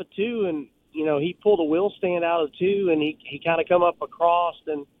come off a 2, and he pulled a wheel stand out of 2, and he kind of come up across,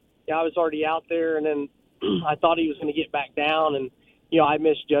 and I was already out there, and then I thought he was going to get back down, and I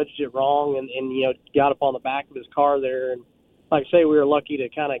misjudged it wrong, and got up on the back of his car there, and like I say, we were lucky to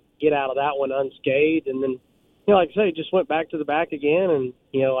kind of get out of that one unscathed, and then like I say, just went back to the back again, and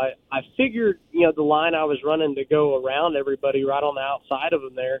I figured the line I was running to go around everybody right on the outside of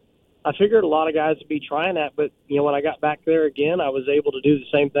them there. I figured a lot of guys would be trying that, but when I got back there again, I was able to do the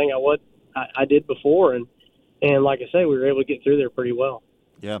same thing I did before, and like I say, we were able to get through there pretty well.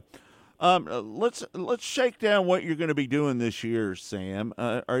 Yeah. Let's shake down what you're going to be doing this year, Sam.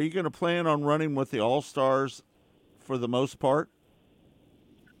 Are you going to plan on running with the All-Stars for the most part?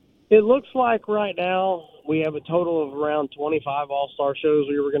 It looks like right now we have a total of around 25 All-Star shows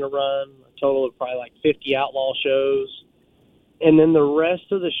we were going to run, a total of probably like 50 Outlaw shows. And then the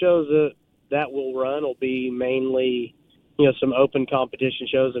rest of the shows that we'll run will be mainly, some open competition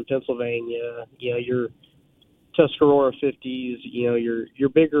shows in Pennsylvania, your Tuscarora 50s, your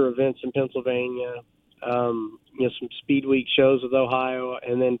bigger events in Pennsylvania, some Speed Week shows with Ohio,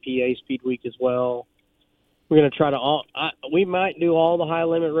 and then PA Speed Week as well. We're going to try to we might do all the high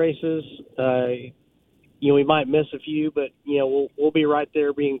limit races. We might miss a few, but we'll be right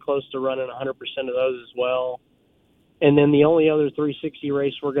there, being close to running 100% of those as well. And then the only other 360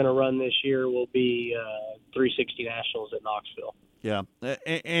 race we're going to run this year will be 360 Nationals at Knoxville. Yeah,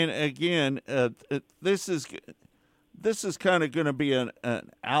 and again, this is kind of going to be an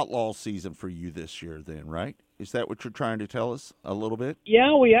outlaw season for you this year, then, right? Is that what you're trying to tell us a little bit?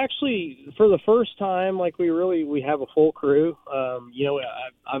 Yeah, we actually, for the first time, we have a full crew.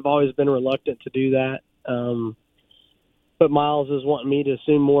 I've always been reluctant to do that, but Miles is wanting me to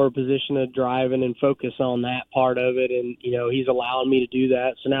assume more of a position of driving and focus on that part of it, and he's allowing me to do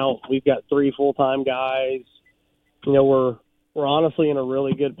that. So now we've got 3 full-time guys. We're honestly in a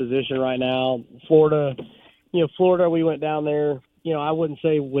really good position right now. Florida, we went down there, I wouldn't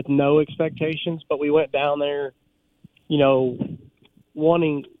say with no expectations, but we went down there,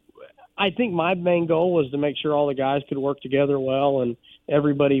 I think my main goal was to make sure all the guys could work together well and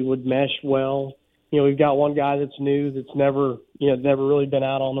everybody would mesh well. We've got one guy that's new, that's never really been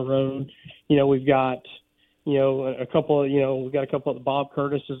out on the road. We've got, a couple of Bob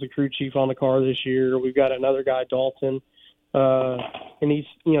Curtis is the crew chief on the car this year. We've got another guy, Dalton, and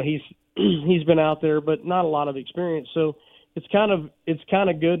he's been out there, but not a lot of experience. So it's kind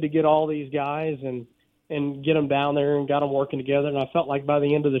of good to get all these guys and get them down there and got them working together. And I felt like by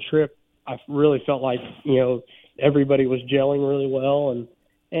the end of the trip, I really felt like, everybody was gelling really well. And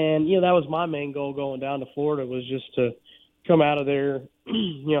that was my main goal going down to Florida, was just to come out of there,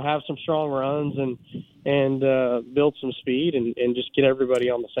 have some strong runs and build some speed and just get everybody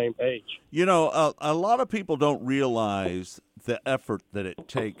on the same page. A lot of people don't realize the effort that it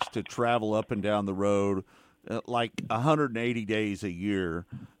takes to travel up and down the road, like 180 days a year.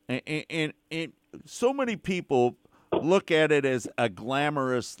 And so many people look at it as a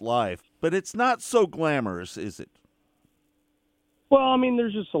glamorous life, but it's not so glamorous, is it? Well, I mean,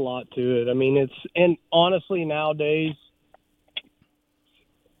 there's just a lot to it. I mean, and honestly nowadays,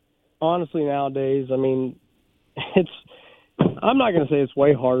 I mean, I'm not going to say it's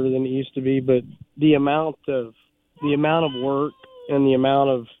way harder than it used to be, but the amount of work and the amount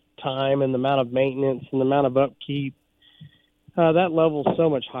of time and the amount of maintenance and the amount of upkeep, that level's so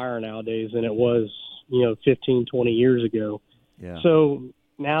much higher nowadays than it was, 15, 20 years ago. Yeah. So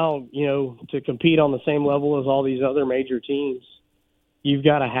now, to compete on the same level as all these other major teams, you've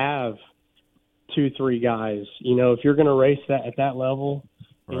got to have 2-3 guys. If you're going to race that at that level,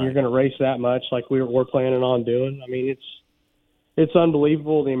 and you're going to race that much like we're planning on doing, I mean, it's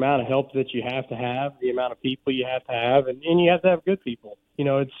unbelievable the amount of help that you have to have, the amount of people you have to have, and you have to have good people.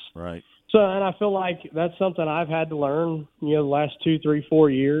 It's right. So, and I feel like that's something I've had to learn, the last 2, 3, 4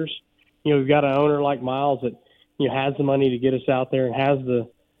 years. We've got an owner like Miles that has the money to get us out there and has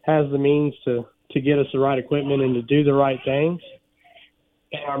the means to get us the right equipment and to do the right things.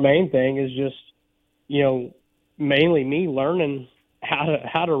 And our main thing is just, mainly me learning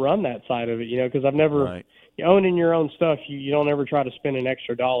how to run that side of it, because I've never owning your own stuff. You don't ever try to spend an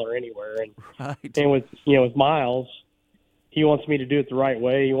extra dollar anywhere. And with Miles, he wants me to do it the right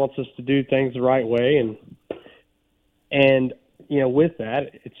way. He wants us to do things the right way. And with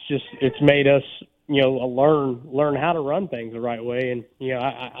that, it's made us learn how to run things the right way. And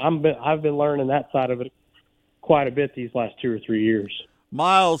I've been learning that side of it quite a bit these last 2 or 3 years.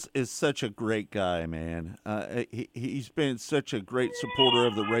 Miles is such a great guy, man. He's been such a great supporter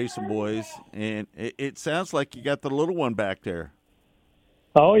of the Racing Boys, and it sounds like you got the little one back there.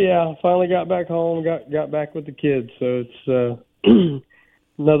 Oh yeah, finally got back home, got back with the kids. So it's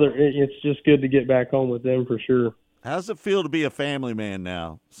it's just good to get back home with them for sure. How's it feel to be a family man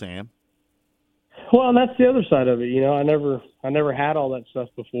now, Sam? Well, and that's the other side of it. I never had all that stuff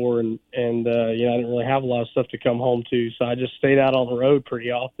before, and I didn't really have a lot of stuff to come home to, so I just stayed out on the road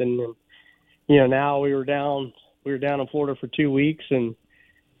pretty often. And now we were down in Florida for 2 weeks, and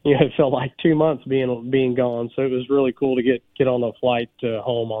it felt like 2 months being gone. So it was really cool to get on a flight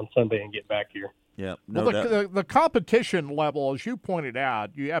home on Sunday and get back here. Yeah, the competition level, as you pointed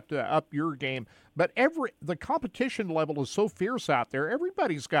out, you have to up your game. But the competition level is so fierce out there.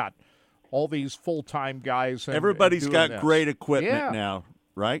 Everybody's got all these full-time guys. Everybody's got great equipment now,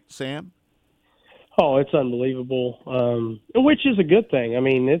 right, Sam? Oh, it's unbelievable, which is a good thing. I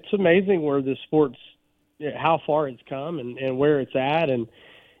mean, it's amazing where the sport's, how far it's come and where it's at. And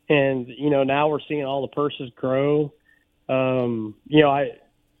now we're seeing all the purses grow.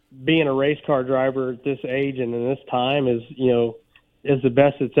 Being a race car driver at this age and in this time is the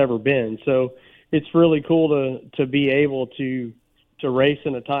best it's ever been. So it's really cool to be able to race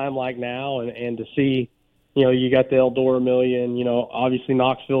in a time like now and to see, you got the Eldora Million, obviously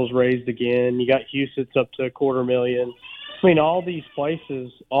Knoxville's raised again. You got Houston's up to $250,000. I mean, all these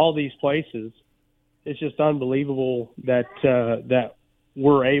places, it's just unbelievable that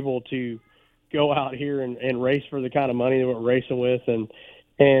we're able to go out here and race for the kind of money that we're racing with.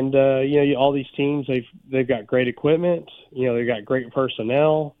 And all these teams, they've got great equipment, they've got great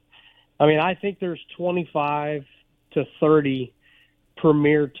personnel. I mean, I think there's 25 to 30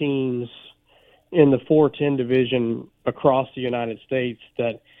 premier teams in the 410 division across the United States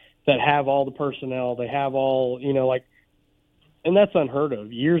that have all the personnel. They have all, and that's unheard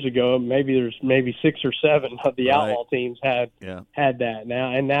of. Years ago, there's 6 or 7 of the outlaw teams had that.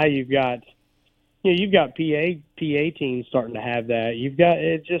 Now you've got PA teams starting to have that. You've got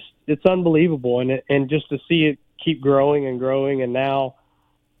it's unbelievable, and just to see it keep growing and growing, and now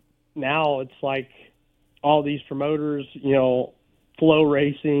it's like all these promoters, Flow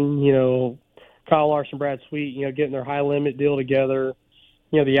Racing, Kyle Larson, Brad Sweet, getting their high limit deal together.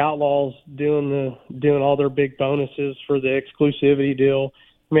 The Outlaws doing all their big bonuses for the exclusivity deal.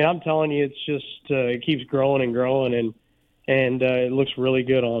 I mean, I'm telling you, it's just it keeps growing and growing, and it looks really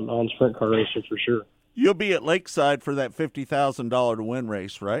good on sprint car racing for sure. You'll be at Lakeside for that $50,000 to win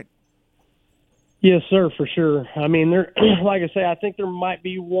race, right? Yes, sir, for sure. I mean, there, like I say, I think there might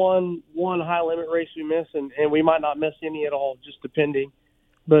be one high limit race we miss, and we might not miss any at all, just depending.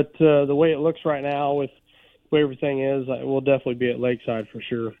 But the way it looks right now, with the way everything is, we'll definitely be at Lakeside for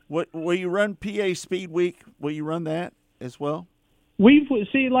sure. Will you run PA Speed Week? Will you run that as well?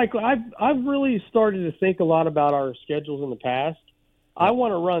 I've really started to think a lot about our schedules in the past. I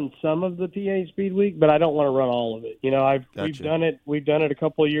want to run some of the PA Speed Week, but I don't want to run all of it. We've done it. We've done it a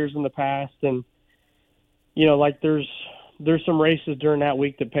couple of years in the past, and there's some races during that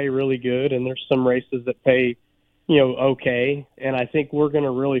week that pay really good, and there's some races that pay, okay. And I think we're going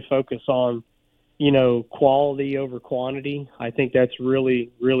to really focus on, quality over quantity. I think that's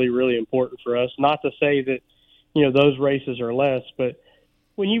really, really, really important for us. Not to say that, those races are less, but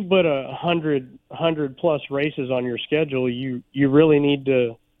when you put 100 plus races on your schedule, you really need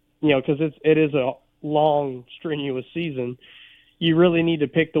to, because it is a long, strenuous season. You really need to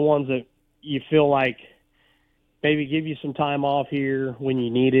pick the ones that you feel like maybe give you some time off here when you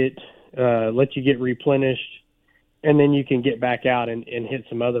need it, let you get replenished, and then you can get back out and hit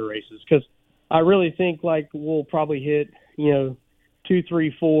some other races. Because I really think we'll probably hit, 2,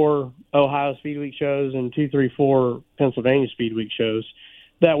 3, 4 Ohio Speed Week shows and 2, 3, 4 Pennsylvania Speed Week shows.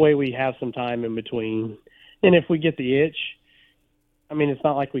 That way we have some time in between. And if we get the itch, I mean, it's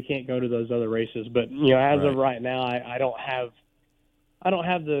not like we can't go to those other races. But, as of right now, I don't have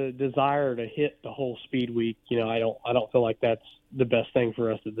the desire to hit the whole Speed Week. I don't feel like that's the best thing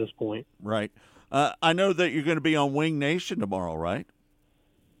for us at this point. Right. I know that you're going to be on Wing Nation tomorrow, right?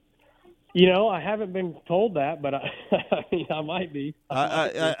 I haven't been told that, but I might be.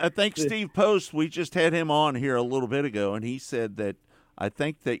 I think Steve Post, we just had him on here a little bit ago, and he said that I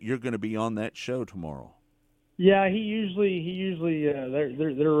think that you're going to be on that show tomorrow. Yeah, he usually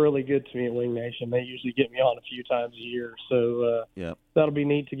they're really good to me at Wing Nation. They usually get me on a few times a year, so that'll be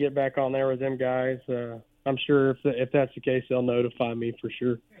neat to get back on there with them guys. I'm sure if that's the case, they'll notify me for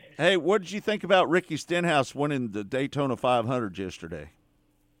sure. Hey, what did you think about Ricky Stenhouse winning the Daytona 500 yesterday?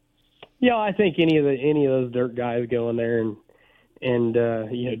 Yeah, I think any of those dirt guys go in there and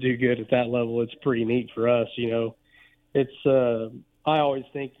do good at that level. It's pretty neat for us. It's I always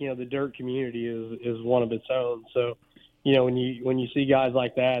think the dirt community is one of its own. So when you see guys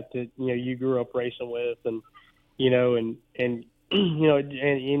like that you grew up racing with and and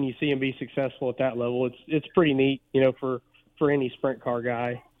you see them be successful at that level, it's pretty neat. For any sprint car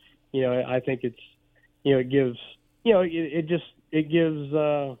guy, I think it's it gives it gives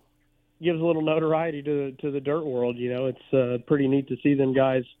a little notoriety to the dirt world. It's pretty neat to see them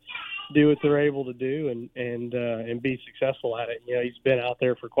guys do what they're able to do and be successful at it. He's been out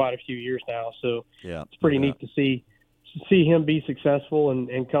there for quite a few years now, so it's pretty neat to see him be successful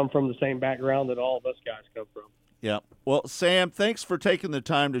and come from the same background that all of us guys come from. Yeah. Well, Sam, thanks for taking the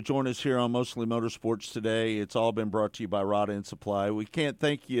time to join us here on Mostly Motorsports today. It's all been brought to you by Rod End Supply. We can't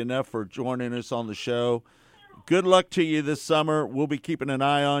thank you enough for joining us on the show. Good luck to you this summer. We'll be keeping an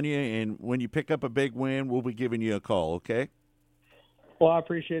eye on you, and when you pick up a big win, we'll be giving you a call, okay? Well, I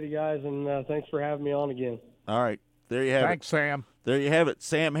appreciate it, guys, and thanks for having me on again. All right. There you have it. Thanks, Sam. There you have it.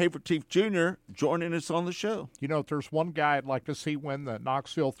 Sam Hafertepe Jr. joining us on the show. If there's one guy I'd like to see win the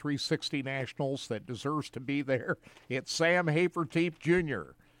Knoxville 360 Nationals that deserves to be there, it's Sam Hafertepe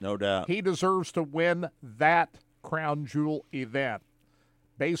Jr. No doubt. He deserves to win that crown jewel event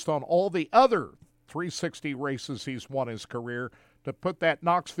based on all the other 360 races he's won his career. To put that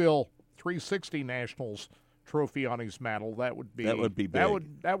Knoxville 360 Nationals trophy on his mantle, that would be big.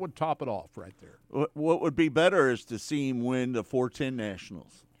 That would top it off right there. What would be better is to see him win the 410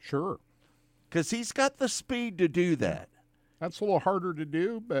 Nationals. Sure. Because he's got the speed to do that. That's a little harder to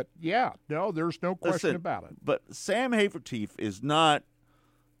do, but there's no question about it. But Sam Hafertepe is not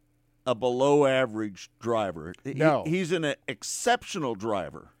a below-average driver. No. He's an exceptional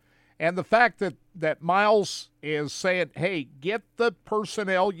driver. And the fact that Miles is saying, hey, get the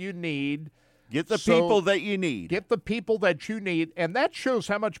personnel you need. Get the people that you need. Get the people that you need. And that shows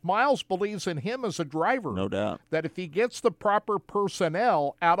how much Miles believes in him as a driver. No doubt. That if he gets the proper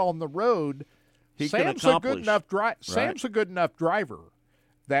personnel out on the road, Sam's a good enough Sam's a good enough driver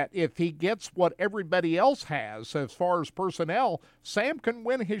that if he gets what everybody else has as far as personnel, Sam can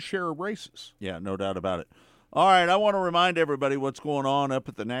win his share of races. Yeah, no doubt about it. All right, I want to remind everybody what's going on up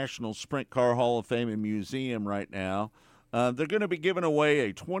at the National Sprint Car Hall of Fame and Museum right now. They're going to be giving away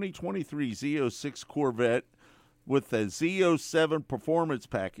a 2023 Z06 Corvette with the Z07 Performance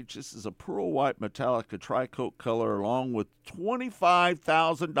Package. This is a pearl white Metallica tri-coat color along with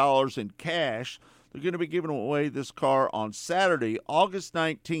 $25,000 in cash. They're going to be giving away this car on Saturday, August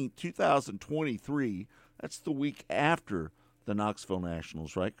 19th, 2023. That's the week after the Knoxville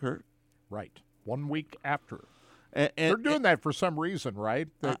Nationals, right, Kurt? Right. 1 week after. And they're doing that for some reason, right?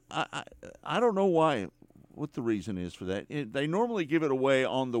 I don't know why. What the reason is for that. They normally give it away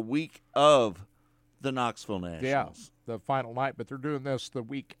on the week of the Knoxville Nationals. Yeah, the final night, but they're doing this the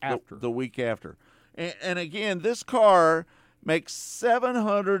week after. The week after. And again, this car makes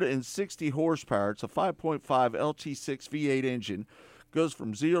 760 horsepower. It's a 5.5 LT6 V8 engine. Goes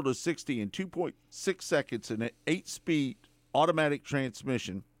from 0 to 60 in 2.6 seconds in an 8-speed automatic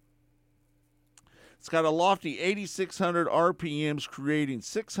transmission. It's got a lofty 8,600 RPMs, creating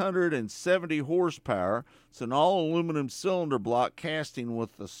 670 horsepower. It's an all-aluminum cylinder block casting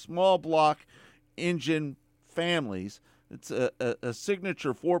with the small block engine families. It's a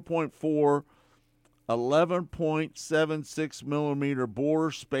signature 4.4, 11.76 millimeter bore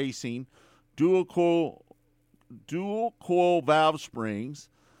spacing, dual coil valve springs,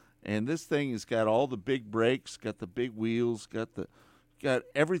 and this thing has got all the big brakes, got the big wheels, got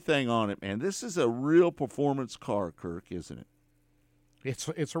everything on it, man. This is a real performance car, Kirk, isn't it?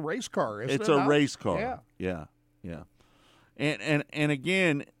 It's a race car, isn't it? It's a race car. Yeah. And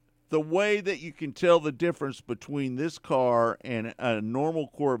again, the way that you can tell the difference between this car and a normal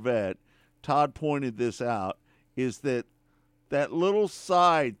Corvette, Todd pointed this out, is that little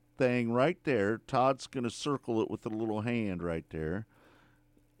side thing right there, Todd's going to circle it with a little hand right there.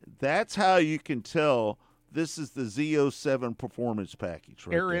 That's how you can tell this is the Z07 Performance Package.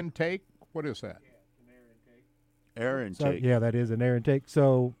 Right air there. intake? What is that? Air intake. So, yeah, that is an air intake.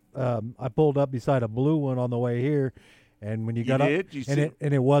 So I pulled up beside a blue one on the way here, and when you got up,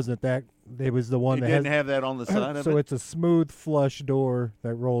 and it wasn't that. It was the one that didn't have that on the side of it. So it's a smooth flush door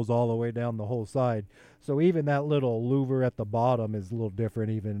that rolls all the way down the whole side. So even that little louver at the bottom is a little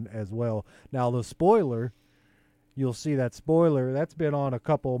different, even as well. Now the spoiler, you'll see that spoiler that's been on a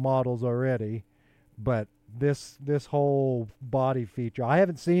couple models already, but this whole body feature, I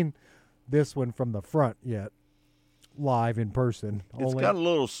haven't seen this one from the front yet. Live in person. It's got a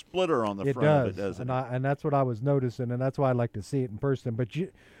little splitter on the front of it, doesn't it? And that's what I was noticing, and that's why I like to see it in person. But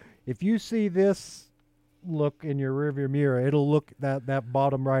if you see this look in your rearview mirror, it'll look that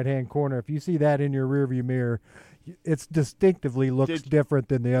bottom right-hand corner. If you see that in your rearview mirror, it's distinctively looks different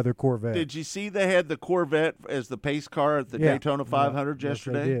than the other Corvette. Did you see they had the Corvette as the pace car at the Daytona 500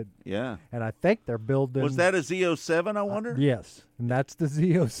 yesterday? Yes, they did. Yeah. And I think they're building. Was that a Z07, I wonder? Yes, and that's the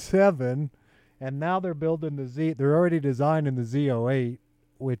Z07. And now they're building the Z. They're already designing the Z08,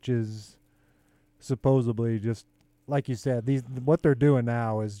 which is supposedly just like you said. What they're doing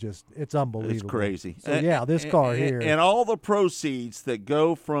now is just it's unbelievable. It's crazy. So this car here, and all the proceeds that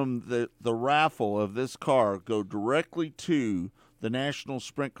go from the raffle of this car go directly to the National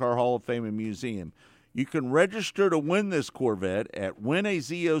Sprint Car Hall of Fame and Museum. You can register to win this Corvette at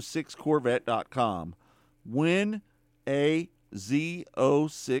winaz06corvette.com.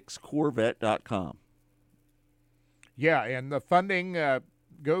 winaz06corvette.com. Yeah, and the funding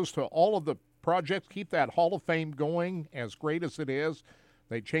goes to all of the projects. Keep that Hall of Fame going, as great as it is.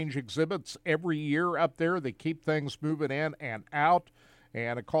 They change exhibits every year up there. They keep things moving in and out,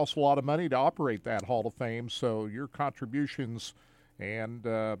 and it costs a lot of money to operate that Hall of Fame. So your contributions, and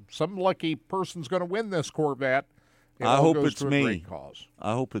some lucky person's going to win this Corvette. I hope it's me. Great cause.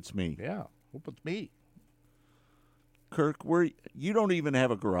 I hope it's me. Yeah, hope it's me. Kirk, you don't even have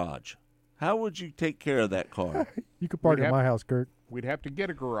a garage. How would you take care of that car? You could park at my house, Kirk. We'd have to get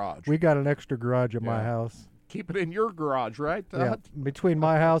a garage. We got an extra garage at my house. Keep it in your garage, right? Yeah, between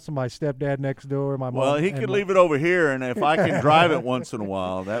my house and my stepdad next door, my mom. Well, he could leave it over here, and if I can drive it once in a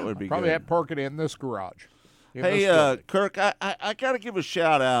while, that would be probably good. Have to park it in this garage. Hey, Kirk, I got to give a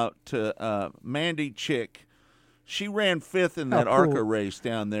shout out to Mandy Chick. She ran 5th in that ARCA race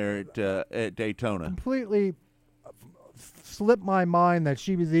down there at Daytona. Completely slipped my mind that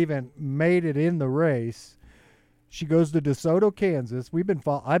she was even made it in the race. She goes to DeSoto, Kansas.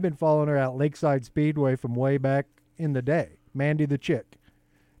 I've been following her at Lakeside Speedway from way back in the day. Mandy the Chick.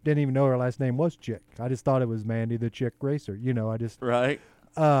 Didn't even know her last name was Chick. I just thought it was Mandy the Chick Racer. Right.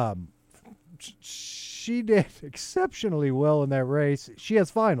 She did exceptionally well in that race. She has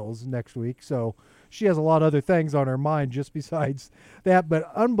finals next week, so she has a lot of other things on her mind just besides that.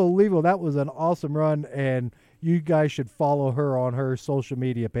 But unbelievable. That was an awesome run, and you guys should follow her on her social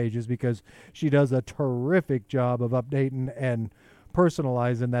media pages because she does a terrific job of updating and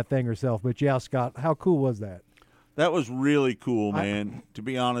personalizing that thing herself. But yeah, Scott, how cool was that? That was really cool, man, to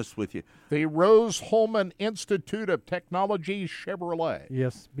be honest with you. The Rose-Hulman Institute of Technology Chevrolet.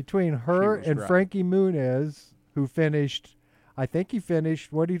 Yes, between her and Frankie Muniz, who finished, I think he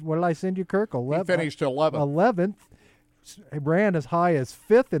finished, what did I send you, Kirk? 11th. He finished 11th. 11th. He ran as high as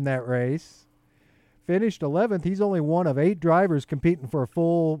 5th in that race. Finished 11th. He's only one of 8 drivers competing for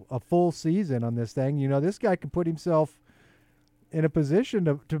a full season on this thing. This guy can put himself in a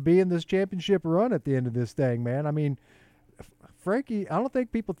position to be in this championship run at the end of this thing, man. I mean, Frankie, I don't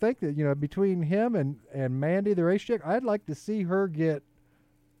think people think that, between him and Mandy, the race chick, I'd like to see her get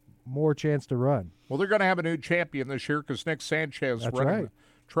more chance to run. Well, they're going to have a new champion this year because Nick Sanchez running the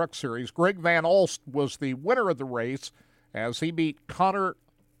Truck Series. Greg Van Alst was the winner of the race as he beat Connor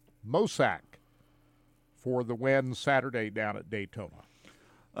Mosak for the win Saturday down at Daytona.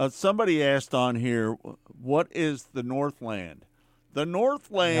 Somebody asked on here, what is the Northland? The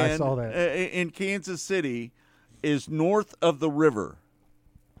Northland I saw that. In Kansas City is north of the river.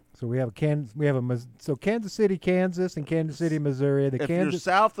 So we have Kansas City, Kansas, and Kansas City, Missouri. You're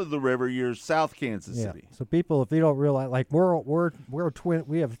south of the river, you're South Kansas City. So people, if they don't realize, like we're twin,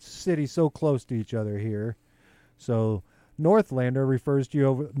 we have cities so close to each other here. So Northlander refers to you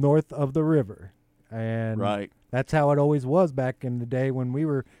over north of the river. And that's how it always was back in the day when we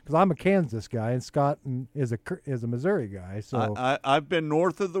were, because I'm a Kansas guy and Scott is a Missouri guy. So I've been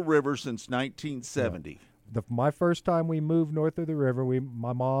north of the river since 1970. My first time we moved north of the river,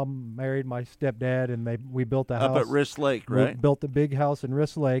 my mom married my stepdad, and we built a house up at Riss Lake, right? We built a big house in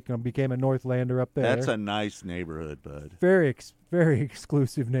Riss Lake and became a Northlander up there. That's a nice neighborhood, bud. Very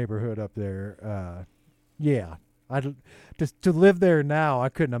exclusive neighborhood up there. Yeah, to live there now, I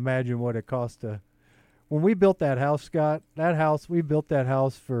couldn't imagine what it cost to. When we built that house, Scott, we built that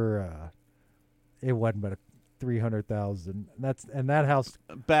house for it wasn't but $300,000. That house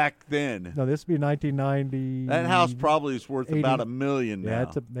back then. No, this would be 1990. That house probably is worth 80, about $1 million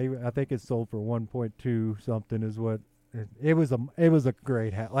now. Yeah, I think it sold for 1.2 something. Is what it was. It was a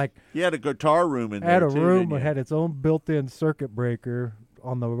great house. Like you had a guitar room in there. Had a room that had its own built-in circuit breaker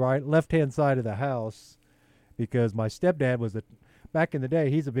on the left-hand side of the house, because my stepdad was back in the day,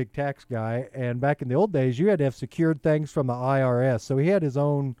 he's a big tax guy, and back in the old days, you had to have secured things from the IRS. So he had his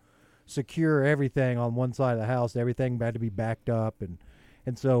own secure everything on one side of the house. Everything had to be backed up, and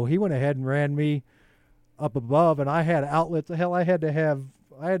so he went ahead and ran me up above, and I had outlets. Hell, I had to have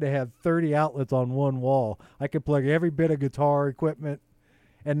I had to have 30 outlets on one wall. I could plug every bit of guitar equipment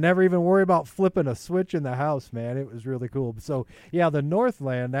and never even worry about flipping a switch in the house, man. It was really cool. So, yeah, the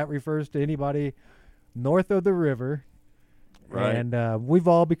Northland, that refers to anybody north of the river. Right. And we've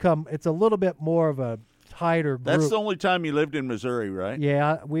all become, it's a little bit more of a tighter group. That's the only time you lived in Missouri, right?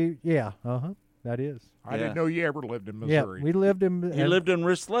 Yeah, that is. I didn't know you ever lived in Yeah, Missouri. we lived in. You lived in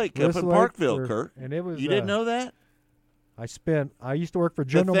Wrist Lake Wrist up in Lake Parkville, Kurt. And it was. You didn't know that? I used to work for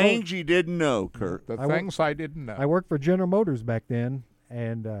General The Motors. things you didn't know, Kurt. I didn't know. I worked for General Motors back then,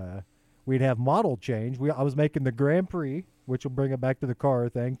 and we'd have model change. I was making the Grand Prix, which will bring it back to the car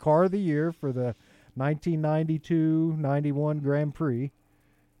thing. Car of the Year for the 1992-91 Grand Prix.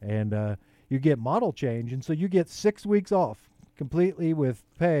 And you get model change, and so you get 6 weeks off completely with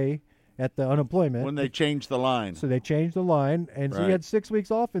pay at the unemployment. When they changed the line. So they changed the line, and so you had 6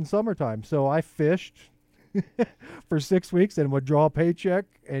 weeks off in summertime. So I fished for 6 weeks and would draw a paycheck.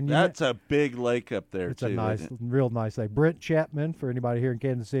 And That's a big lake up there, it's too. a nice, isn't it? real nice lake. Brent Chapman, for anybody here in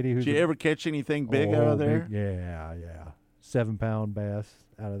Kansas City. Did you ever catch anything big out of there? Yeah. 7-pound bass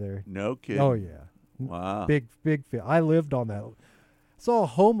out of there. No kidding. Oh, yeah. Wow. Big fish. I lived on that. Saw a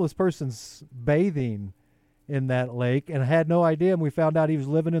homeless person bathing in that lake and had no idea, and we found out he was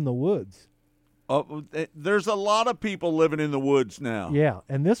living in the woods. Oh, there's a lot of people living in the woods now. Yeah,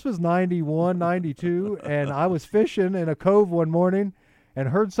 and this was 91, 92, and I was fishing in a cove one morning and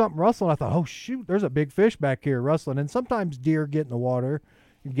heard something rustling. I thought, oh, shoot, there's a big fish back here rustling. And sometimes deer get in the water.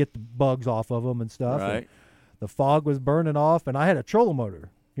 You get the bugs off of them and stuff. Right. And the fog was burning off, and I had a trolling motor.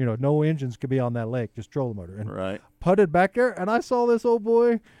 You know, no engines could be on that lake, just trolling motor. And putted back there, and I saw this old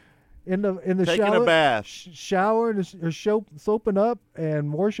boy in the taking shower, a bath, showering, soaping up,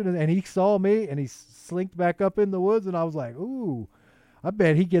 and washing it. And he saw me, and he slinked back up in the woods, and I was like, ooh, I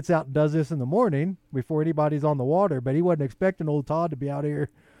bet he gets out and does this in the morning before anybody's on the water. But he wasn't expecting old Todd to be out here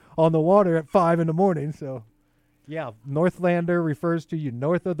on the water at 5 in the morning. So, yeah, Northlander refers to you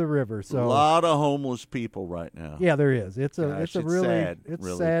north of the river. So a lot of homeless people right now. Yeah, there is. It's a really sad, it's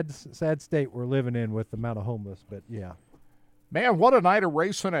really. sad state we're living in with the amount of homeless. But yeah. Man, what a night of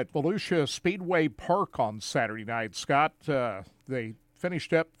racing at Volusia Speedway Park on Saturday night, Scott. They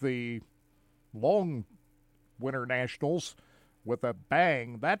finished up the long Winter Nationals with a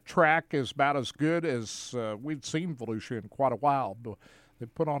bang. That track is about as good as we'd seen Volusia in quite a while. They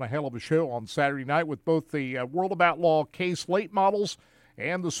put on a hell of a show on Saturday night with both the World of Outlaw Case late models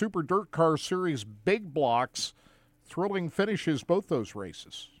and the Super Dirt Car Series big blocks. Thrilling finishes, both those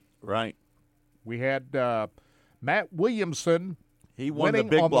races. Right. We had Matt Williamson. He won the winning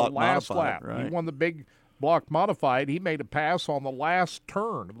big on block the last modified, lap. right? He won the big block modified. He made a pass on the last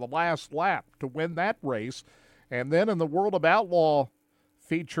turn of the last lap to win that race. And then in the World of Outlaw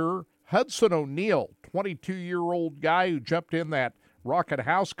feature, Hudson O'Neal, 22-year-old guy who jumped in that Rocket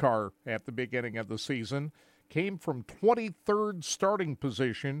House car at the beginning of the season, came from 23rd starting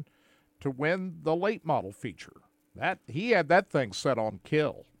position to win the late model feature. That he had that thing set on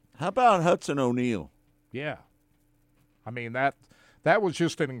kill. How about Hudson O'Neal? Yeah. I mean, that was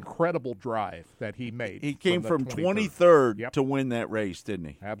just an incredible drive that he made. He came from 23rd 23rd to win that race, didn't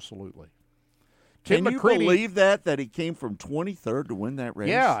he? Absolutely. Can Tim you McCready, believe that he came from 23rd to win that race?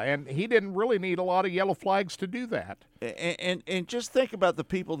 Yeah, and he didn't really need a lot of yellow flags to do that. And just think about the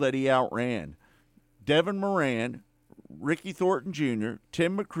people that he outran. Devin Moran, Ricky Thornton Jr.,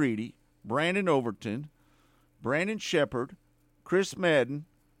 Tim McCready, Brandon Overton, Brandon Shepard, Chris Madden,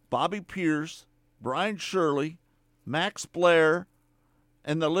 Bobby Pierce, Brian Shirley, Max Blair,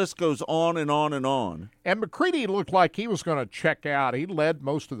 and the list goes on and on and on. And McCready looked like he was going to check out. He led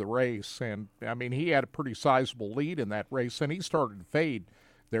most of the race, and, I mean, he had a pretty sizable lead in that race, and he started to fade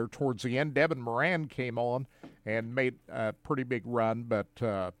there towards the end. Devin Moran came on and made a pretty big run, but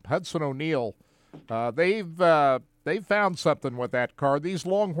Hudson O'Neal, they've found something with that car. These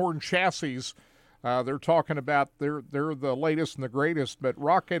Longhorn chassis, they're talking about they're the latest and the greatest, but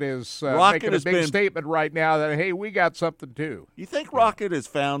Rocket is making a big statement right now that, hey, we got something too. You think Rocket has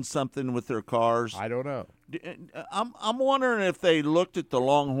found something with their cars? I don't know. I'm wondering if they looked at the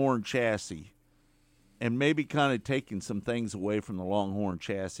Longhorn chassis and maybe kind of taken some things away from the Longhorn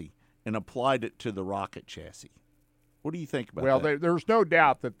chassis and applied it to the Rocket chassis. What do you think about that? Well, there's no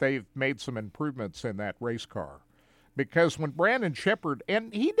doubt that they've made some improvements in that race car. Because when Brandon Shepard,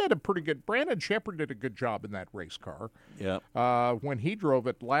 and he did a pretty good, Brandon Shepard did a good job in that race car. Yeah. When he drove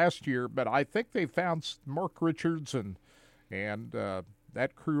it last year, but I think they found Mark Richards and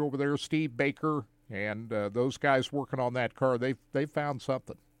that crew over there, Steve Baker, and those guys working on that car. They found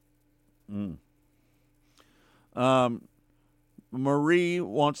something. Marie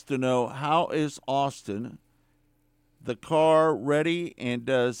wants to know, how is Austin the car ready, and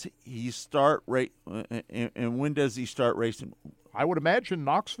does he start and when does he start racing? I would imagine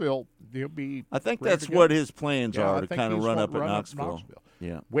Knoxville. He'll be. I think that's what his plans are, to kind of run up at Knoxville. Knoxville.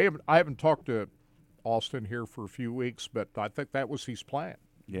 Yeah. I haven't talked to Austin here for a few weeks, but I think that was his plan.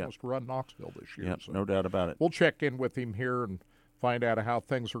 He wants to run Knoxville this year. Yep, so no doubt about it. We'll check in with him here and find out how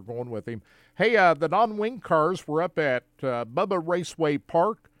things are going with him. Hey, the non-wing cars were up at Bubba Raceway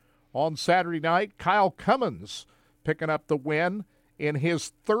Park on Saturday night. Kyle Cummins picking up the win in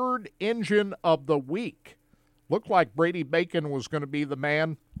his third engine of the week. Looked like Brady Bacon was going to be the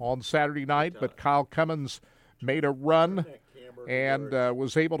man on Saturday night, but Kyle Cummins made a run and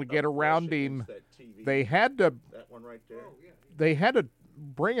was able to get around him. They had to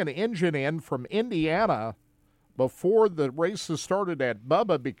bring an engine in from Indiana before the races started at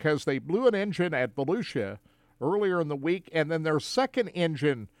Bubba because they blew an engine at Volusia earlier in the week, and then their second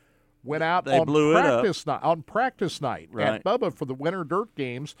engine went out on practice night at Bubba for the Winter Dirt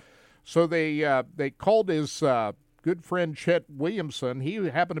Games. So they called his good friend Chet Williamson. He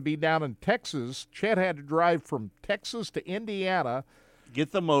happened to be down in Texas. Chet had to drive from Texas to Indiana.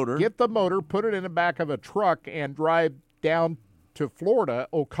 Get the motor, put it in the back of a truck, and drive down to Florida,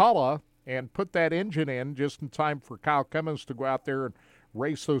 Ocala, and put that engine in just in time for Kyle Cummins to go out there and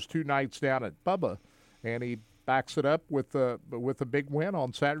race those 2 nights down at Bubba. And he backs it up with a big win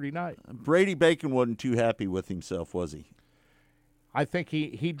on Saturday night. Brady Bacon wasn't too happy with himself, was he? I think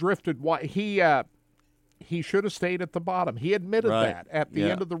he drifted wide. He should have stayed at the bottom. He admitted that at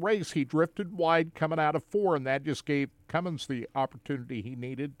the end of the race. He drifted wide coming out of 4, and that just gave Cummins the opportunity he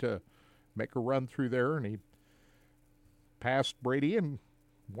needed to make a run through there, and he passed Brady, and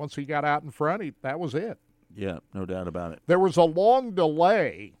once he got out in front, that was it. Yeah, no doubt about it. There was a long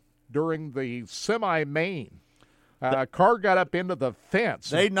delay during the semi-main. A car got up into the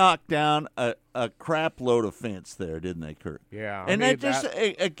fence. They knocked down a crap load of fence there, didn't they, Kurt? Yeah. And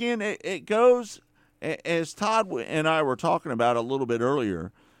it goes, as Todd and I were talking about a little bit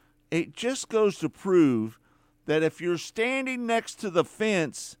earlier, it just goes to prove that if you're standing next to the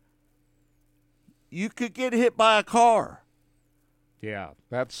fence, you could get hit by a car. Yeah,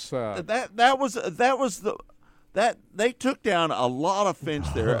 that's they took down a lot of fence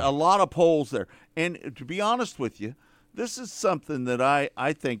there, a lot of poles there. And to be honest with you, this is something that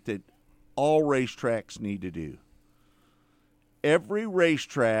I think that all racetracks need to do. Every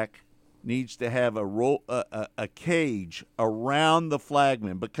racetrack needs to have a cage around the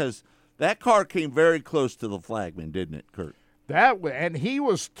flagman, because that car came very close to the flagman, didn't it, Kurt? And he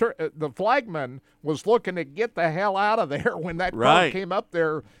was the flagman was looking to get the hell out of there when that car came up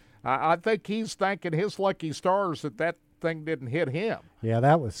there. I think he's thanking his lucky stars that thing didn't hit him. Yeah,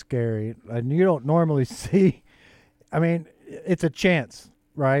 that was scary. And you don't normally see. I mean, it's a chance,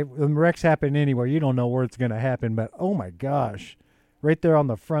 right? When wrecks happen anywhere, you don't know where it's going to happen. But oh my gosh, right there on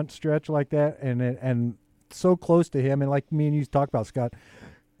the front stretch like that, and so close to him, and like me and you talked about, Scott,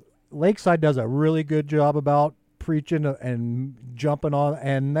 Lakeside does a really good job about preaching and jumping on,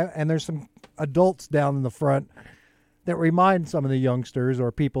 and there's some adults down in the front that remind some of the youngsters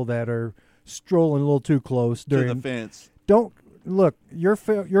or people that are strolling a little too close to the fence. Don't look. Your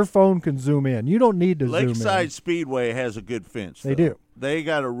phone can zoom in. You don't need to zoom in. Lakeside Speedway has a good fence. They do. They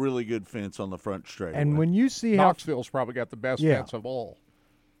got a really good fence on the front straightaway. And when you see Knoxville's probably got the best fence of all.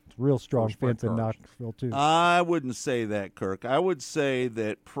 It's a real strong fence in Knoxville too. I wouldn't say that, Kirk. I would say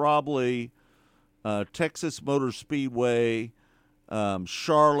that probably Texas Motor Speedway,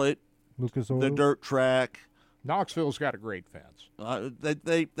 Charlotte, Lucas Oil, the dirt track. Knoxville's got a great fence.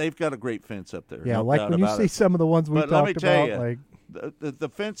 They've got a great fence up there. Yeah, no like when you see some of the ones we talked about. Let me tell you, like the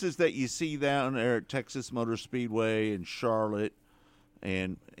fences that you see down there at Texas Motor Speedway and Charlotte,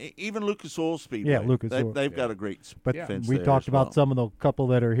 and even Lucas Oil Speedway. Yeah, Lucas Oil. They've got a great fence. We talked about some of the couple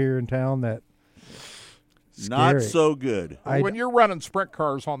that are here in town that not so good. When you're running sprint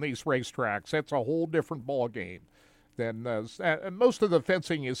cars on these racetracks, that's a whole different ball game than most of the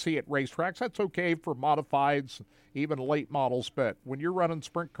fencing you see at racetracks. That's okay for modifieds, even late models, but when you're running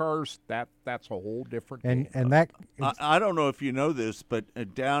sprint cars, that's a whole different game. And that I don't know if you know this,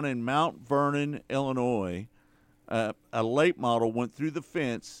 but down in Mount Vernon, Illinois, a late model went through the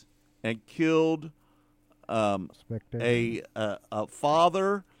fence and killed a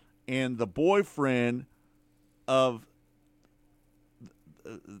father and the boyfriend of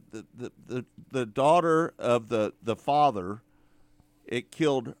the daughter of the father. It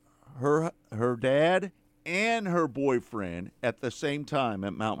killed her dad and her boyfriend at the same time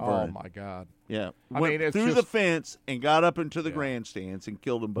at Mount Vernon. Oh my God! Yeah, went through the fence and got up into the grandstands and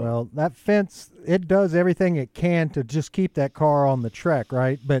killed them both. Well, that fence, it does everything it can to just keep that car on the track,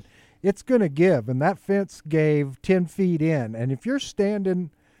 right? But it's going to give. And that fence gave 10 feet in. And if you're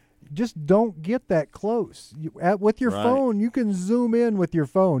standing, just don't get that close. With your phone, you can zoom in with your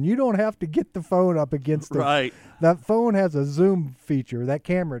phone. You don't have to get the phone up against the That phone has a zoom feature, that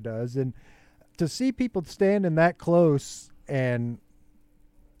camera does. And to see people standing that close and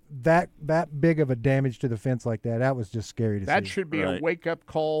that big of a damage to the fence like that was just scary to see. That should be a wake-up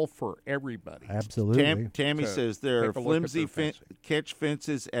call for everybody. Absolutely. Tammy says there are flimsy catch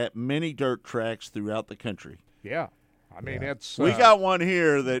fences at many dirt tracks throughout the country. Yeah. I mean, it's... we got one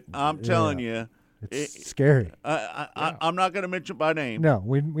here that I'm telling you... It's scary. I'm not going to mention by name. No,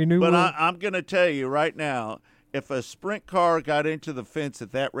 we knew... But I'm going to tell you right now, if a sprint car got into the fence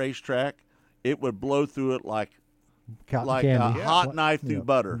at that racetrack, it would blow through it like candy. A hot knife through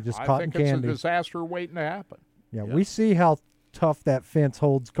butter. Just I cotton think candy. it's a disaster waiting to happen. Yeah, we see how tough that fence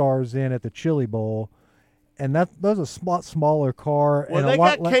holds cars in at the Chili Bowl, and those a lot smaller car. Well, and they a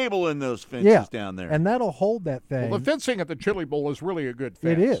lot got cable in those fences down there, and that'll hold that thing. Well, the fencing at the Chili Bowl is really a good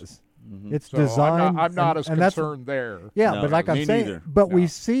fence. It is. Mm-hmm. It's so designed. I'm not as concerned there. Yeah, No, but like I'm me saying, neither. but we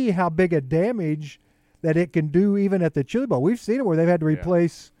see how big a damage that it can do even at the Chili Bowl. We've seen it where they've had to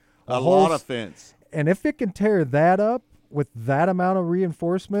replace a whole lot of fence. And if it can tear that up with that amount of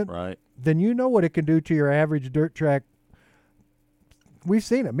reinforcement, then you know what it can do to your average dirt track. We've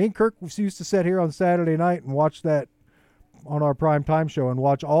seen it. Me and Kirk used to sit here on Saturday night and watch that on our prime time show and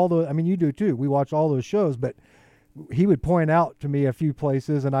watch all the. I mean, you do too. We watch all those shows, but he would point out to me a few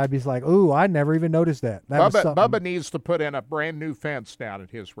places, and I'd be like, "Ooh, I never even noticed that." Bubba needs to put in a brand new fence down at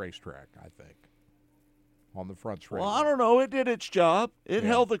his racetrack, I think, on the front stretch. Well, I don't know. It did its job. It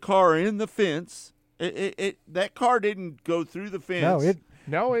held the car in the fence. That car didn't go through the fence.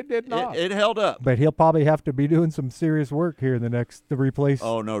 No, it did not. It held up. But he'll probably have to be doing some serious work here in the next to replace.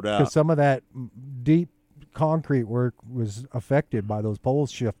 Oh, no doubt. Because some of that deep concrete work was affected by those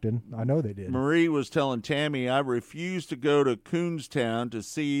poles shifting. I know they did. Marie was telling Tammy, I refuse to go to Coonstown to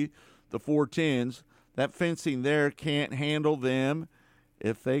see the 410s. That fencing there can't handle them.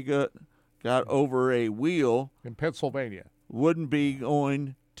 If they got over a wheel in Pennsylvania, wouldn't be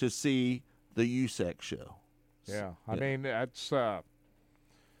going to see the USAC show. Yeah, I mean it's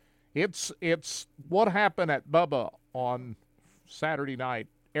what happened at Bubba on Saturday night.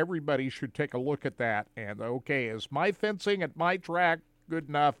 Everybody should take a look at that and okay, is my fencing at my track good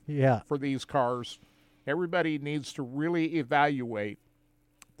enough for these cars? Everybody needs to really evaluate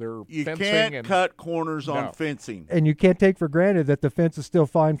their You fencing. can't cut corners on fencing. And you can't take for granted that the fence is still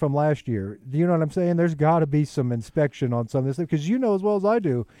fine from last year. Do you know what I'm saying? There's got to be some inspection on some of this stuff because you know as well as I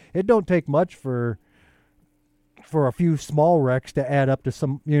do, it don't take much for a few small wrecks to add up to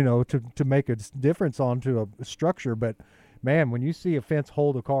some, to make a difference onto a structure. But man, when you see a fence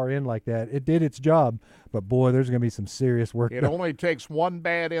hold a car in like that, it did its job. But boy, there's going to be some serious work. It only takes one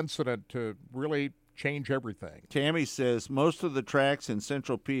bad incident to really change everything. Tammy says most of the tracks in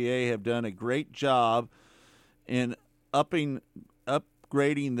Central PA have done a great job in upgrading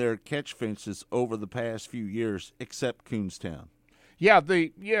their catch fences over the past few years, except Coonstown. Yeah,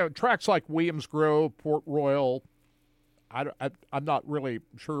 tracks like Williams Grove, Port Royal. I'm not really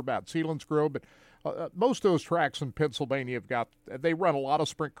sure about Sealands Grove, but most of those tracks in Pennsylvania they run a lot of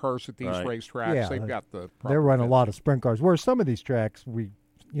sprint cars at these racetracks. Yeah, They've got they run a lot of sprint cars. Where some of these tracks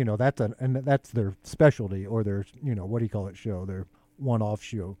that's their specialty or their what do you call it show, their one-off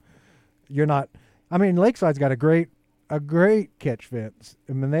show. You're not. I mean, Lakeside's got a great catch fence.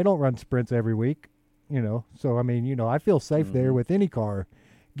 I mean, they don't run sprints every week, So I mean, I feel safe there with any car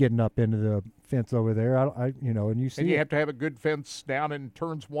getting up into the fence over there. And you see. And you have to have a good fence down in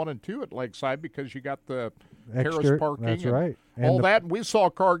turns 1 and 2 at Lakeside because you got the extra terrace parking. That's right. And that. And we saw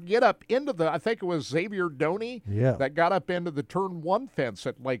a car get up into I think it was Xavier Doney that got up into the turn 1 fence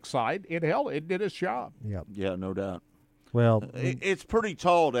at Lakeside. It did its job. Yeah. Yeah, no doubt. Well, it's pretty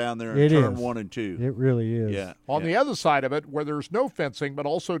tall down there in turn 1 and 2. It really is. Yeah. On the other side of it, where there's no fencing but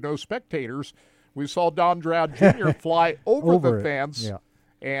also no spectators, we saw Don Dowd Jr. fly over the fence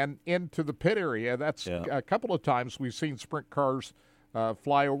and into the pit area. That's a couple of times we've seen sprint cars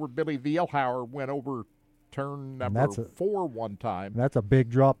fly over. Billy Vielhauer went over turn number 4 one time. That's a big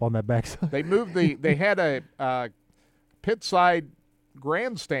drop on that backside. They had a pit side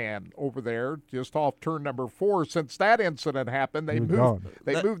grandstand over there just off turn number 4. Since that incident happened, they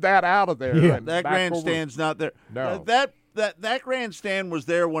moved that out of there. Yeah, and that grandstand's not there. No. That grandstand was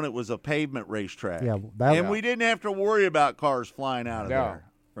there when it was a pavement racetrack. Yeah, and we didn't have to worry about cars flying out of there.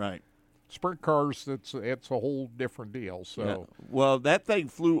 Right. Sprint cars, it's a whole different deal. So well, that thing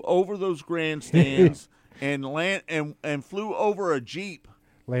flew over those grandstands and flew over a Jeep.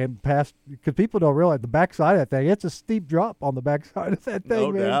 land past, because people don't realize the backside of that thing. It's a steep drop on the backside of that thing,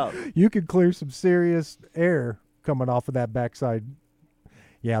 No man. doubt. You could clear some serious air coming off of that backside.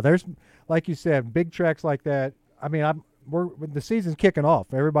 Yeah, there's, like you said, big tracks like that. I mean, the season's kicking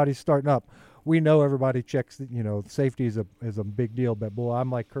off. Everybody's starting up. We know everybody checks. Safety is a big deal. But boy, I'm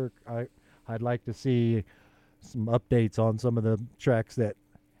like Kirk. I'd like to see some updates on some of the tracks that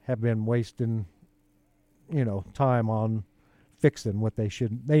have been wasting, time on fixing what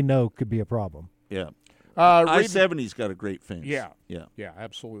they know could be a problem. Yeah. I-70's got a great fence. Yeah,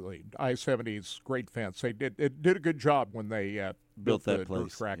 absolutely. I-70's great fence. They did a good job when they built that the place.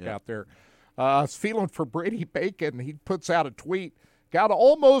 dirt track out there. I was feeling for Brady Bacon. He puts out a tweet, got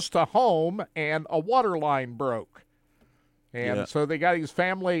almost to home, and a water line broke. And so they got his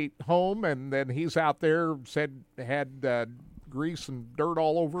family home, and then he's out there, had grease and dirt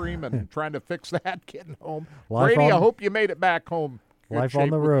all over him and trying to fix that, getting home. Brady, I hope you made it back home. Life on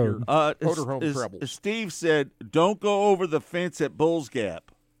the road. Motorhome troubles. Steve said, don't go over the fence at Bulls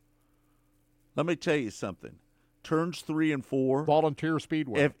Gap. Let me tell you something. Turns 3 and 4. Volunteer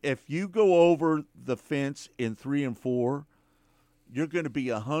Speedway. If you go over the fence in 3 and 4, you're going to be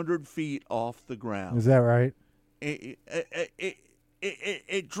 100 feet off the ground. Is that right? It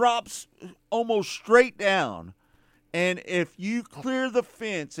drops almost straight down. And if you clear the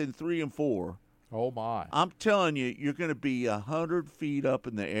fence in 3 and 4, oh my! I'm telling you, you're going to be 100 feet up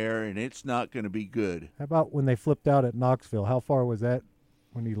in the air, and it's not going to be good. How about when they flipped out at Knoxville? How far was that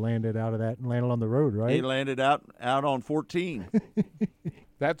when he landed out of that and landed on the road, right? He landed out on 14.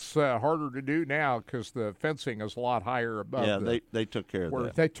 That's harder to do now because the fencing is a lot higher above. Yeah, they took care of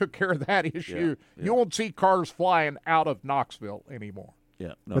that. They took care of that issue. Yeah. You won't see cars flying out of Knoxville anymore.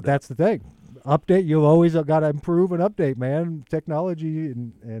 Yeah, but that's the thing. Update. You've always got to improve and update, man. Technology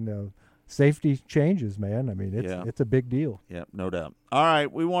and safety changes, man. I mean, it's a big deal. Yeah, no doubt. All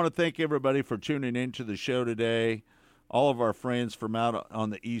right, we want to thank everybody for tuning into the show today. All of our friends from out on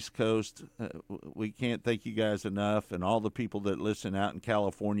the East Coast, we can't thank you guys enough, and all the people that listen out in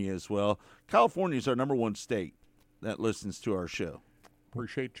California as well. California is our number one state that listens to our show.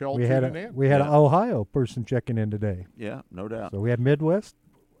 Appreciate y'all tuning in. We had an Ohio person checking in today. Yeah, no doubt. So we had Midwest.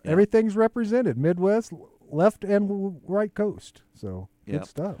 Yeah. Everything's represented. Midwest, left and right coast. So good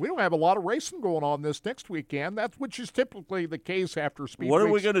stuff. We don't have a lot of racing going on this next weekend. Which is typically the case after Speed What are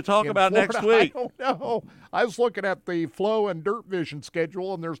we Weeks going to talk in about Florida. next week? I don't know. I was looking at the Flow and Dirt Vision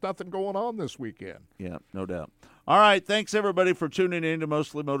schedule, and there's nothing going on this weekend. Yeah, no doubt. All right, thanks everybody for tuning in to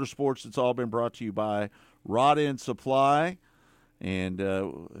Mostly Motorsports. It's all been brought to you by Rod End Supply. And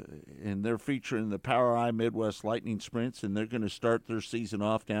they're featuring the Power Eye Midwest Lightning Sprints, and they're going to start their season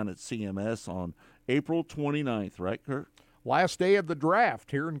off down at CMS on April 29th, right, Kurt? Last day of the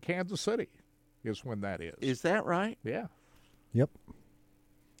draft here in Kansas City is when that is. Is that right? Yeah. Yep.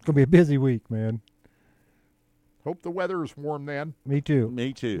 It's going to be a busy week, man. Hope the weather is warm then. Me too.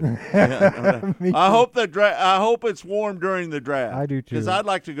 Me too. Yeah, Me too. I hope it's warm during the draft. I do too. Because I'd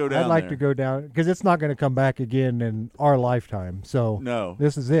like to go down. I'd like to go down because it's not going to come back again in our lifetime. So no,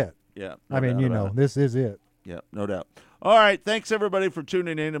 this is it. Yeah. I mean, this is it. Yeah, no doubt. All right, thanks everybody for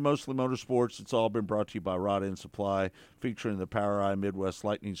tuning in to Mostly Motorsports. It's all been brought to you by Rod End Supply, featuring the Power Eye Midwest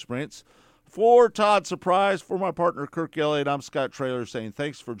Lightning Sprints. For Todd Surprise, for my partner Kirk Elliott, I'm Scott Traylor saying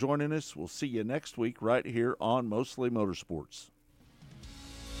thanks for joining us. We'll see you next week right here on Mostly Motorsports.